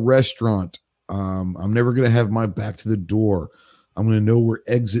go to a restaurant, I'm never going to have my back to the door. I'm going to know where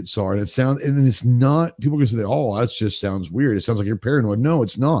exits are. And it's not, people are going to say, oh, that just sounds weird. It sounds like you're paranoid. No,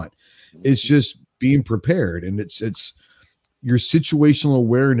 it's not. It's just being prepared. And it's your situational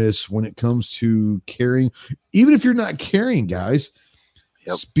awareness when it comes to carrying, even if you're not carrying, guys,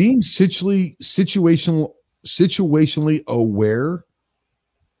 being situationally aware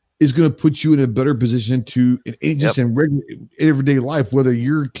is going to put you in a better position to just in regular everyday life, whether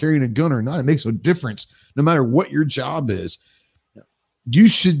you're carrying a gun or not. It makes no difference. No matter what your job is, you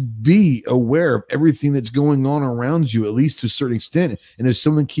should be aware of everything that's going on around you, at least to a certain extent. And if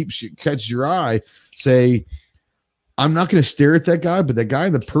someone catches your eye, say, I'm not going to stare at that guy, but that guy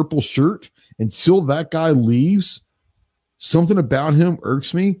in the purple shirt, until that guy leaves, something about him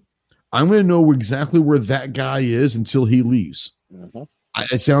irks me. I'm going to know exactly where that guy is until he leaves.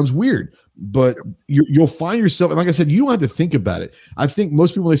 It sounds weird, but you'll find yourself, and like I said, you don't have to think about it. I think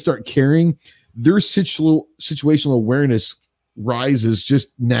most people, when they start carrying, their situational awareness rises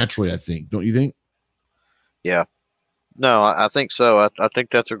just naturally, I think. Don't you think? Yeah. No, I think so. I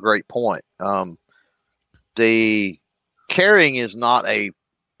think that's a great point. The carrying is to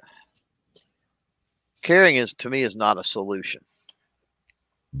me is not a solution.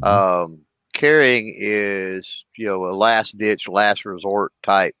 Carrying is, a last ditch, last resort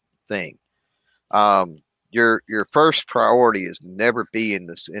type thing. Your first priority is never be in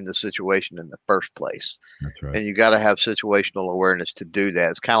the situation in the first place. That's right. And you got to have situational awareness to do that.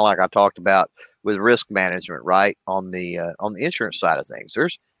 It's kind of like I talked about with risk management, right? On the insurance side of things.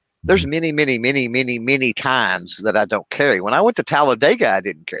 There's many, many, many, many, many times that I don't carry. When I went to Talladega, I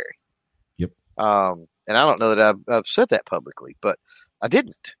didn't carry. Yep. And I don't know that I've said that publicly, but I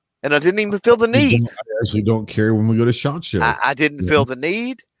didn't. And I didn't even feel the need. I actually don't carry when we go to SHOT Show. I didn't feel the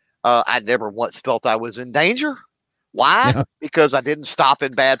need. I never once felt I was in danger. Why? Yeah. Because I didn't stop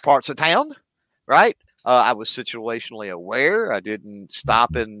in bad parts of town, right? I was situationally aware. I didn't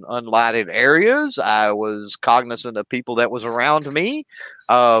stop in unlighted areas. I was cognizant of people that was around me.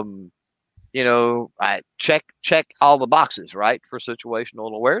 I check all the boxes, right, for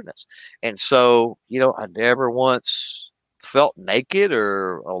situational awareness. And so, I never once felt naked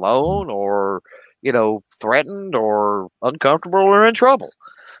or alone or, threatened or uncomfortable or in trouble.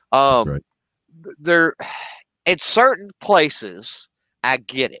 That's right. There, in certain places, I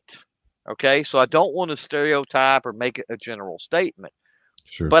get it. Okay, so I don't want to stereotype or make it a general statement.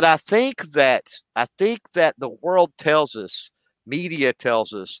 Sure. But I think that the world tells us, media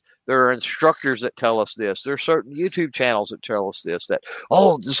tells us, there are instructors that tell us this. There are certain YouTube channels that tell us this, that,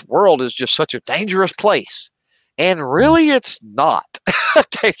 oh, this world is just such a dangerous place. And really, it's not a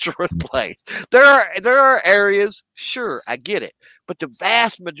dangerous place. There are areas, sure, I get it. But the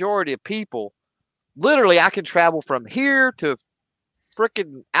vast majority of people, literally, I can travel from here to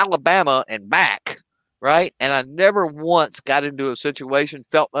freaking Alabama and back, right? And I never once got into a situation,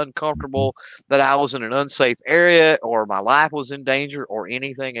 felt uncomfortable, that I was in an unsafe area or my life was in danger or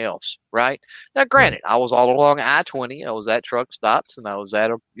anything else, right? Now, granted, I was all along I-20. I was at truck stops and I was at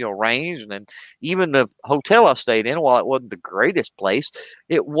a range, and then even the hotel I stayed in, while it wasn't the greatest place,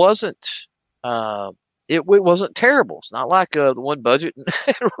 it wasn't. It wasn't terrible. It's not like the one Budget and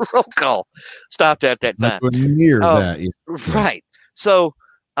Roll Call stopped at that time. Not near that, right? So,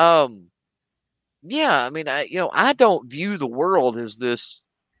 yeah, I mean, I don't view the world as this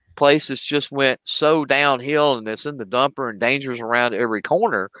place that's just went so downhill and it's in the dumper and dangers around every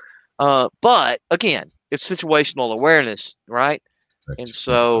corner. But again, it's situational awareness, right? And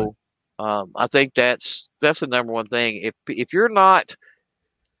so, I think that's the number one thing. If you're not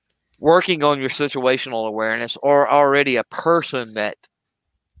working on your situational awareness or already a person that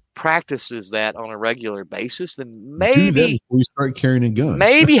practices that on a regular basis, then maybe we start carrying a gun.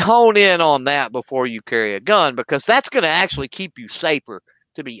 Maybe hone in on that before you carry a gun, because that's going to actually keep you safer,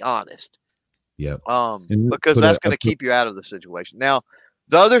 to be honest. Yeah. Because that's going to keep you out of the situation. Now,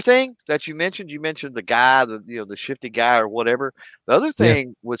 the other thing that you mentioned the guy, the shifty guy or whatever. The other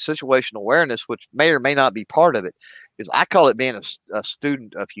thing with situational awareness, which may or may not be part of it, is I call it being a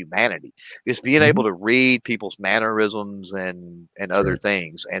student of humanity. Is being able to read people's mannerisms and other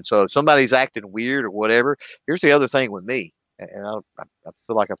things. And so if somebody's acting weird or whatever, here's the other thing with me, and I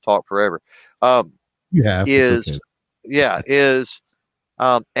feel like I've talked forever. You have.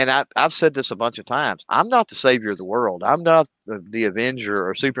 And I've said this a bunch of times. I'm not the savior of the world. I'm not the Avenger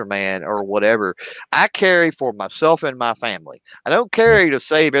or Superman or whatever. I carry for myself and my family. I don't carry to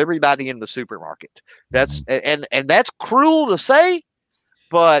save everybody in the supermarket. That's and that's cruel to say,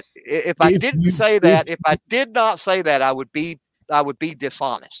 but if I did not say that, I would be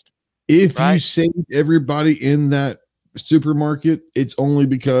dishonest. If you saved everybody in that supermarket, it's only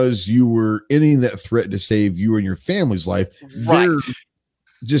because you were ending that threat to save you and your family's life. Right.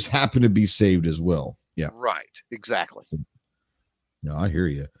 Just happen to be saved as well. Yeah. Right. Exactly. No, I hear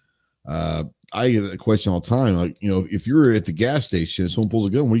you. I get a question all the time. Like, if you're at the gas station and someone pulls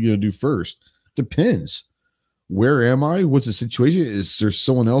a gun, what are you going to do first? Depends. Where am I? What's the situation? Is there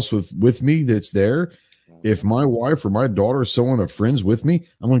someone else with me that's there? If my wife or my daughter or someone of friends with me,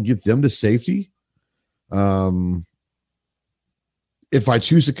 I'm going to get them to safety. If I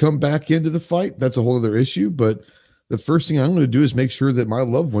choose to come back into the fight, that's a whole other issue. But the first thing I'm going to do is make sure that my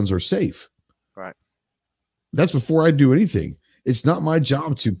loved ones are safe. Right. That's before I do anything. It's not my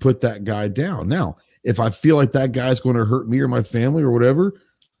job to put that guy down. Now, if I feel like that guy's going to hurt me or my family or whatever,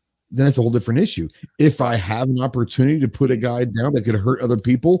 then it's a whole different issue. If I have an opportunity to put a guy down that could hurt other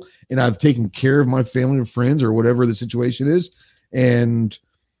people, and I've taken care of my family and friends or whatever the situation is, and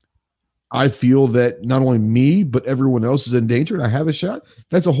I feel that not only me, but everyone else is in danger and I have a shot,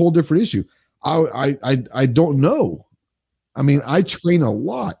 that's a whole different issue. I don't know. I mean, I train a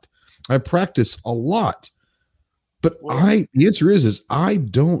lot. I practice a lot. But the answer is I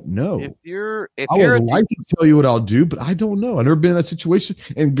don't know. I would like to tell you what I'll do, but I don't know. I've never been in that situation.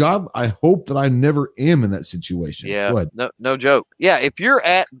 And God, I hope that I never am in that situation. Yeah. No joke. Yeah. If you're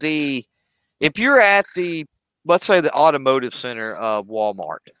at the, let's say the automotive center of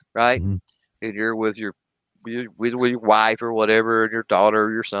Walmart, right? Mm-hmm. And you're with your wife or whatever, and your daughter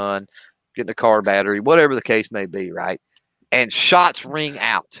or your son, getting a car battery, whatever the case may be, right? And shots ring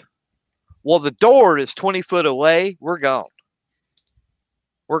out. Well, the door is 20 foot away. We're gone.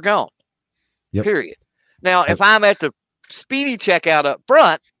 Yep. Period. Now, if I'm at the speedy checkout up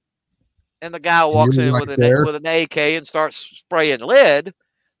front and the guy walks in with an AK and starts spraying lead,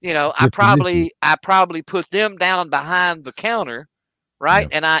 I probably put them down behind the counter, right?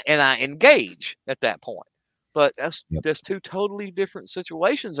 Yeah. And I engage at that point. but that's two totally different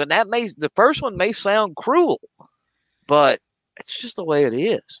situations. And the first one may sound cruel, but it's just the way it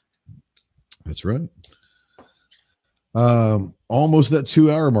is. That's right. Almost that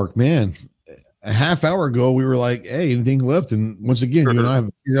 2 hour mark, man. A half hour ago, we were like, "Hey, anything left?" And once again, you and I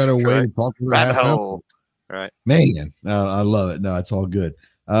have figured out a way to talk for a half hour. Right, man. I love it. No, it's all good.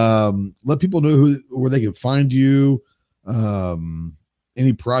 Let people know where they can find you.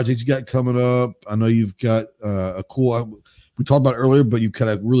 Any projects you got coming up. I know you've got a cool. We talked about it earlier, but you've got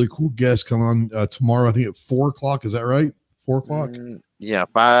a really cool guest coming on tomorrow. I think at 4:00. Is that right? 4:00. Yeah,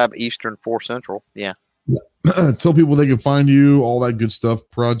 5 Eastern, 4 Central. Yeah. Tell people they can find you, all that good stuff,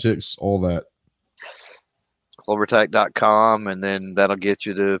 projects, all that. Clovertech.com, and then that'll get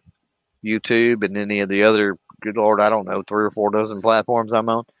you to YouTube and any of the other, good Lord, I don't know, 3 or 4 dozen platforms I'm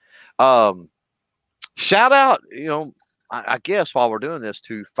on. Shout out, I guess while we're doing this,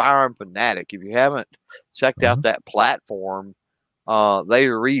 to Firearm Fanatic. If you haven't checked out that platform, they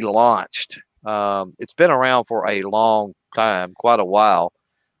relaunched. It's been around for a long time, quite a while.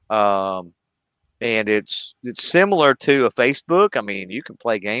 And it's similar to a Facebook. I mean, you can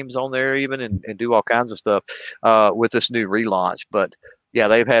play games on there even and do all kinds of stuff with this new relaunch. But yeah,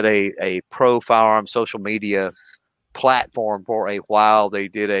 they've had a pro firearm social media platform for a while. They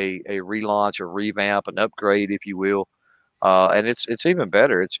did a relaunch, a revamp, an upgrade, if you will. And it's even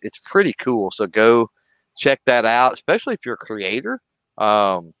better. It's pretty cool. So go check that out, especially if you're a creator.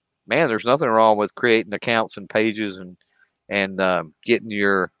 Man, there's nothing wrong with creating accounts and pages and getting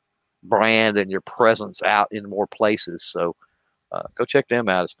your brand and your presence out in more places. So go check them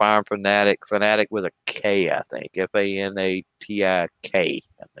out. It's Firearm Fanatic with a K, I think. FANATIK, I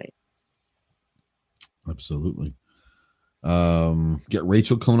think. Absolutely. Get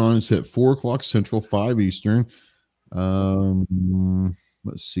Rachel coming on. It's at 4:00 Central, 5 Eastern.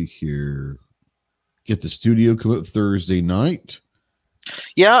 Let's see here. Get the studio come up Thursday night.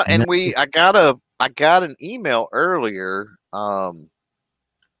 Yeah, and I got an email earlier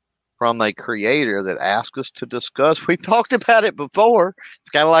from a creator that asked us to discuss. We talked about it before.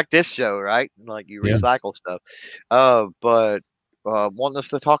 It's kind of like this show, right? Like you recycle stuff. But wanting us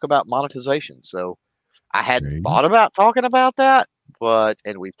to talk about monetization. So I hadn't thought about talking about that,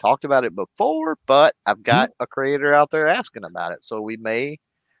 and we've talked about it before, but I've got a creator out there asking about it. So we may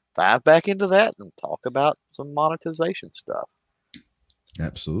dive back into that and talk about some monetization stuff.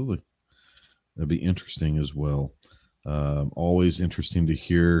 Absolutely. That'd be interesting as well. Always interesting to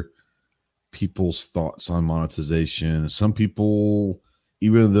hear people's thoughts on monetization. Some people,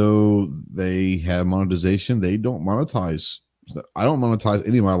 even though they have monetization, they don't monetize. I don't monetize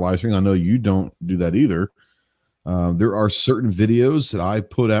any of my live streaming. I know you don't do that either. There are certain videos that I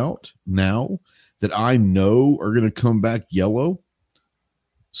put out now that I know are going to come back yellow.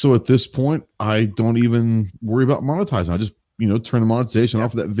 So at this point, I don't even worry about monetizing. I just, turn the monetization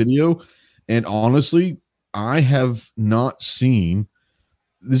off of that video. And honestly, I have not seen,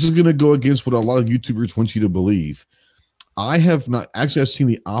 this is going to go against what a lot of YouTubers want you to believe. I have not, actually, I've seen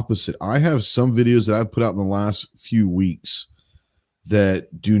the opposite. I have some videos that I've put out in the last few weeks that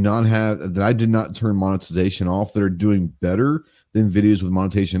I did not turn monetization off, that are doing better than videos with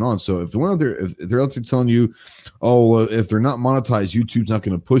monetization on. So if they're out there telling you, if they're not monetized, YouTube's not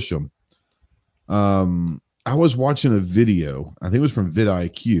going to push them. I was watching a video, I think it was from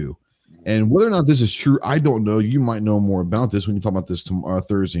vidIQ, and whether or not this is true, I don't know. You might know more about this. We can talk about this tomorrow,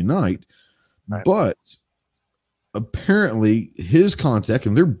 Thursday night. Right. But apparently his contact,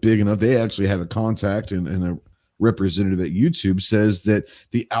 and they're big enough, they actually have a contact and a representative at YouTube, says that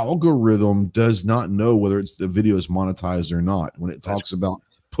the algorithm does not know whether the video is monetized or not when it talks about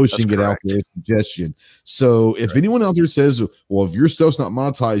pushing it out there, suggestion. So if anyone out there says, well, if your stuff's not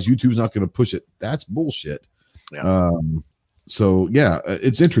monetized, YouTube's not going to push it, that's bullshit. Yeah. So yeah,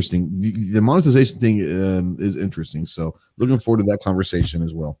 it's interesting. The monetization thing is interesting. So looking forward to that conversation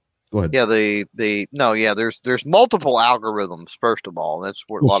as well. Go ahead. Yeah, there's multiple algorithms. First of all, that's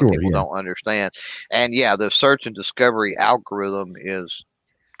what a lot of people don't understand. And yeah, the search and discovery algorithm is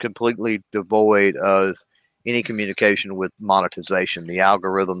completely devoid of any communication with monetization. The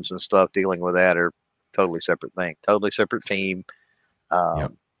algorithms and stuff dealing with that are totally separate thing, totally separate team,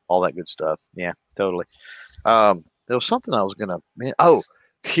 all that good stuff. Yeah, totally. There was something I was gonna.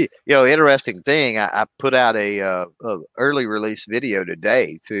 Interesting thing. I put out a early release video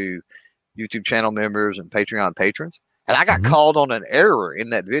today to YouTube channel members and Patreon patrons, and I got called on an error in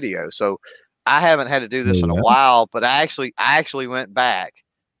that video. So I haven't had to do this in a while, but I actually went back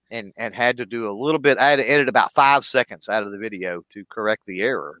and had to do a little bit. I had to edit about 5 seconds out of the video to correct the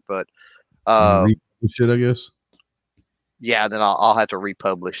error. But shit, I guess. Yeah, then I'll have to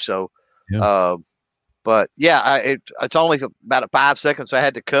republish. So But yeah, it's only about 5 seconds I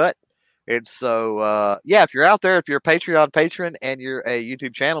had to cut. And so, yeah, if you're out there, if you're a Patreon patron and you're a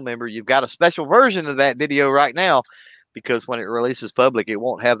YouTube channel member, you've got a special version of that video right now, because when it releases public, it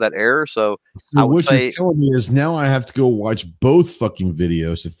won't have that error. So I would what say, you're telling me is now I have to go watch both fucking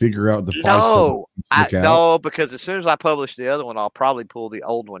videos to figure out the 5 seconds. No, because as soon as I publish the other one, I'll probably pull the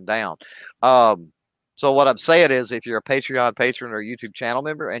old one down. So what I'm saying is, if you're a Patreon patron or YouTube channel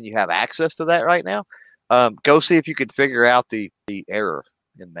member and you have access to that right now, go see if you can figure out the error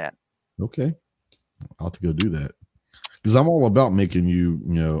in that. Okay, I'll have to go do that, because I'm all about making you,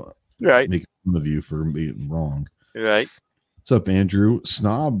 right, making fun of you for being wrong. Right. What's up, Andrew?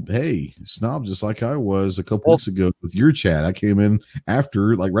 Snob, hey, Snob, just like I was a couple weeks ago with your chat. I came in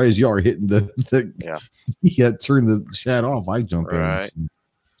after, like, right as y'all are hitting yeah, turn the chat off. I jump in.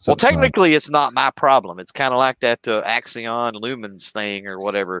 Well, technically, it's not my problem. It's kind of like that Axion Lumens thing or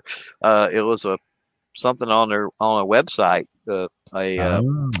whatever. It was something on a website, a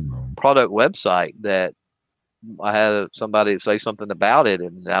product website, that I had somebody say something about it,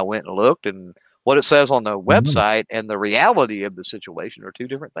 and I went and looked, and what it says on the website and the reality of the situation are two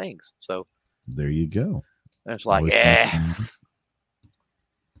different things. So there you go. It's like, yeah.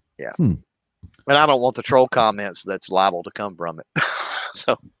 And I don't want the troll comments that's liable to come from it.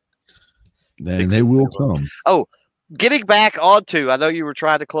 So then they will come. Oh, getting back onto, I know you were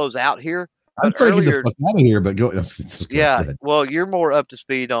trying to close out here. I'm trying to get the fuck out of here, but go. Yeah, well, you're more up to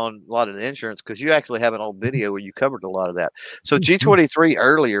speed on a lot of the insurance, because you actually have an old video where you covered a lot of that. So G23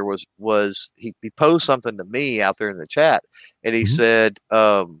 earlier was he posed something to me out there in the chat, and he said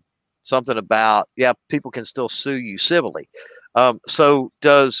something about, yeah, people can still sue you civilly. So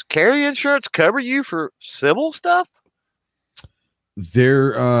does carrier insurance cover you for civil stuff?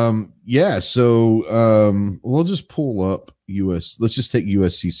 There, yeah. So we'll just pull up US. Let's just take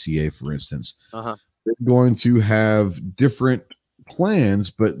USCCA for instance. They're going to have different plans,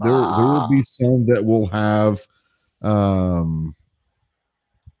 but there will be some that will have.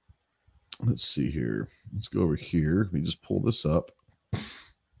 Let's see here. Let's go over here. Let me just pull this up,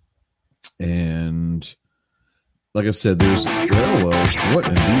 and like I said, there's what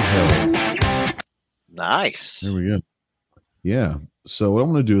in the hell? Nice. There we go. Yeah. So what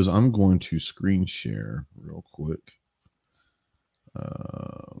I'm going to do is I'm going to screen share real quick.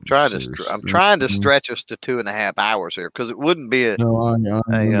 I'm trying to stretch us to 2.5 hours here, because it wouldn't be I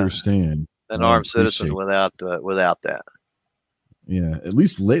understand an armed citizen without that. Yeah, at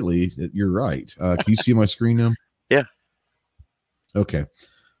least lately, you're right. Can you see my screen now? Yeah. Okay.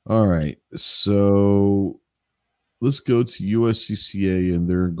 All right. So let's go to USCCA, and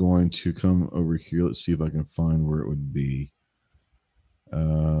they're going to come over here. Let's see if I can find where it would be.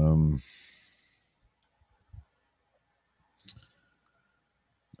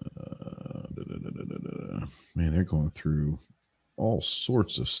 Man, they're going through all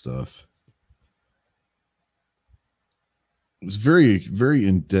sorts of stuff. It's very, very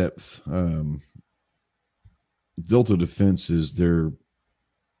in depth. Delta Defense is their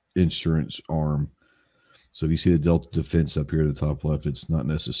insurance arm. So if you see the Delta Defense up here at the top left, it's not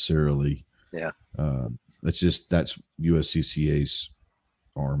necessarily. Yeah. That's USCCA's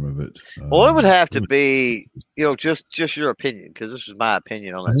arm of it. Well, it would have to be, just your opinion, because this is my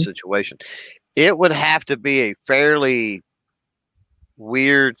opinion on that situation. It would have to be a fairly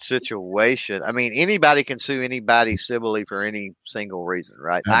weird situation. I mean, anybody can sue anybody civilly for any single reason,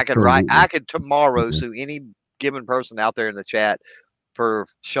 right? Absolutely. I could tomorrow sue any given person out there in the chat for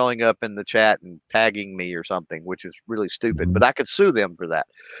showing up in the chat and tagging me or something, which is really stupid, but I could sue them for that.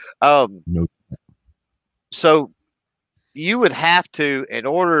 So you would have to, in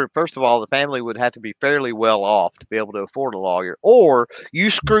order, first of all, the family would have to be fairly well off to be able to afford a lawyer, or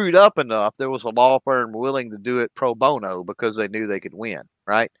you screwed up enough, there was a law firm willing to do it pro bono because they knew they could win,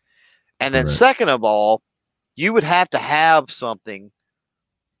 right? And then second of all, you would have to have something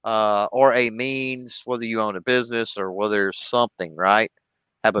or a means, whether you own a business or whether there's something, right?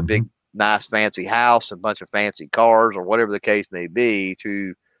 Have a big, nice, fancy house, a bunch of fancy cars, or whatever the case may be,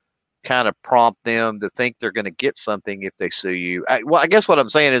 to kind of prompt them to think they're going to get something if they sue you. I guess what I'm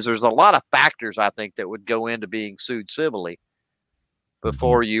saying is there's a lot of factors, I think, that would go into being sued civilly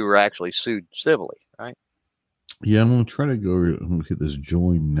before you were actually sued civilly, right? Yeah, I'm going to try to go. I'm going to hit this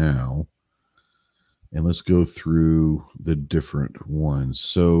join now, and let's go through the different ones.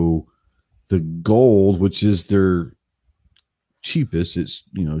 So the gold, which is their cheapest, it's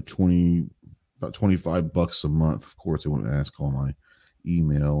about $25 a month. Of course, they want to ask all my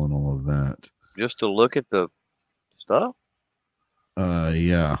email and all of that, just to look at the stuff.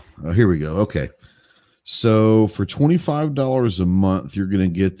 Yeah. Here we go. Okay. So for $25 a month, you're going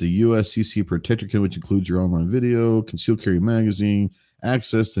to get the USCCA Protector Kit, which includes your online video, concealed carry magazine,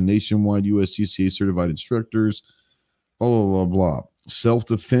 access to nationwide USCCA certified instructors, blah, blah, blah, blah.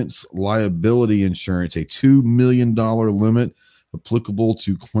 Self-defense liability insurance, a $2 million limit applicable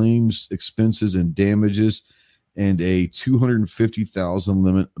to claims, expenses, and damages, and a $250,000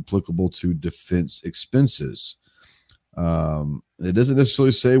 limit applicable to defense expenses. It doesn't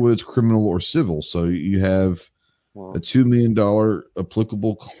necessarily say whether it's criminal or civil. So you have a $2 million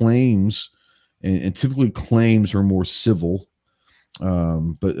applicable claims, and typically claims are more civil.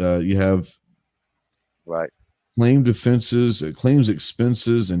 But you have claim defenses, claims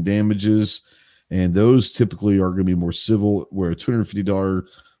expenses, and damages, and those typically are going to be more civil, where $250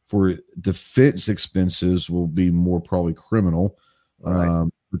 for defense expenses will be more probably criminal. But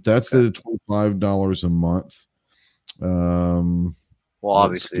that's the $25 a month. Well,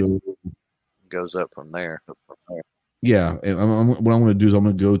 obviously it goes up from there. Yeah, and what I'm going to do is I'm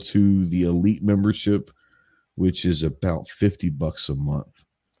going to go to the elite membership, which is about $50 a month,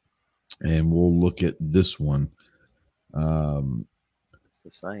 and we'll look at this one. It's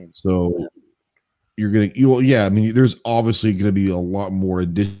the same. So you're going to, I mean, there's obviously going to be a lot more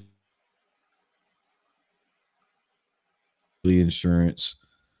additional insurance.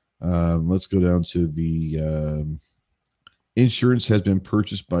 Let's go down to the insurance has been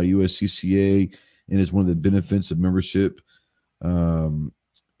purchased by USCCA and is one of the benefits of membership. USCCA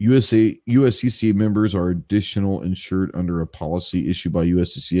members are additional insured under a policy issued by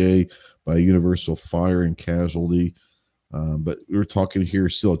USCCA by Universal Fire and Casualty. But we're talking here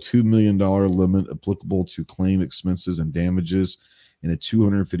still a $2 million limit applicable to claim expenses and damages, and a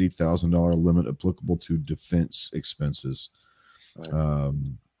 $250,000 limit applicable to defense expenses.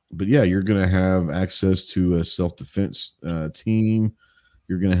 But yeah, you're going to have access to a self-defense team.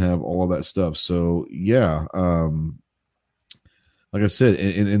 You're going to have all of that stuff. So yeah, like I said,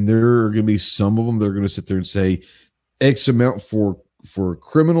 and there are going to be some of them that are going to sit there and say X amount for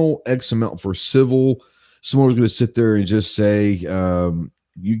criminal, X amount for civil. Someone's going to sit there and just say,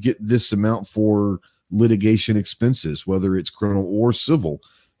 you get this amount for litigation expenses, whether it's criminal or civil.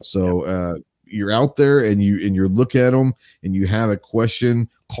 So you're out there and you look at them and you have a question,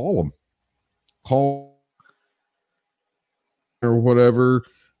 call or whatever,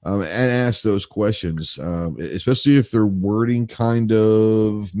 and ask those questions, especially if their wording kind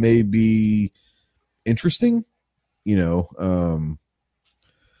of may be interesting, Yeah,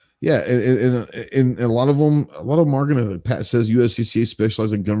 and a lot of them are going to. Pat says USCCA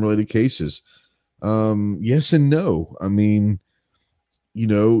specializes in gun-related cases. Yes and no. I mean,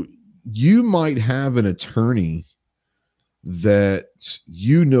 you might have an attorney that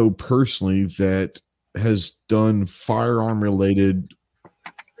personally that has done firearm-related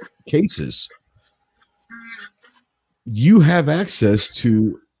cases. You have access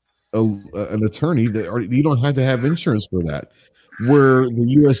to an attorney that you don't have to have insurance for that. Where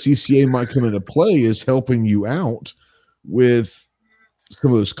the USCCA might come into play is helping you out with some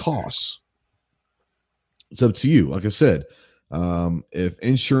of those costs. It's up to you. Like I said, if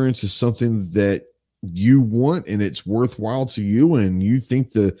insurance is something that you want and it's worthwhile to you, and you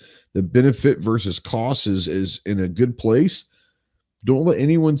think the benefit versus cost is in a good place, don't let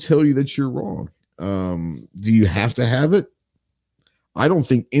anyone tell you that you're wrong. Do you have to have it? I don't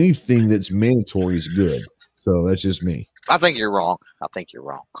think anything that's mandatory is good. So that's just me. I think you're wrong.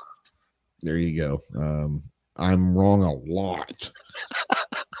 There you go. I'm wrong a lot.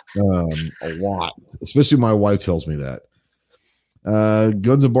 A lot. Especially my wife tells me that.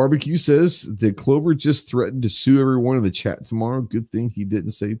 Guns and Barbecue says, did Clover just threaten to sue everyone in the chat tomorrow? Good thing he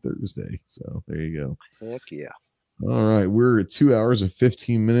didn't say Thursday. So there you go. Heck yeah. All right. We're at 2 hours and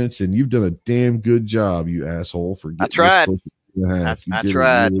 15 minutes, and you've done a damn good job, you asshole, for getting I tried. this close to 2.5. I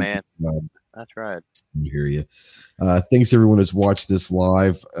tried, man. I tried. I hear you. Thanks everyone that's watched this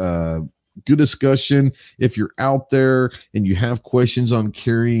live. Good discussion. If you're out there and you have questions on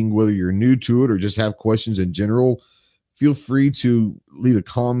carrying, whether you're new to it or just have questions in general, feel free to leave a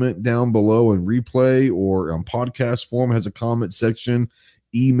comment down below in replay or on podcast form. Has a comment section.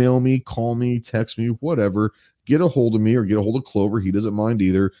 Email me, call me, text me, whatever. Get a hold of me or get a hold of Clover. He doesn't mind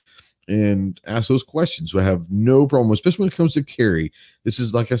either. And ask those questions. So I have no problem, especially when it comes to carry. This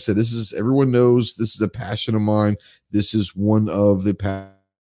is, like I said, everyone knows this is a passion of mine. This is one of the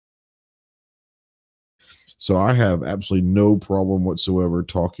So I have absolutely no problem whatsoever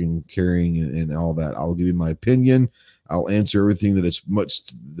talking, carrying, and all that. I'll give you my opinion. I'll answer everything that is much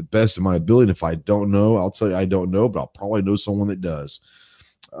to the best of my ability. And if I don't know, I'll tell you I don't know, but I'll probably know someone that does.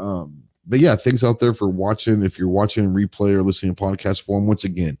 But yeah, thanks out there for watching. If you're watching replay or listening to podcast form, once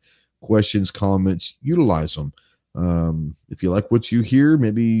again, questions, comments, utilize them. If you like what you hear,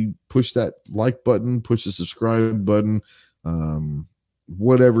 maybe push that like button, push the subscribe button,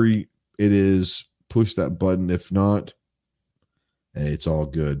 whatever it is, push that button. If not, hey, it's all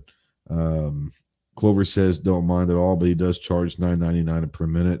good. Clover says don't mind at all, but he does charge $9.99 per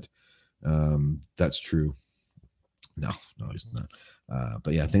minute. That's true. No, he's not.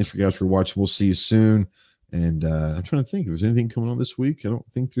 But yeah, thanks for guys for watching. We'll see you soon. And I'm trying to think if there's anything coming on this week. I don't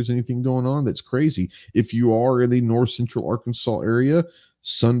think there's anything going on that's crazy. If you are in the North Central Arkansas area,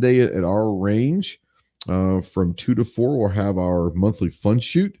 Sunday at our range from 2 to 4, we'll have our monthly fun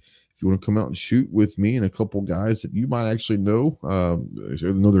shoot. If you want to come out and shoot with me and a couple guys that you might actually know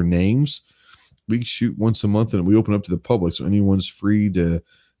their names, we shoot once a month and we open up to the public. So anyone's free to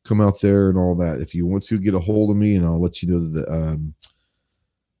come out there and all that. If you want to, get a hold of me and I'll let you know the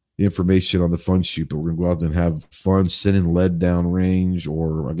information on the fun shoot. But we're going to go out and have fun sending lead down range,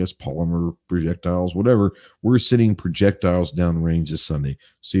 or I guess polymer projectiles, whatever. We're sending projectiles down range this Sunday.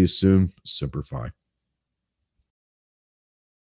 See you soon. Semper Fi.